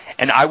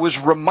 And I was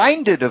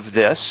reminded of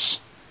this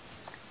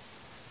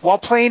while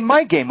playing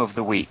my game of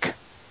the week.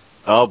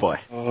 Oh boy.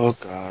 Oh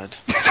God.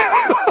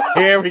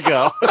 Here we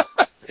go.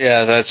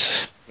 Yeah,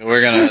 this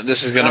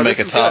is gonna make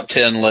a top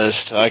 10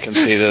 list. I can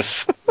see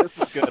this. This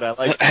is good. I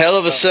like it. Hell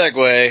of a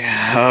segue.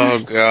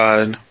 Oh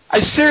God. I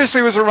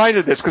seriously was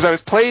reminded of this because I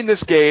was playing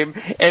this game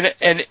and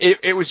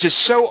it was just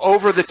so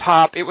over the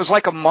top. It was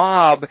like a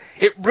mob.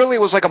 It really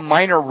was like a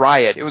minor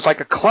riot. It was like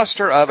a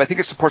cluster of, I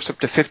think it supports up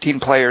to 15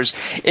 players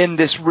in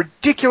this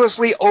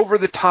ridiculously over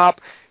the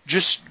top,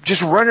 just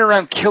running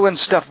around killing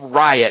stuff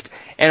riot.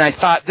 And I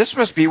thought this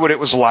must be what it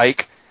was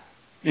like,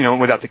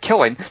 without the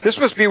killing. This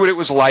must be what it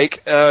was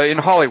like in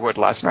Hollywood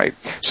last night.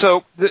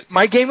 So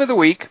my game of the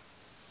week,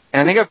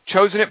 and I think I've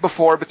chosen it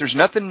before, but there's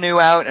nothing new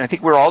out, and I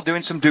think we're all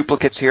doing some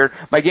duplicates here.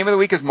 My game of the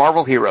week is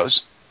Marvel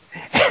Heroes.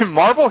 And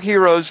Marvel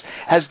Heroes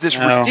has this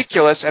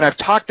ridiculous, and I've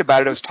talked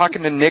about it, I was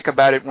talking to Nick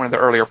about it in one of the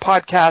earlier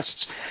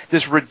podcasts,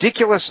 this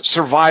ridiculous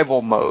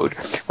survival mode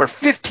where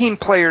 15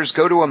 players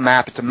go to a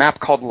map. It's a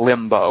map called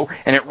Limbo,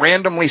 and it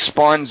randomly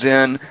spawns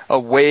in a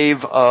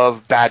wave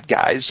of bad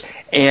guys,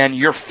 and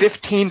your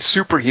 15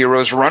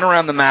 superheroes run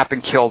around the map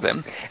and kill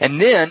them. And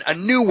then a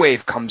new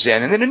wave comes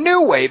in, and then a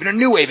new wave, and a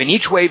new wave, and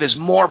each wave is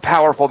more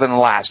powerful than the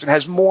last and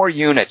has more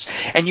units.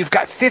 And you've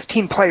got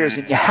 15 players,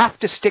 and you have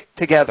to stick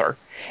together.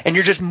 And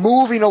you're just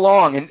moving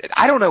along, and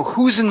I don't know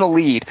who's in the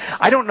lead.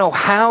 I don't know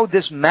how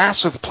this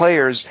mass of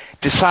players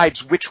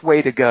decides which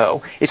way to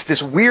go. It's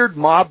this weird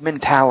mob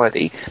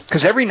mentality,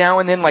 because every now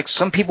and then,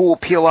 some people will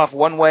peel off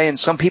one way and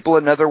some people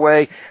another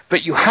way,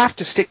 but you have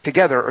to stick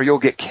together or you'll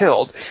get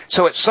killed.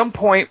 So at some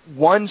point,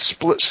 one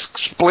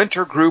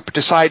splinter group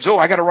decides,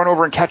 I got to run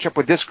over and catch up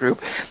with this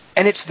group.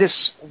 And it's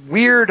this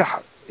weird...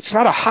 It's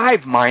not a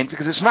hive mind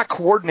because it's not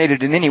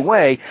coordinated in any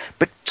way,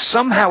 but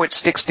somehow it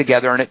sticks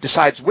together and it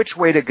decides which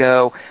way to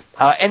go.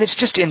 And it's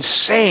just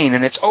insane,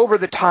 and it's over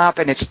the top,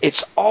 and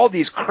it's all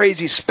these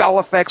crazy spell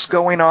effects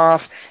going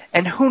off,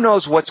 and who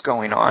knows what's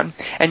going on.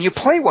 And you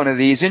play one of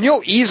these, and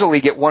you'll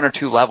easily get 1 or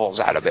 2 levels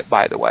out of it,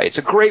 by the way. It's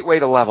a great way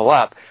to level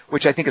up,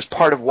 which I think is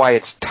part of why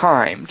it's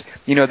timed.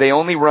 They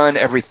only run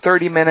every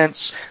 30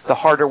 minutes, the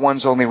harder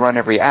ones only run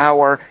every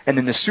hour, and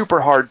then the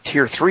super hard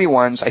tier 3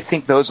 ones, I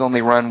think those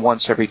only run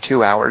once every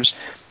 2 hours.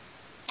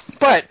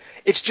 But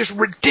it's just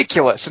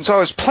ridiculous. And so I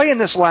was playing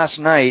this last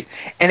night,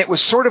 and it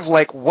was sort of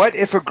like, what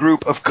if a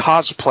group of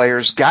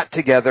cosplayers got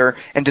together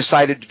and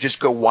decided to just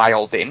go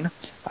wilding?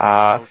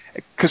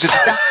 Because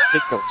it's that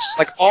ridiculous.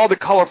 Like all the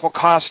colorful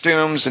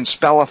costumes and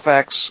spell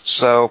effects.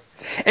 So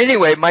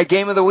anyway, my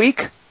game of the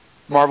week,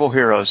 Marvel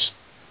Heroes.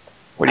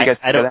 What do you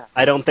guys think of that?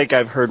 I don't think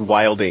I've heard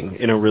wilding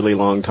in a really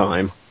long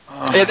time.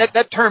 Yeah,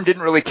 that term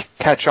didn't really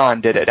catch on,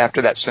 did it,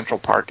 after that Central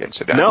Park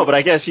incident? No, but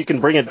I guess you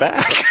can bring it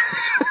back.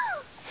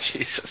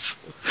 Jesus.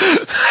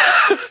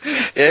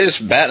 Yeah,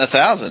 just batting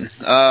 1,000.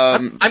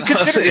 I'm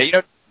considering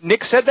it.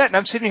 Nick said that, and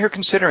I'm sitting here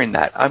considering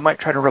that. I might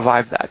try to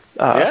revive that.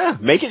 Yeah,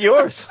 make it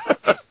yours.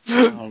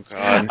 Oh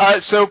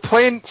God. So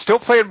still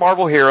playing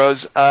Marvel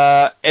Heroes,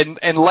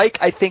 and like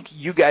I think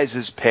you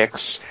guys'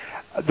 picks,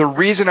 the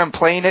reason I'm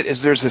playing it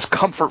is there's this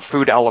comfort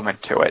food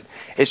element to it.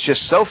 It's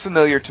just so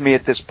familiar to me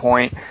at this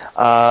point.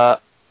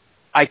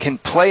 I can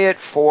play it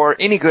for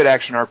any good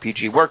action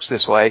RPG works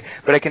this way,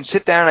 but I can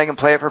sit down and I can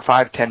play it for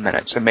 5-10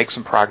 minutes and make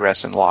some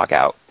progress and log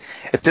out.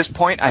 At this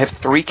point, I have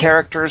 3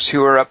 characters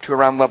who are up to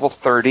around level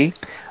 30.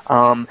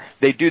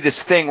 They do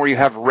this thing where you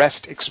have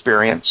rest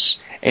experience,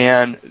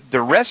 and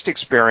the rest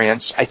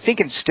experience, I think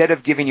instead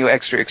of giving you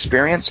extra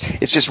experience,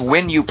 it's just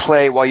when you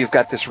play while you've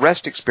got this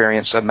rest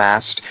experience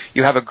amassed,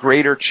 you have a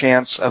greater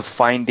chance of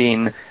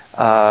finding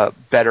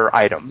better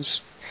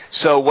items.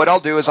 So what I'll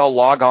do is I'll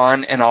log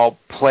on and I'll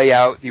play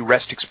out the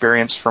rest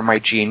experience for my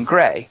Jean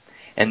Grey.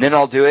 And then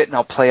I'll do it and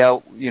I'll play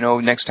out,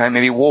 next time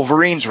maybe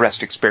Wolverine's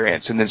rest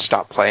experience and then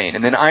stop playing.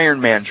 And then Iron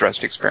Man's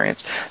rest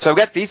experience. So I've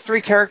got these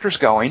 3 characters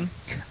going.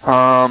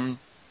 I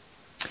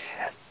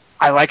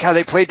like how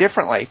they play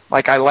differently.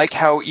 Like, I like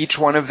how each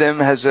one of them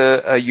has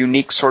a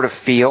unique sort of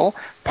feel,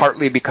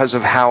 partly because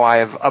of how I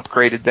have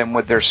upgraded them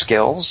with their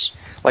skills.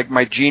 Like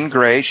my Jean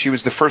Grey, she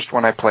was the first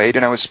one I played,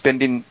 and I was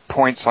spending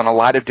points on a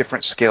lot of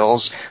different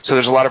skills, so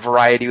there's a lot of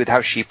variety with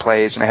how she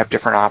plays, and I have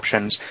different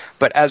options.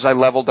 But as I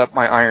leveled up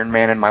my Iron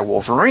Man and my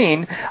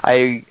Wolverine,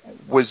 I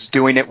was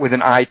doing it with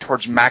an eye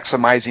towards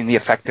maximizing the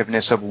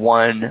effectiveness of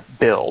one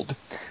build.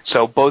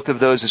 So both of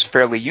those is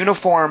fairly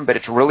uniform, but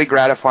it's really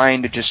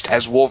gratifying to just,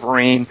 as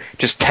Wolverine,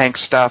 just tank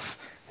stuff.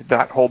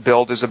 That whole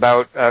build is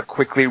about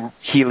quickly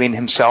healing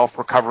himself,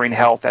 recovering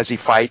health as he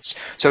fights.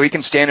 So he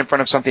can stand in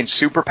front of something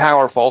super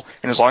powerful,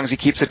 and as long as he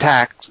keeps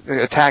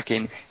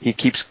attacking, he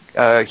keeps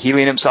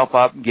healing himself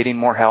up and getting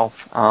more health.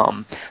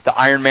 The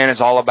Iron Man is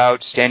all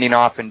about standing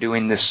off and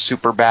doing this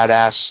super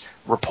badass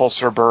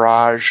repulsor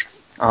barrage.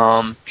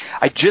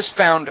 I just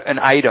found an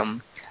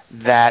item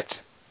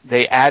that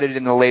they added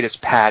in the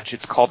latest patch.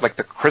 It's called like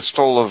the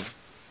Crystal of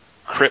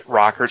Crit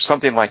Rock or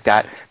something like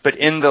that. But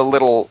in the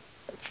little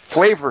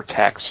flavor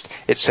text,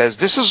 it says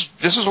this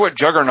is what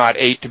Juggernaut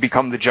ate to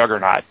become the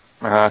Juggernaut.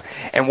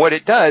 And what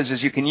it does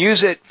is you can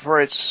use it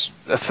for its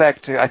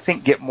effect to, I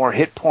think, get more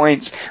hit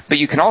points, but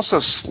you can also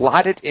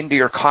slot it into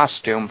your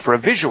costume for a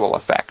visual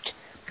effect.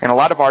 And a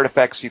lot of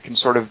artifacts, you can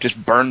sort of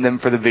just burn them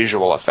for the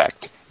visual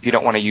effect if you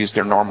don't want to use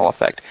their normal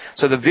effect.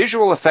 So the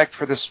visual effect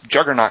for this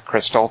Juggernaut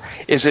crystal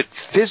is it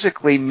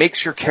physically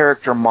makes your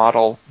character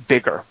model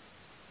bigger.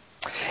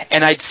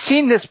 And I'd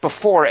seen this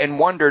before and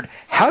wondered,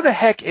 how the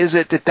heck is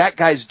it that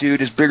guy's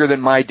dude is bigger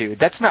than my dude?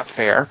 That's not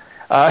fair.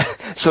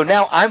 So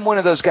now I'm one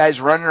of those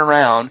guys running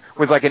around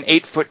with like an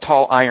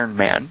 8-foot-tall Iron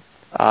Man,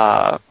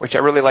 which I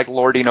really like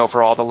lording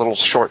over all the little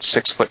short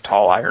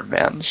 6-foot-tall Iron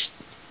Mans.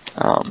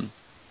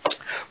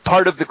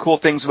 Part of the cool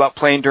things about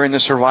playing during the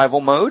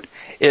survival mode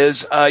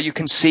is you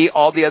can see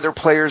all the other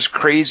players'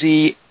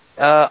 crazy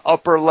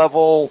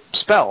upper-level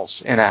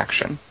spells in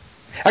action.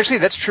 Actually,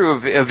 that's true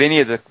of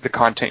any of the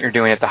content you're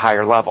doing at the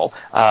higher level.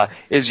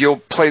 Is you'll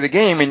play the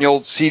game and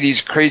you'll see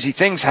these crazy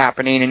things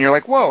happening, and you're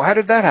like, "Whoa, how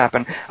did that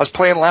happen?" I was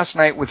playing last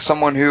night with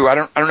someone who I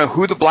don't know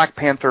who the Black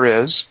Panther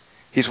is.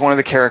 He's one of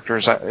the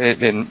characters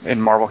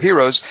in Marvel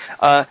Heroes,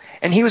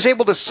 and he was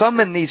able to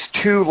summon these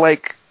 2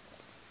 like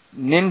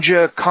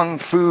ninja kung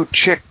fu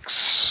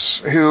chicks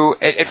who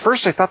at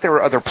first I thought they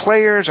were other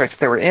players, I thought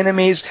they were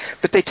enemies,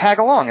 but they tag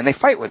along and they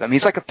fight with him.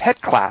 He's like a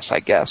pet class,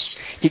 I guess.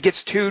 He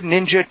gets 2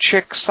 ninja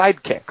chick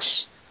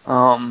sidekicks.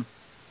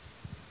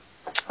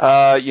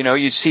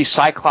 You see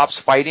Cyclops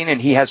fighting,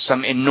 and he has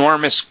some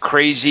enormous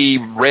crazy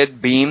red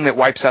beam that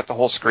wipes out the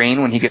whole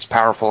screen when he gets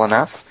powerful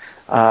enough.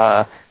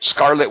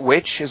 Scarlet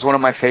Witch is one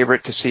of my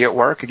favorite to see at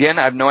work. Again,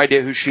 I have no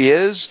idea who she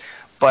is,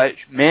 but,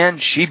 man,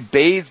 she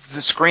bathed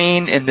the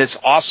screen in this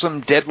awesome,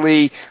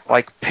 deadly,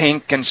 like,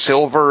 pink and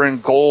silver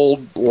and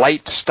gold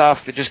light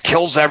stuff that just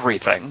kills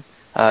everything.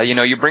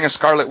 You bring a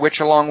Scarlet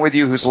Witch along with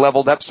you who's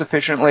leveled up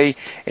sufficiently,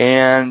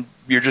 and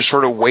you're just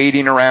sort of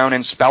wading around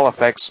in spell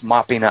effects,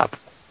 mopping up.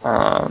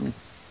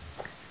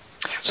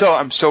 So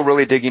I'm still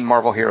really digging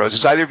Marvel Heroes.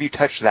 Has either of you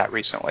touched that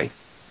recently?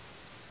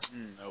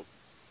 Nope.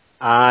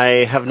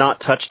 I have not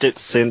touched it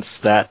since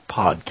that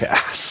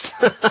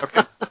podcast.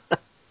 Okay.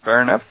 Fair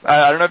enough.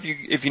 I don't know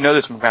if you know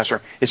this,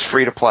 McMaster. It's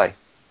free to play.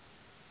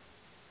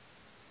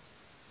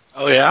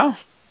 Oh, yeah?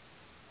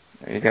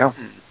 There you go.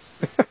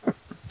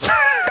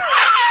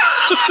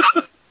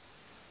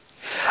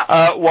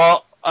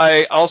 Well,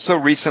 I also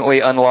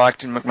recently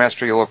unlocked, and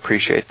McMaster, you'll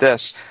appreciate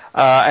this.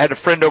 I had a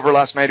friend over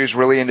last night who's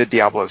really into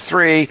Diablo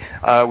 3.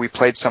 We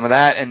played some of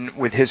that, and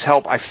with his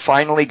help, I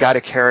finally got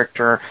a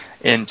character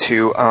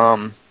into...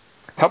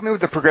 help me with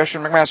the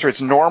progression, McMaster.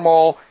 It's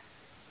normal,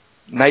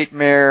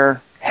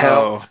 nightmare...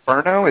 Hell,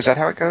 Inferno? Is that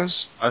how it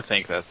goes? I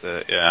think that's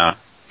it, yeah.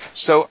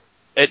 So,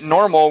 at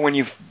normal, when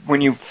you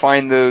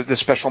find the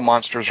special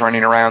monsters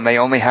running around, they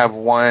only have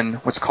one,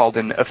 what's called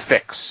an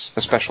affix,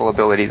 a special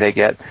ability they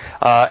get.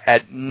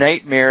 At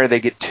Nightmare, they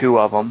get 2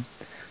 of them.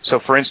 So,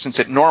 for instance,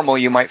 at normal,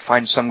 you might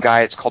find some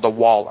guy, it's called a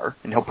Waller,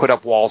 and he'll put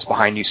up walls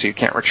behind you so you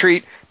can't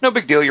retreat. No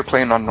big deal, you're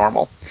playing on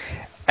normal.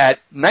 At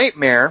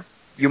Nightmare,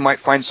 you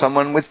might find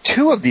someone with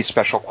 2 of these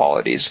special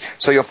qualities.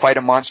 So you'll fight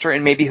a monster,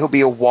 and maybe he'll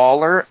be a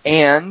Waller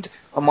and...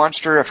 a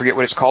monster, I forget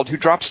what it's called, who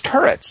drops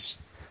turrets.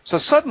 So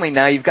suddenly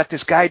now you've got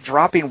this guy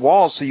dropping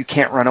walls so you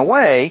can't run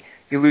away.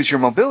 You lose your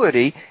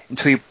mobility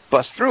until you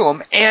bust through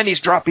them, and he's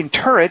dropping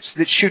turrets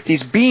that shoot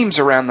these beams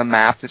around the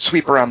map, that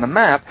sweep around the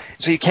map,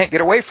 so you can't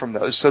get away from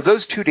those. So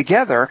those two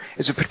together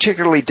is a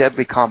particularly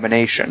deadly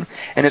combination.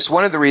 And it's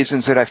one of the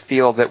reasons that I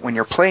feel that when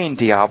you're playing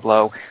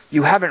Diablo,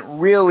 you haven't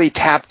really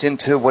tapped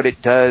into what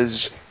it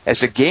does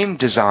as a game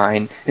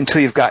design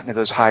until you've gotten to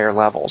those higher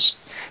levels.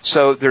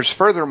 So there's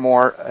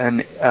furthermore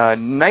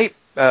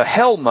a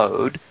hell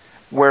mode,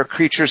 where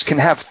creatures can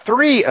have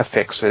 3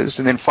 affixes,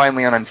 and then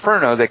finally on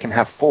Inferno they can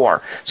have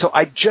 4. So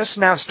I just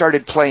now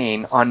started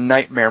playing on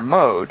Nightmare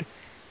mode,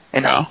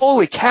 and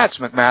holy cats,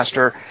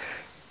 McMaster.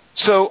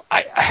 So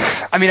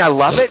I mean, I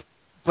love it,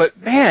 but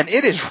man,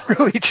 it is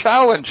really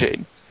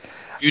challenging.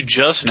 You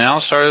just now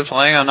started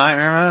playing on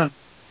Nightmare mode?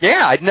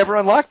 Yeah, I'd never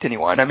unlocked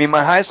anyone. I mean,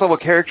 my highest level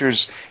character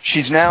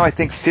she's now, I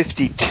think,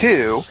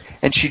 52,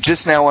 and she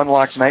just now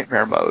unlocked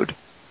Nightmare mode.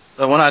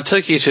 So when I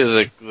took you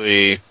to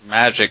the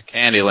Magic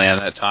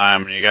Candyland that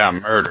time and you got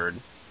murdered,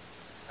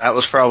 that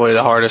was probably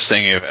the hardest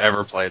thing you've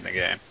ever played in the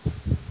game.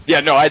 Yeah,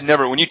 no, I'd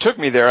never. When you took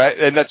me there,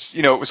 and that's,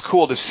 it was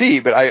cool to see,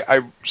 but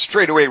I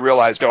straight away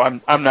realized,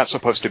 I'm not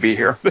supposed to be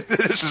here.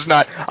 This is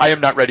not. I am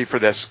not ready for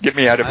this. Get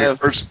me out of here.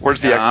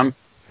 Where's the exit?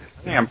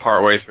 I think I'm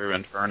partway through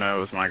Inferno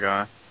with my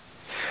guy.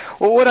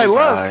 Well, what I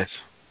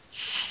love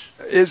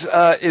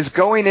is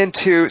going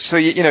into, so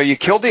you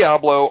kill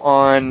Diablo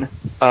on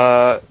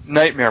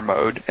Nightmare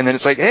mode, and then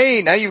it's like,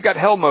 hey, now you've got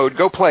Hell mode,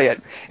 go play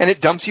it, and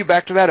it dumps you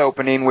back to that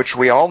opening, which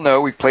we all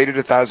know, we've played it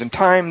 1,000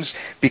 times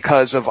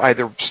because of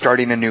either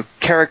starting a new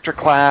character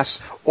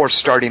class or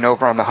starting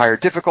over on the higher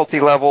difficulty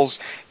levels.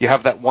 You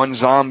have that one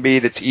zombie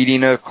that's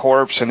eating a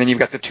corpse, and then you've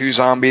got the 2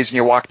 zombies, and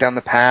you walk down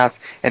the path,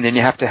 and then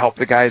you have to help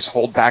the guys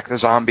hold back the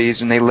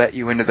zombies, and they let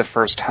you into the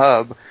first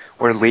hub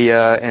where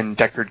Leah and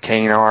Deckard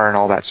Cain are and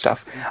all that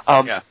stuff.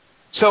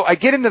 So I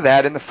get into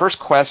that, and the first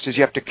quest is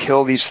you have to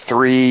kill these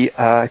 3,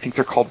 I think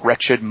they're called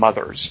Wretched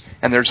Mothers,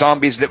 and they're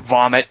zombies that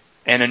vomit,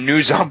 and a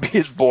new zombie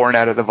is born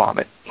out of the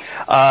vomit.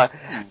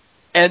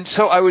 And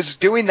so I was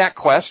doing that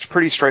quest,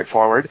 pretty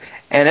straightforward,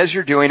 and as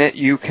you're doing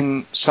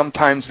it,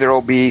 sometimes there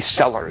will be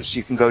cellars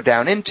you can go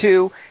down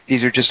into.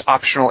 These are just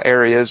optional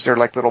areas. They're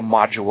like little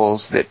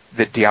modules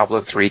that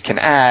Diablo 3 can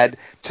add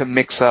to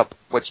mix up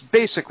what's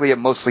basically a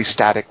mostly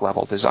static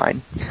level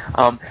design.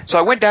 So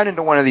I went down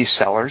into one of these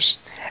cellars,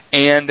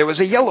 and there was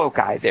a yellow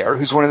guy there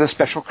who's one of the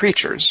special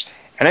creatures.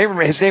 And I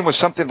remember his name was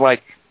something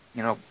like,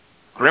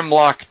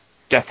 Grimlock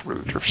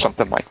Deathroot or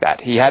something like that.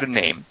 He had a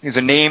name. He was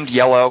a named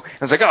yellow. I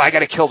was like, I got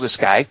to kill this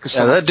guy.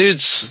 That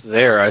dude's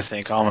there, I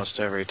think, almost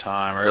every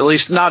time. Or at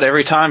least not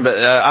every time, but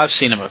I've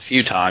seen him a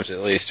few times at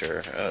least,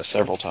 or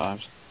several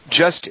times.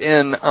 Just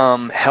in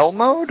Hell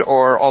mode,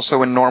 or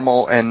also in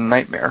Normal and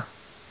Nightmare?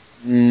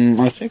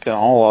 I think in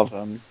all of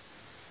them.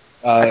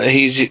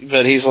 He's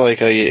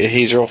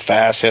real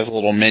fast. He has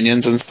little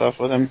minions and stuff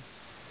with him.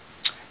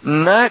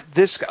 Not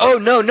this guy. Oh,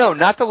 no,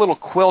 not the little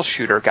quill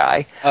shooter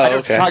guy. I know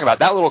what you're talking about.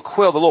 That little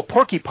quill, the little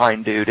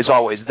porcupine dude is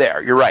always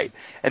there. You're right.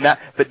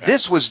 But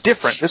this was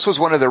different. This was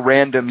one of the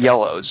random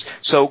yellows.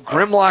 So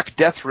Grimlock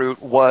Deathroot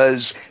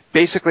was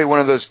basically one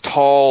of those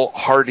tall,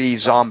 hardy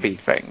zombie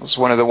things,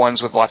 one of the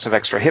ones with lots of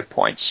extra hit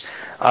points.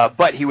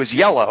 But he was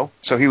yellow,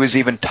 so he was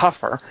even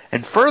tougher.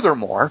 And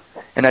furthermore,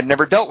 and I'd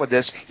never dealt with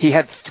this, he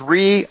had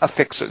 3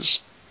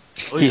 affixes.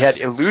 He had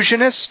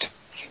Illusionist,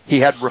 he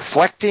had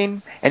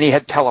Reflecting, and he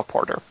had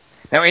Teleporter.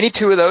 Now, any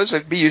 2 of those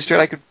I'd be used to it.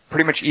 I could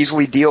pretty much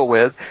easily deal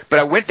with. But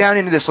I went down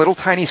into this little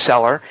tiny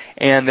cellar,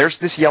 and there's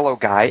this yellow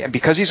guy, and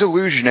because he's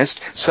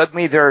Illusionist,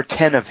 suddenly there are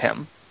 10 of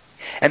him.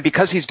 And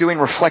because he's doing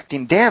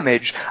reflecting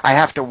damage, I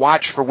have to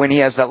watch for when he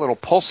has that little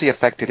pulsey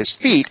effect at his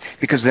feet,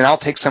 because then I'll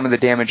take some of the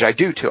damage I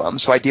do to him.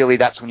 So ideally,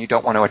 that's when you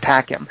don't want to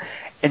attack him.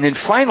 And then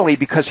finally,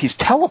 because he's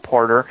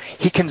Teleporter,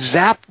 he can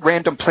zap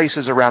random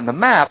places around the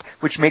map,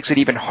 which makes it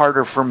even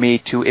harder for me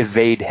to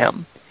evade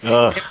him.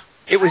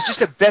 It was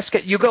just a best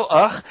get. You go,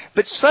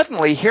 but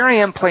suddenly here I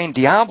am playing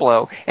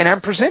Diablo, and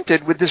I'm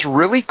presented with this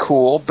really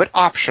cool but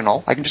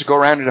optional, I can just go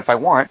around it if I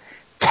want,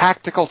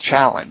 tactical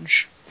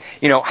challenge.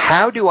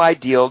 How do I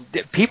deal?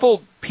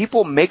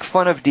 People make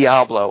fun of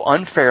Diablo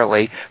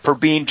unfairly for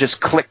being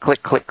just click,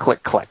 click, click,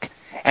 click, click.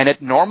 And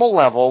at normal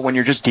level, when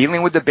you're just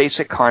dealing with the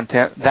basic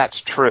content, that's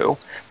true.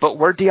 But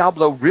where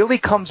Diablo really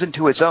comes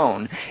into its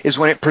own is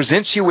when it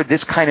presents you with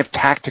this kind of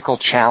tactical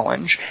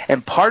challenge.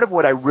 And part of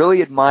what I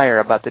really admire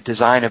about the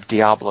design of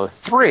Diablo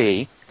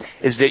 3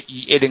 is that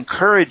it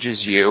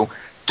encourages you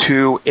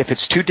to, if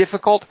it's too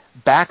difficult,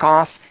 back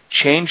off,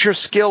 change your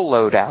skill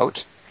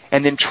loadout,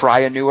 and then try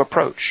a new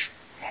approach.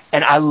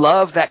 And I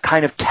love that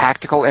kind of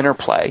tactical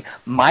interplay.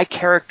 My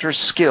character's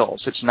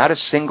skills, it's not a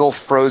single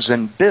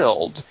frozen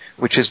build,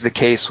 which is the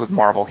case with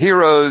Marvel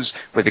Heroes,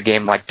 with a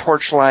game like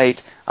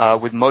Torchlight,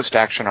 with most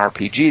action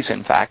RPGs,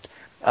 in fact.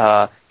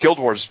 Guild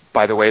Wars,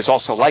 by the way, is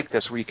also like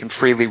this, where you can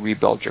freely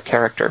rebuild your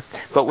character.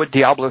 But what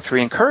Diablo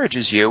 3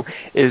 encourages you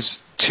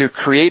is to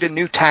create a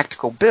new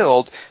tactical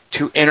build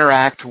to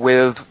interact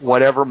with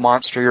whatever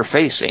monster you're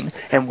facing.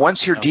 And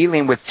once you're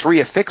dealing with 3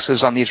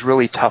 affixes on these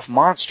really tough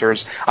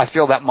monsters, I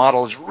feel that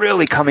model is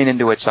really coming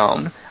into its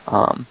own.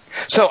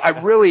 So I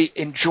really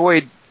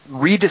enjoyed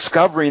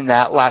rediscovering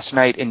that last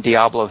night in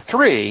Diablo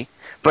 3,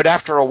 but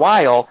after a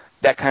while,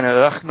 that kind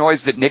of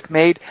noise that Nick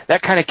made,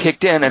 that kind of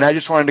kicked in, and I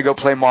just wanted to go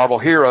play Marvel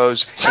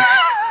Heroes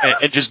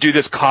and just do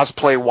this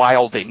cosplay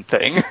wilding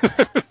thing.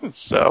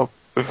 So,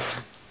 all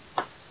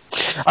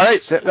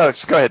right, so, go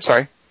ahead,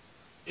 sorry.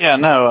 Yeah,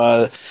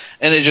 no,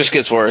 and it just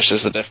gets worse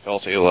as the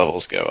difficulty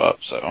levels go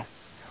up, so.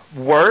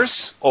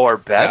 Worse or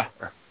better?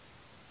 Yeah.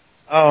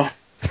 Oh,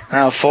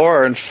 now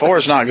 4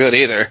 is not good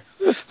either.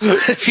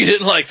 If you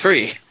didn't like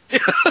 3.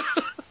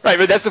 Right,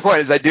 but that's the point,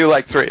 is I do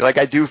like 3. Like,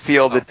 I do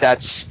feel that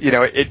that's,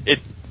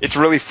 it's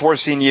really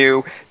forcing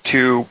you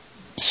to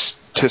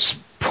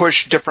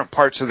push different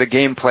parts of the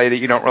gameplay that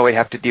you don't really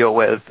have to deal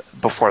with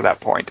before that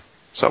point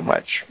so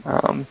much.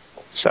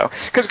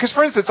 Because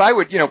for instance, I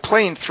would,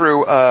 playing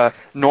through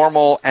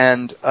normal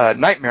and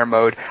nightmare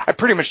mode, I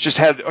pretty much just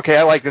had, okay,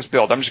 I like this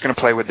build, I'm just going to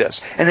play with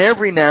this. And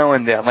every now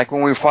and then, like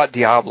when we fought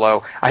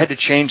Diablo, I had to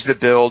change the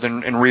build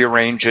and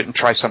rearrange it and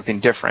try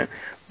something different.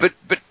 But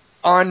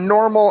on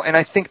normal, and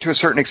I think to a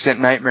certain extent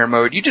nightmare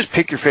mode, you just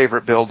pick your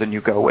favorite build and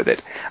you go with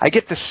it. I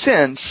get the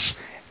sense,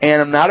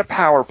 and I'm not a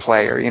power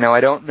player,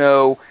 I don't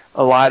know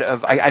a lot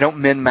of, I don't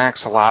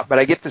min-max a lot, but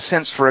I get the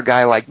sense for a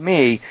guy like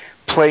me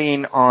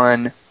playing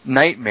on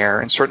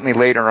Nightmare, and certainly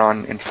later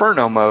on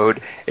Inferno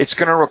mode, it's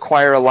going to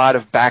require a lot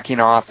of backing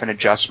off and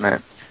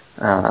adjustment.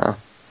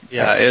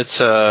 It's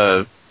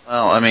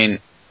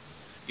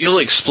you'll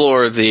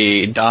explore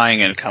the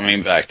dying and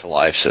coming back to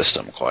life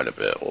system quite a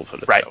bit, we'll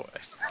put it that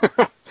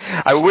way.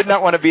 I would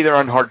not want to be there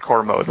on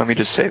hardcore mode, let me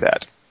just say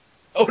that.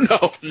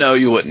 Oh, no,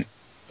 you wouldn't.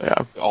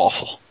 Yeah.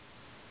 Awful.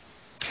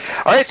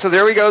 All right, so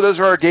there we go. Those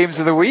are our games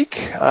of the week.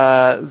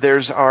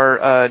 There's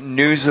our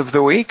news of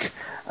the week.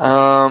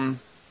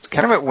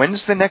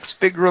 When's the next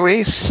big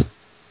release?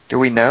 Do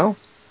we know?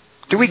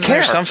 Do we care?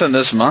 There's something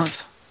this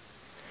month.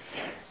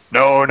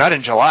 No, not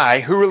in July.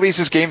 Who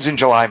releases games in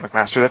July,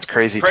 McMaster? That's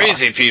crazy.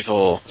 Crazy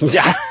people.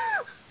 Yeah.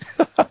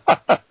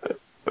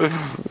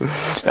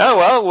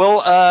 Oh, well,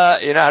 I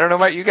don't know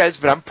about you guys,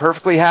 but I'm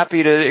perfectly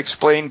happy to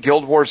explain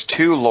Guild Wars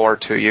 2 lore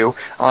to you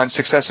on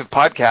successive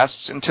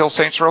podcasts until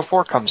Saints Row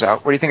 4 comes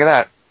out. What do you think of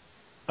that?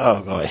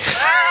 Oh, boy.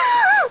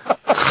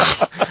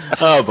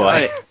 Oh, boy.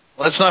 Right.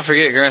 Let's not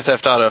forget Grand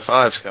Theft Auto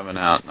 5's coming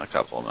out in a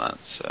couple of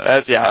months.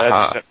 That's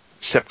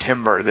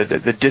September,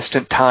 the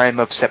distant time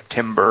of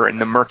September in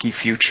the murky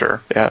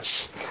future.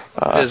 Yes.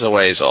 It is a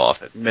ways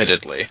off,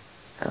 admittedly.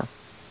 Yeah.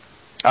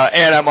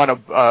 And I'm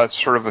on a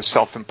sort of a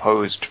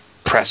self-imposed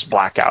press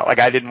blackout. Like,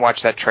 I didn't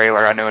watch that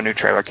trailer. I know a new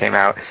trailer came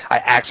out. I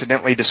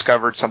accidentally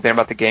discovered something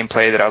about the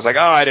gameplay that I was like,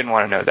 I didn't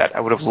want to know that. I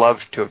would have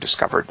loved to have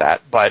discovered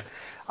that. But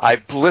I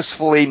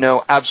blissfully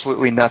know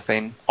absolutely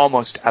nothing,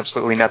 almost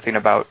absolutely nothing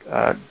about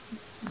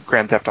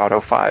Grand Theft Auto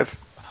 5.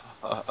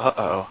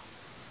 Uh-oh.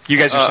 You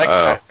guys are saying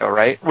that, though,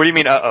 right? What do you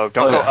mean, uh-oh?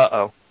 Don't go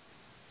uh-oh.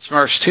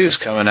 Smurfs 2's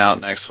coming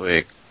out next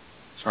week.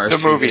 Smurfs the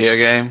 2 movie video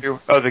game.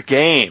 Oh, the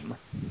game.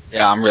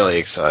 Yeah, I'm really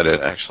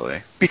excited,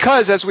 actually.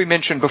 Because, as we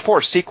mentioned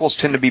before, sequels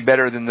tend to be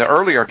better than the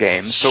earlier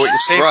games. So what you're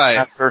saying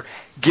after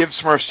give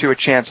Smurfs 2 a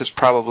chance, it's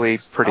probably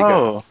pretty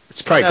good.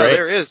 It's probably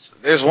great.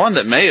 There's one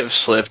that may have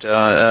slipped.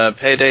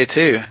 Payday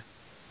 2.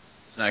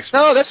 Next month.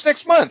 No, that's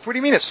next month. What do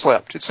you mean it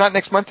slipped? It's not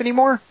next month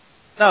anymore?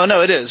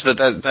 No, it is, but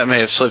that may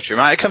have slipped your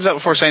mind. It comes out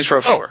before Saints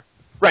Row 4. Oh,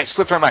 right,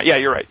 slipped my mind. Yeah,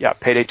 you're right. Yeah,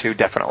 Payday 2,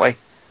 definitely.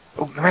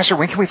 Oh, Master,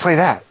 when can we play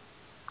that?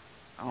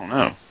 I don't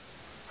know.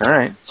 All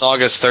right. It's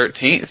August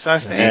 13th, I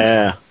think.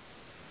 Yeah.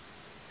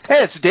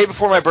 Hey, it's the day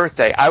before my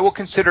birthday. I will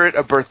consider it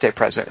a birthday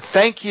present.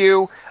 Thank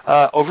you,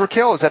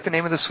 Overkill. Is that the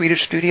name of the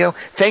Swedish studio?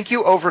 Thank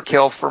you,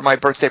 Overkill, for my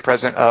birthday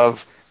present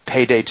of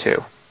Payday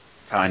 2.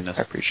 Kindness.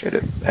 I appreciate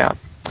it. Yeah.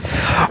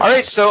 All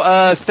right,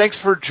 so thanks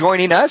for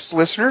joining us,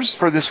 listeners,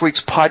 for this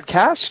week's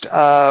podcast.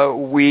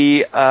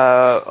 We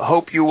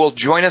hope you will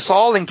join us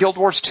all in Guild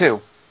Wars 2.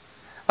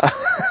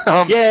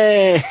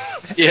 Yay!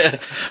 Yeah.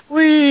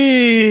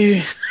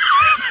 Whee!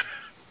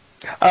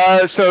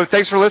 So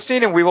thanks for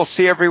listening, and we will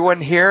see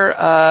everyone here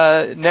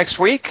next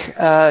week.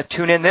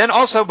 Tune in then.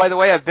 Also, by the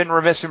way, I've been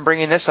remiss in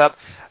bringing this up.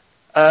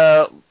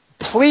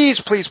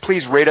 Please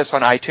rate us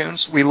on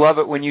iTunes. We love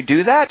it when you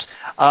do that.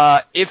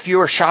 If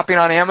you are shopping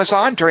on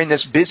Amazon during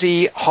this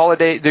busy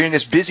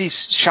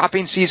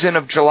shopping season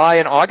of July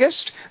and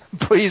August,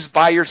 please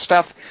buy your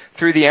stuff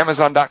through the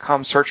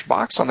Amazon.com search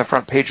box on the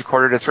front page of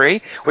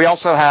 2:45. We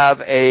also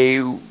have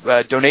a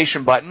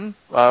donation button.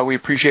 We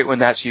appreciate when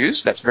that's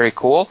used. That's very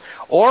cool.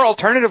 Or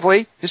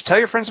alternatively, just tell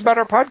your friends about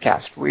our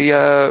podcast.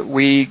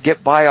 We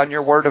get by on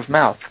your word of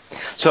mouth.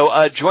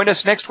 So join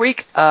us next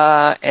week,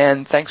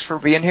 and thanks for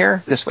being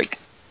here this week.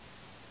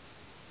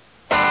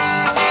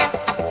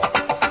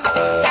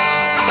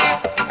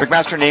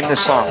 McMaster, name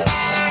this song.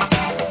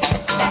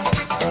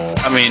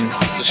 I mean,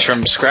 just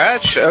from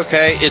scratch?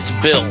 Okay, it's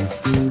Bill.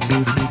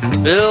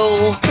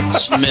 Bill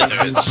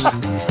Smithers.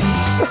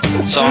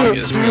 The song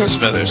is Bill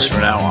Smithers from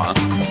now on.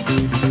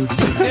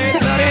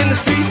 Out in the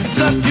streets,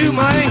 it's up to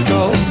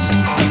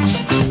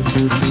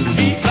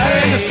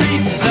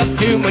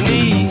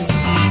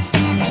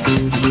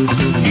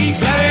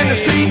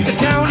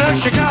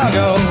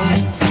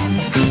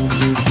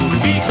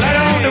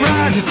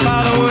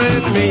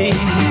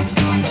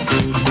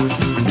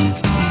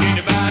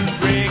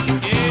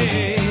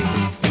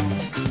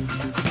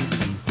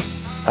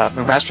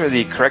McMaster,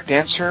 the correct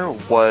answer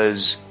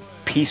was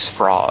Peace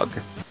Frog.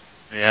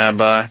 Yeah,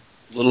 by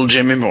little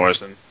Jimmy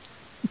Morrison.